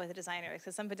peeve I have with a designer is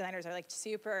because some designers are like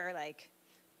super like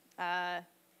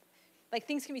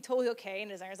things can be totally okay,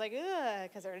 and designers like, ugh,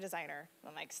 because they're a designer.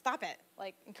 I'm like, stop it.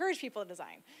 Like, encourage people to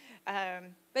design.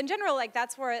 But in general, like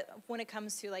that's where, when it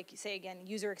comes to like, say again,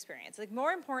 user experience, like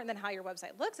more important than how your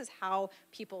website looks is how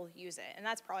people use it. And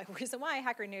that's probably the reason why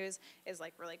Hacker News is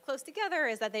like really close together,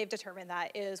 is that they've determined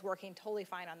that is working totally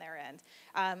fine on their end.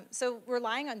 So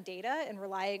relying on data and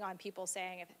relying on people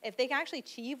saying if they can actually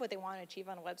achieve what they want to achieve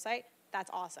on a website, that's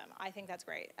awesome. I think that's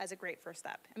great, as a great first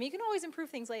step. I mean, you can always improve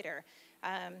things later.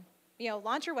 You know,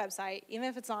 launch your website, even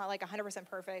if it's not like 100%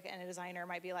 perfect, and a designer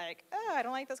might be like, oh, I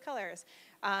don't like those colors.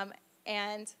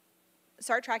 And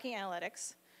start tracking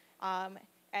analytics.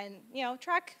 And, you know,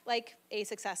 track like a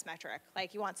success metric.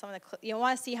 Like you want someone to, you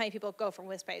want to see how many people go from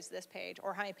this page to this page,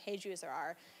 or how many page views there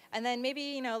are. And then maybe,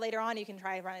 you know, later on you can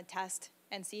try to run a test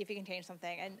and see if you can change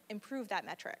something and improve that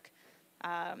metric.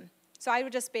 So I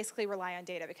would just basically rely on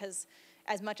data, because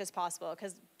as much as possible,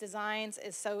 because designs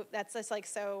is so, that's just like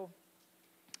so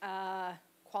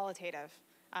qualitative.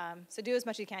 So do as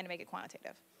much as you can to make it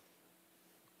quantitative.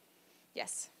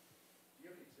 Yes? Do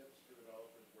you have any tips for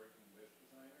developers working with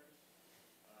designers?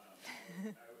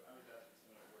 I was asking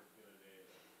someone at work the other day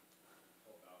to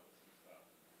help out with some stuff,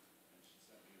 and she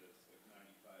sent me this like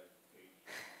 95-page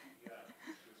PDF.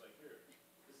 She was like, here,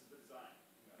 this is the design.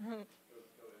 You know, go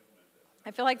implement this.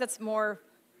 I feel like that's more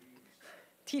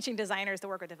teaching designers to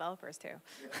work with developers too.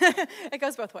 It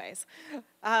goes both ways.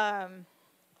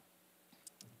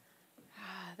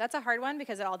 That's a hard one,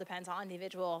 because it all depends on the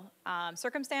individual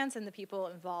circumstance and the people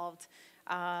involved.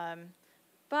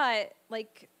 But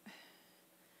like,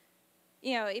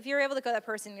 you know, if you're able to go to that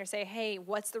person and you say, hey,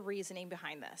 what's the reasoning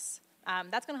behind this?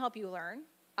 That's going to help you learn.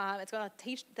 It's going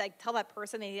to tell that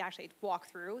person they need to actually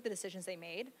walk through the decisions they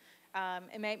made.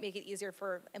 It might make it easier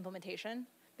for implementation,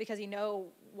 because you know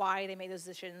why they made those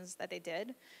decisions that they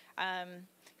did.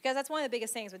 Because that's one of the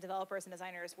biggest things with developers and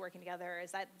designers working together,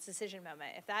 is that decision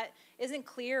moment. If that isn't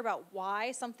clear about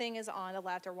why something is on the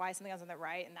left or why something is on the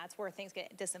right, and that's where things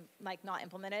get not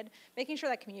implemented, making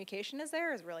sure that communication is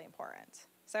there is really important.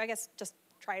 So I guess just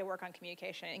try to work on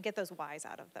communication and get those whys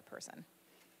out of the person.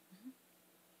 Mm-hmm.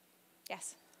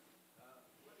 Yes?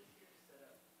 What is your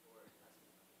setup for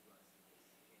testing if you want to see this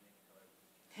gaming color?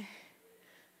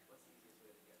 What's the easiest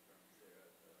way to get from 0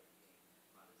 to like being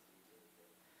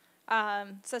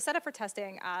So setup for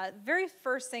testing, very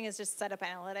first thing is just setup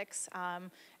analytics.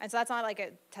 And so that's not like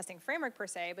a testing framework per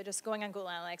se, but just going on Google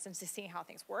Analytics and just seeing how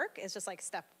things work is just like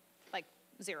step like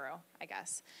 0, I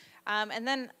guess. And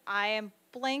then I am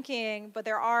blanking, but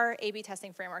there are A/B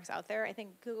testing frameworks out there. I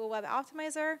think Google Web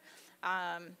Optimizer,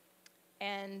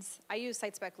 and I used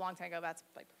SiteSpec a long time ago. That's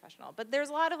like professional. But there's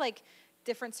a lot of like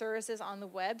different services on the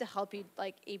web to help you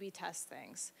like A/B test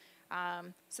things.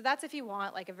 So that's if you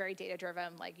want like a very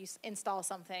data-driven, like you install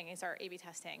something and start A/B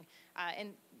testing.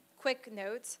 And quick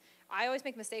notes, I always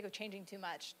make the mistake of changing too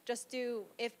much. Just do,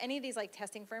 if any of these like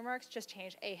testing frameworks, just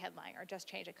change a headline or just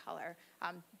change a color.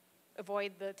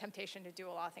 Avoid the temptation to do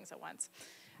a lot of things at once.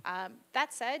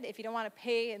 That said, if you don't want to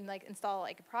pay and like install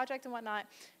like a project and whatnot,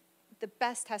 the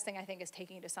best testing I think is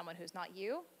taking it to someone who's not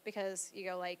you, because you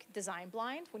go like design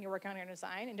blind when you're working on your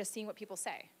design and just seeing what people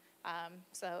say.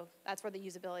 So that's where the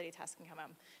usability test can come in.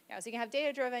 You know, so you can have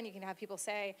data-driven, you can have people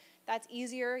say, that's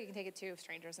easier, you can take it to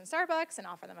strangers in Starbucks and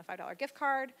offer them a $5 gift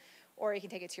card, or you can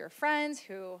take it to your friends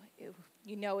who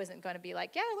you know isn't going to be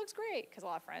like, yeah, it looks great, because a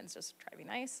lot of friends just try to be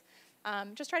nice.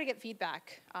 Just try to get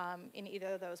feedback in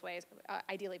either of those ways,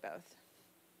 ideally both.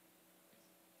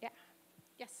 Yeah,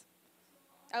 yes.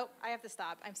 Oh, I have to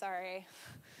stop, I'm sorry.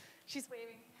 She's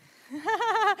waving.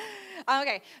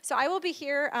 Okay, so I will be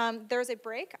here. There's a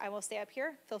break. I will stay up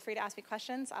here. Feel free to ask me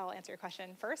questions. I'll answer your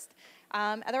question first.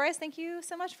 Otherwise, thank you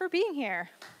so much for being here.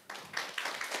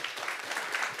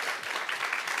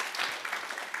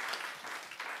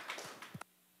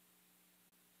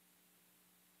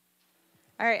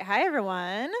 All right, hi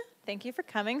everyone. Thank you for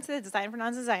coming to the Design for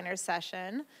Non-Designers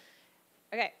session.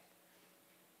 Okay.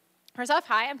 First off,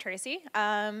 hi, I'm Tracy.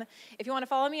 If you want to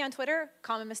follow me on Twitter,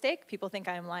 common mistake, people think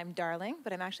I'm Lime Darling,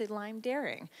 but I'm actually Lime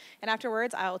Daring. And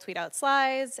afterwards, I will tweet out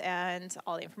slides and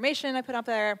all the information I put up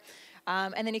there.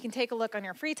 And then you can take a look on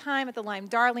your free time at the Lime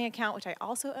Darling account, which I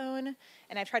also own.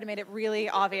 And I tried to make it really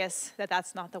obvious that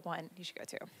that's not the one you should go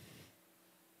to.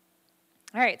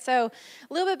 All right, so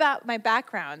a little bit about my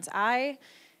background.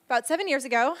 About 7 years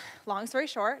ago, long story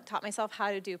short, taught myself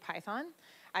how to do Python.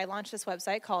 I launched this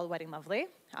website called Wedding Lovely.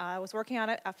 I was working on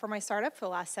it for my startup for the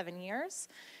last 7 years.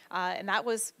 And that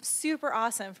was super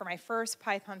awesome for my first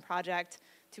Python project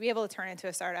to be able to turn into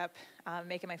a startup,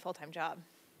 make it my full-time job.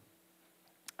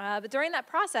 But during that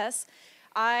process,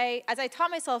 as I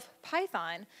taught myself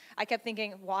Python, I kept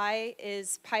thinking, why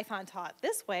is Python taught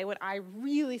this way when I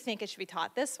really think it should be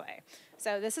taught this way?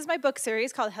 So this is my book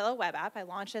series called Hello Web App. I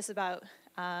launched this about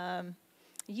a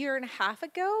year and a half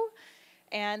ago.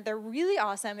 And they're really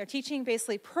awesome. They're teaching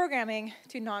basically programming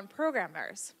to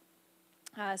non-programmers.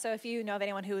 So if you know of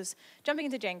anyone who's jumping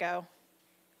into Django,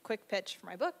 quick pitch for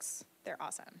my books, they're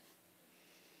awesome.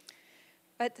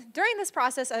 But during this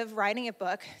process of writing a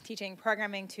book, teaching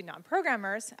programming to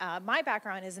non-programmers, my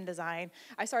background is in design.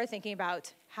 I started thinking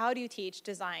about how do you teach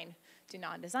design to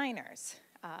non-designers?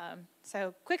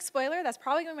 So quick spoiler, that's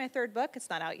probably going to be my third book. It's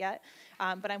not out yet,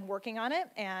 but I'm working on it,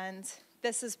 and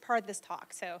this is part of this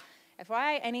talk. So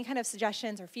FYI, any kind of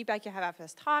suggestions or feedback you have after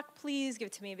this talk, please give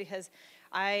it to me, because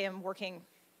I am working,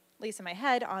 at least in my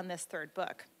head, on this third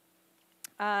book.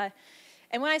 And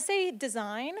when I say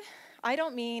design, I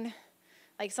don't mean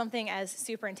like something as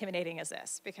super intimidating as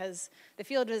this, because the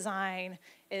field of design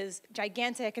is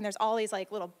gigantic, and there's all these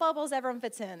like little bubbles everyone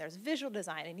fits in. There's visual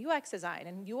design and UX design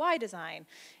and UI design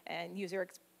and user,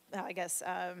 I guess,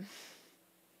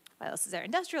 what else is there?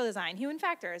 Industrial design, human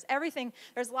factors, everything.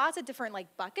 There's lots of different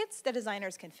like buckets that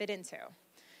designers can fit into.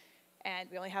 And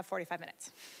we only have 45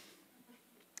 minutes.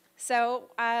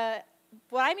 So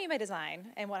what I mean by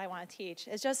design and what I want to teach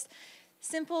is just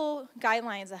simple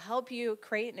guidelines that help you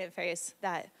create an interface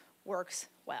that works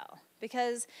well.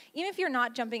 Because even if you're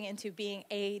not jumping into being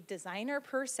a designer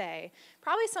per se,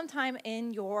 probably sometime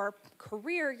in your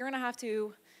career, you're going to have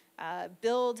to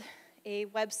build a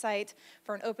website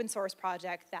for an open source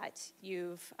project that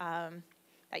you've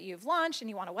launched, and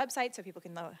you want a website so people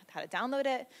can know how to download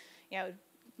it. You know,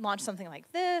 launch something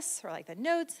like this, or like the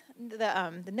Node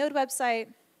website.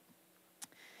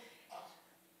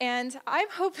 And I'm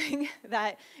hoping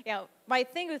that, you know, my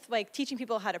thing with like teaching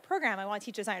people how to program, I want to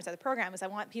teach designers how to program, is I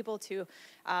want people to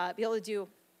be able to do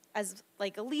as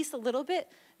like at least a little bit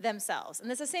themselves. And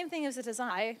it's the same thing as a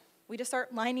design. We just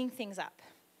start lining things up.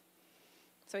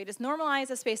 So we just normalize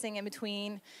the spacing in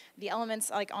between the elements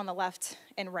like on the left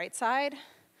and right side.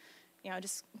 You know,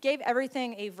 just gave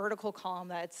everything a vertical column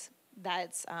that's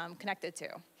connected to.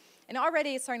 And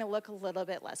already it's starting to look a little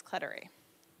bit less cluttery.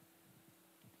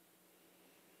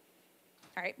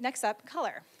 All right, next up,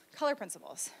 color. Color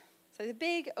principles. So the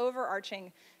big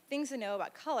overarching things to know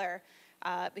about color,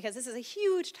 because this is a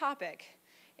huge topic.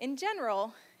 In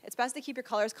general, it's best to keep your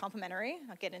colors complementary.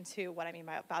 I'll get into what I mean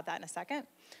about that in a second.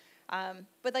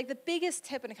 But like the biggest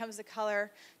tip when it comes to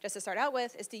color, just to start out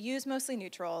with, is to use mostly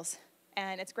neutrals.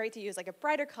 And it's great to use like a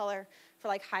brighter color for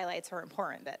like highlights or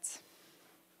important bits.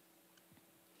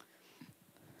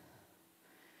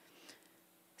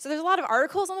 So there's a lot of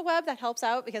articles on the web that helps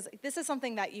out because this is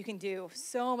something that you can do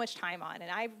so much time on.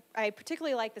 And I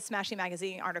particularly like the Smashing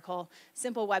Magazine article,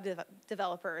 Simple Web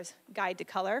Developers Guide to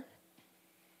Color.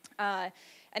 And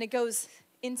it goes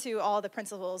into all the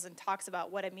principles and talks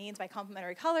about what it means by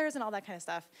complementary colors and all that kind of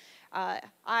stuff.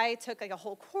 I took like a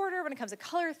whole quarter when it comes to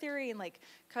color theory and like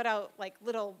cut out like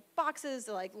little boxes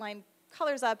to like line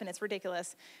colors up, and it's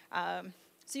ridiculous.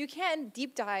 So you can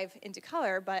deep dive into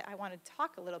color, but I want to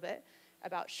talk a little bit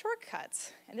about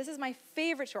shortcuts. And this is my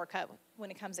favorite shortcut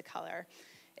when it comes to color,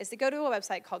 is to go to a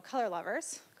website called Color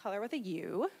Lovers, color with a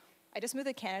U. I just moved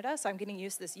to Canada, so I'm getting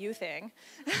used to this U thing.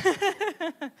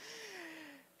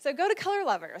 So go to Color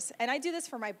Lovers, and I do this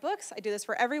for my books. I do this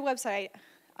for every website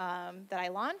that I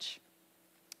launch.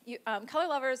 Color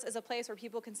Lovers is a place where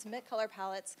people can submit color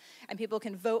palettes, and people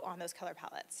can vote on those color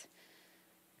palettes.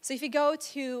 So if you go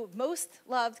to most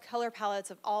loved color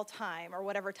palettes of all time, or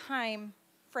whatever time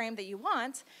frame that you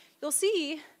want, you'll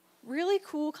see really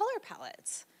cool color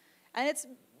palettes. And it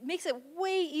makes it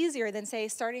way easier than, say,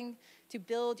 starting to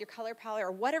build your color palette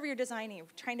or whatever you're designing,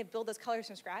 trying to build those colors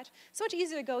from scratch. So much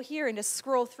easier to go here and just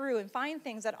scroll through and find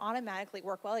things that automatically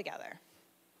work well together.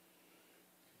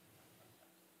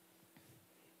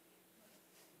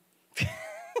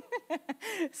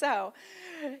 So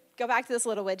go back to this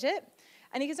little widget.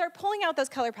 And you can start pulling out those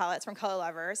color palettes from Color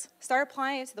Lovers, start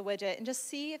applying it to the widget, and just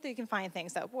see if you can find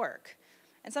things that work.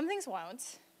 And some things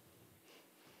won't.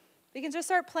 You can just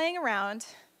start playing around,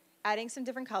 adding some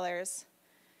different colors,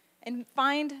 and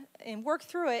find and work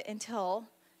through it until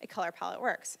a color palette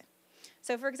works.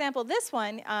 So for example, this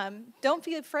one, don't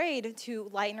be afraid to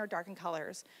lighten or darken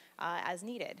colors as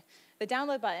needed. The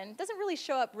download button doesn't really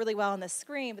show up really well on the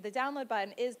screen, but the download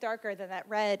button is darker than that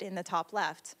red in the top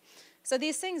left. So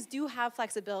these things do have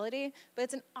flexibility, but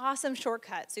it's an awesome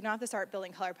shortcut, so you don't have to start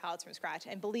building color palettes from scratch.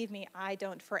 And believe me, I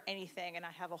don't for anything, and I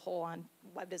have a whole on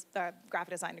graphic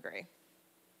design degree.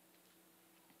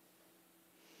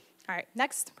 All right,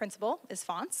 next principle is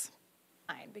fonts,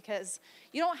 because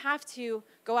you don't have to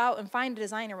go out and find a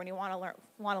designer when you want to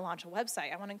launch a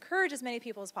website. I want to encourage as many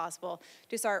people as possible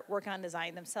to start working on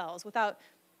design themselves without,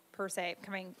 per se,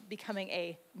 becoming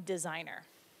a designer.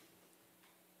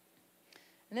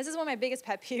 And this is one of my biggest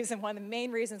pet peeves, and one of the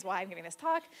main reasons why I'm giving this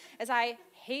talk, is I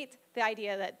hate the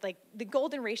idea that like the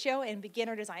golden ratio in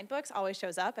beginner design books always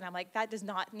shows up, and I'm like, that does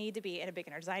not need to be in a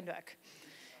beginner design book.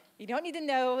 You don't need to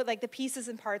know like the pieces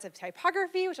and parts of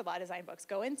typography, which a lot of design books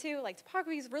go into. Like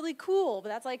typography is really cool, but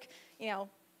that's like, you know,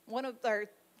 one of our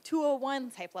 201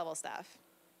 type level stuff.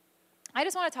 I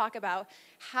just want to talk about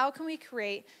how can we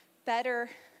create better,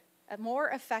 more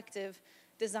effective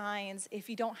designs if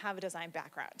you don't have a design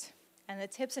background, and the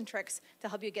tips and tricks to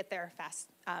help you get there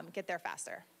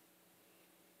faster.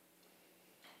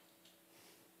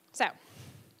 So,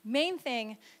 main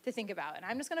thing to think about, and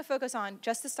I'm just going to focus on,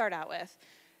 just to start out with,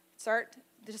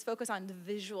 just focus on the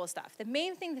visual stuff. The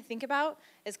main thing to think about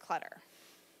is clutter.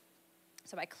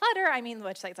 So by clutter, I mean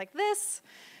websites like this,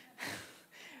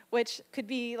 which could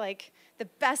be like the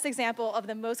best example of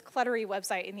the most cluttery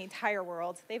website in the entire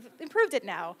world. They've improved it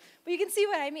now, but you can see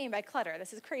what I mean by clutter.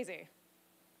 This is crazy.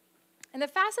 And the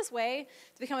fastest way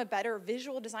to become a better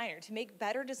visual designer, to make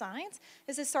better designs,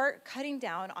 is to start cutting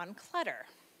down on clutter.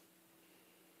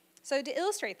 So to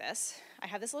illustrate this, I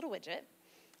have this little widget,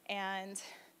 and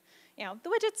you know, the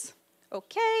widget's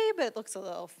okay, but it looks a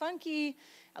little funky,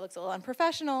 it looks a little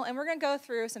unprofessional, and we're gonna go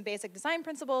through some basic design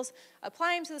principles,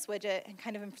 apply them to this widget, and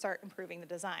kind of start improving the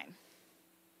design.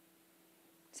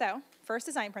 So, first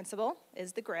design principle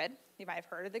is the grid. You might have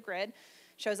heard of the grid.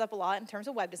 Shows up a lot in terms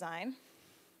of web design.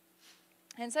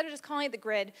 And instead of just calling it the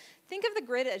grid, think of the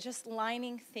grid as just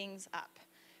lining things up.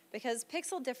 Because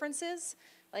pixel differences,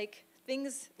 like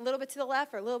things a little bit to the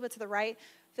left or a little bit to the right,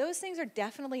 those things are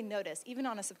definitely noticed, even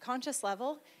on a subconscious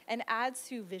level, and adds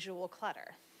to visual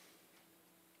clutter.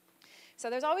 So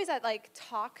there's always that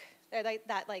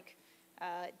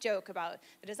joke about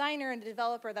the designer and the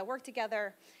developer that work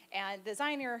together, and the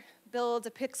designer builds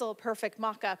a pixel-perfect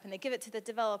mock-up, and they give it to the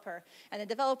developer, and the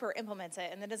developer implements it,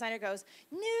 and the designer goes,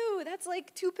 no, that's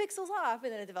like 2 pixels off,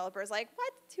 and then the developer is like,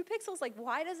 what, 2 pixels? Like,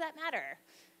 why does that matter?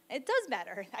 It does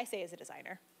matter, I say as a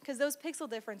designer, because those pixel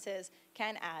differences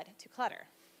can add to clutter.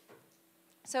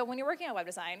 So when you're working on web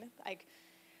design, like,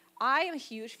 I am a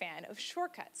huge fan of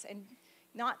shortcuts, and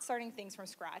not starting things from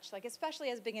scratch, like especially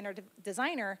as a beginner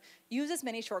designer, use as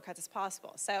many shortcuts as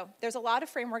possible. So there's a lot of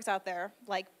frameworks out there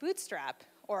like Bootstrap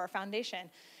or Foundation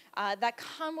that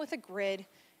come with a grid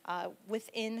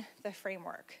within the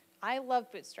framework. I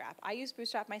love Bootstrap. I use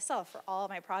Bootstrap myself for all of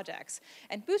my projects.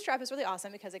 And Bootstrap is really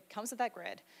awesome because it comes with that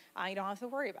grid. You don't have to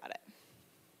worry about it.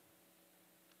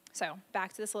 So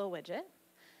back to this little widget,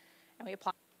 and we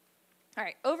apply. All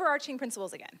right, overarching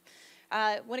principles again.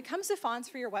 When it comes to fonts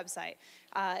for your website,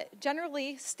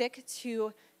 generally stick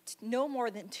to no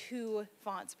more than 2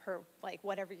 fonts per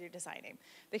whatever you're designing,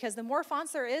 because the more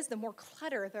fonts there is, the more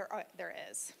clutter there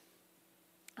is.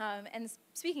 And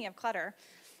speaking of clutter,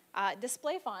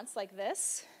 display fonts like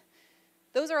this,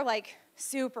 those are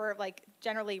super,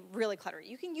 generally really cluttery.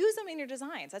 You can use them in your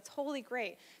designs. That's totally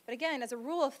great. But again, as a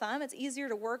rule of thumb, it's easier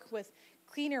to work with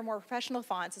cleaner, more professional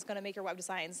fonts. It's going to make your web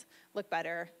designs look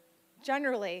better.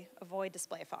 Generally, avoid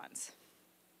display fonts.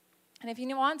 And if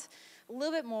you want a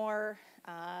little bit more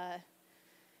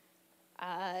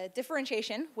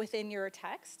differentiation within your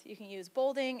text, you can use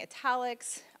bolding,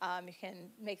 italics. You can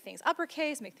make things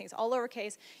uppercase, make things all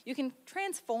lowercase. You can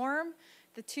transform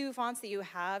the 2 fonts that you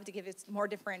have to give it more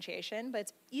differentiation, but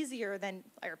it's easier than,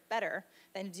 or better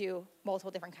than to do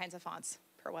multiple different kinds of fonts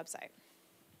per website.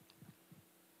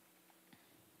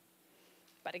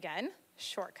 But again,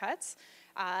 shortcuts.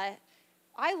 I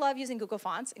love using Google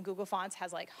Fonts, and Google Fonts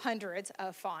has hundreds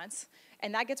of fonts,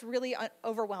 and that gets really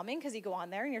overwhelming because you go on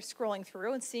there and you're scrolling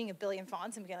through and seeing a billion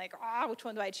fonts and being like, which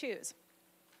one do I choose?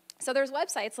 So there's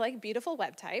websites like Beautiful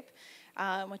Web Type,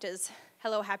 which is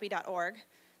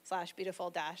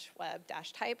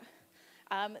hellohappy.org/beautiful-web-type,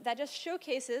 that just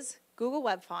showcases Google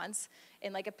Web Fonts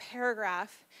in a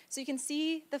paragraph, so you can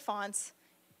see the fonts,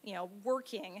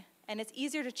 working, and it's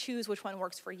easier to choose which one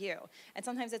works for you. And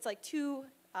sometimes it's 2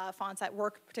 fonts that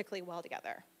work particularly well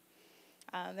together.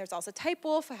 There's also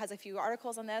Typewolf, who has a few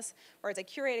articles on this, where it's a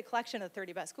curated collection of the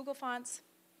 30 best Google fonts.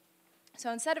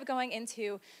 So instead of going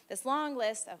into this long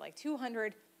list of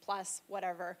 200 plus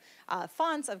whatever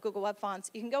fonts of Google Web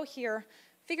Fonts, you can go here,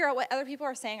 figure out what other people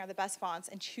are saying are the best fonts,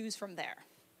 and choose from there.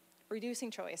 Reducing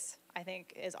choice, I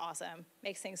think, is awesome.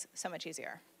 Makes things so much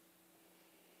easier.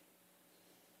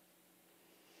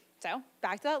 So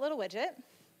back to that little widget,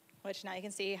 which now you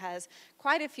can see has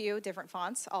quite a few different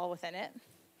fonts all within it.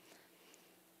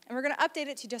 And we're going to update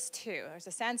it to just 2. There's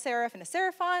a sans serif and a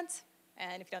serif font.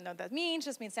 And if you don't know what that means, it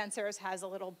just means sans serif has the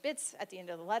little bits at the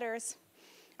end of the letters.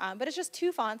 But it's just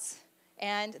 2 fonts.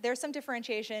 And there's some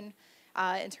differentiation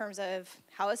in terms of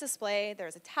how it's displayed.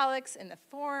 There's italics in the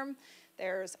form.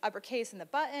 There's uppercase in the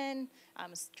button.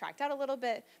 It's tracked out a little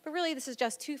bit. But really, this is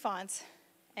just 2 fonts,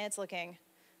 and it's looking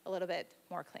a little bit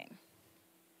more clean.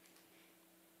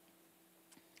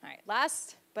 All right,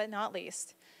 last but not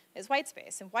least is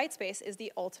whitespace. And whitespace is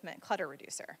the ultimate clutter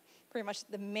reducer. Pretty much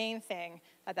the main thing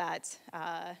that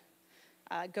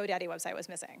GoDaddy website was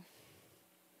missing.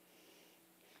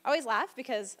 I always laugh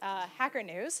because Hacker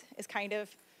News is kind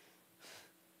of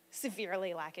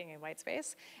severely lacking in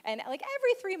whitespace. And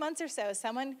every 3 months or so,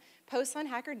 someone posts on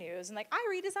Hacker News and I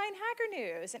redesigned Hacker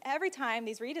News. And every time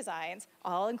these redesigns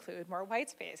all include more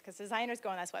whitespace because designers go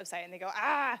on this website and they go,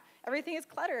 everything is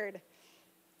cluttered.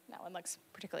 That one looks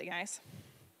particularly nice.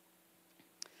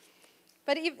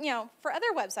 But for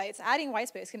other websites, adding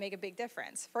whitespace can make a big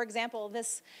difference. For example,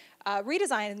 this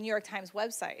redesign of the New York Times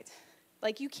website.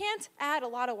 You can't add a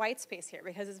lot of whitespace here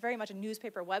because it's very much a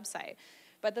newspaper website.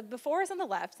 But the before is on the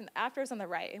left and the after is on the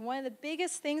right. And one of the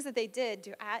biggest things that they did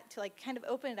to kind of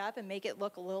open it up and make it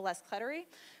look a little less cluttery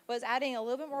was adding a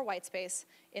little bit more whitespace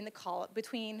in the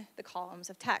between the columns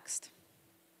of text.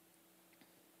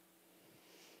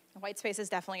 Whitespace is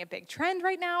definitely a big trend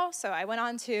right now. So I went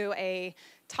on to a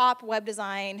top web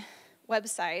design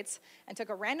websites and took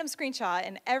a random screenshot,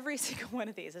 and every single one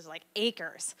of these is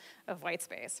acres of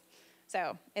whitespace.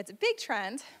 So it's a big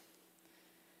trend,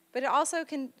 but it also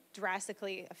can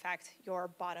drastically affect your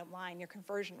bottom line, your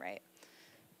conversion rate.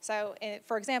 So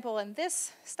for example, in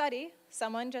this study,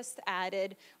 someone just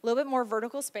added a little bit more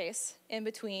vertical space in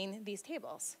between these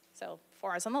tables. So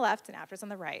before is on the left and after is on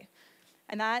the right.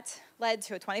 And that led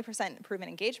to a 20% improvement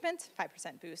in engagement,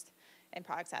 5% boost in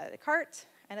products added to cart,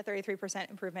 and a 33%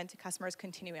 improvement to customers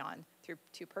continuing on through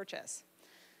to purchase.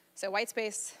 So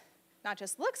whitespace not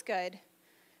just looks good,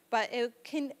 but it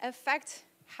can affect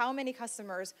how many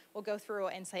customers will go through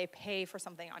and say pay for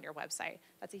something on your website.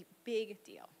 That's a big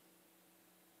deal.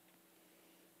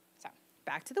 So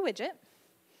back to the widget.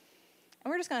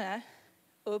 And we're just going to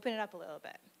open it up a little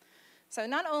bit. So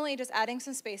not only just adding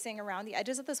some spacing around the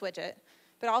edges of this widget,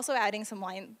 but also adding some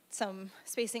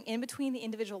spacing in between the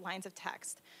individual lines of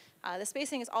text. The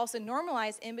spacing is also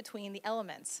normalized in between the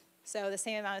elements. So the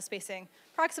same amount of spacing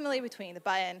approximately between the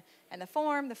button and the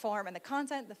form and the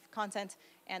content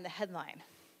and the headline.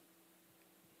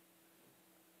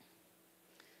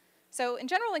 So in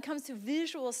general, when it comes to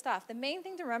visual stuff, the main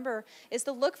thing to remember is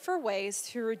to look for ways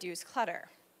to reduce clutter.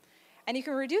 And you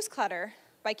can reduce clutter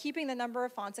by keeping the number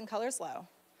of fonts and colors low,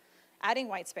 adding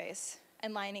white space,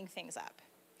 and lining things up.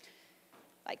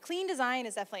 Like clean design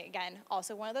is definitely, again,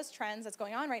 also one of those trends that's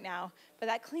going on right now, but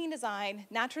that clean design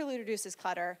naturally reduces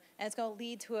clutter, and it's going to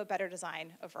lead to a better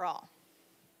design overall.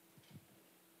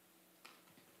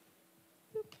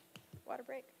 Oop, water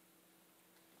break.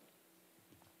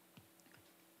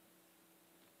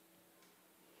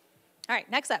 All right,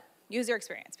 next up, user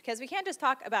experience, because we can't just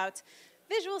talk about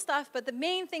visual stuff, but the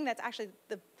main thing that's actually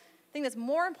the thing that's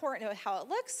more important to how it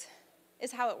looks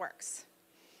is how it works.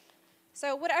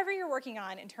 So whatever you're working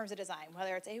on in terms of design,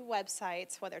 whether it's a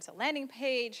website, whether it's a landing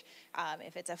page,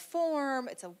 if it's a form,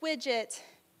 it's a widget,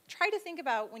 try to think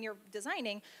about when you're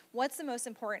designing, what's the most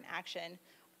important action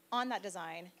on that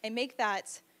design, and make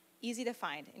that easy to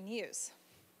find and use.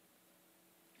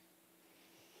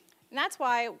 And that's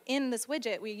why in this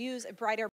widget, we use a brighter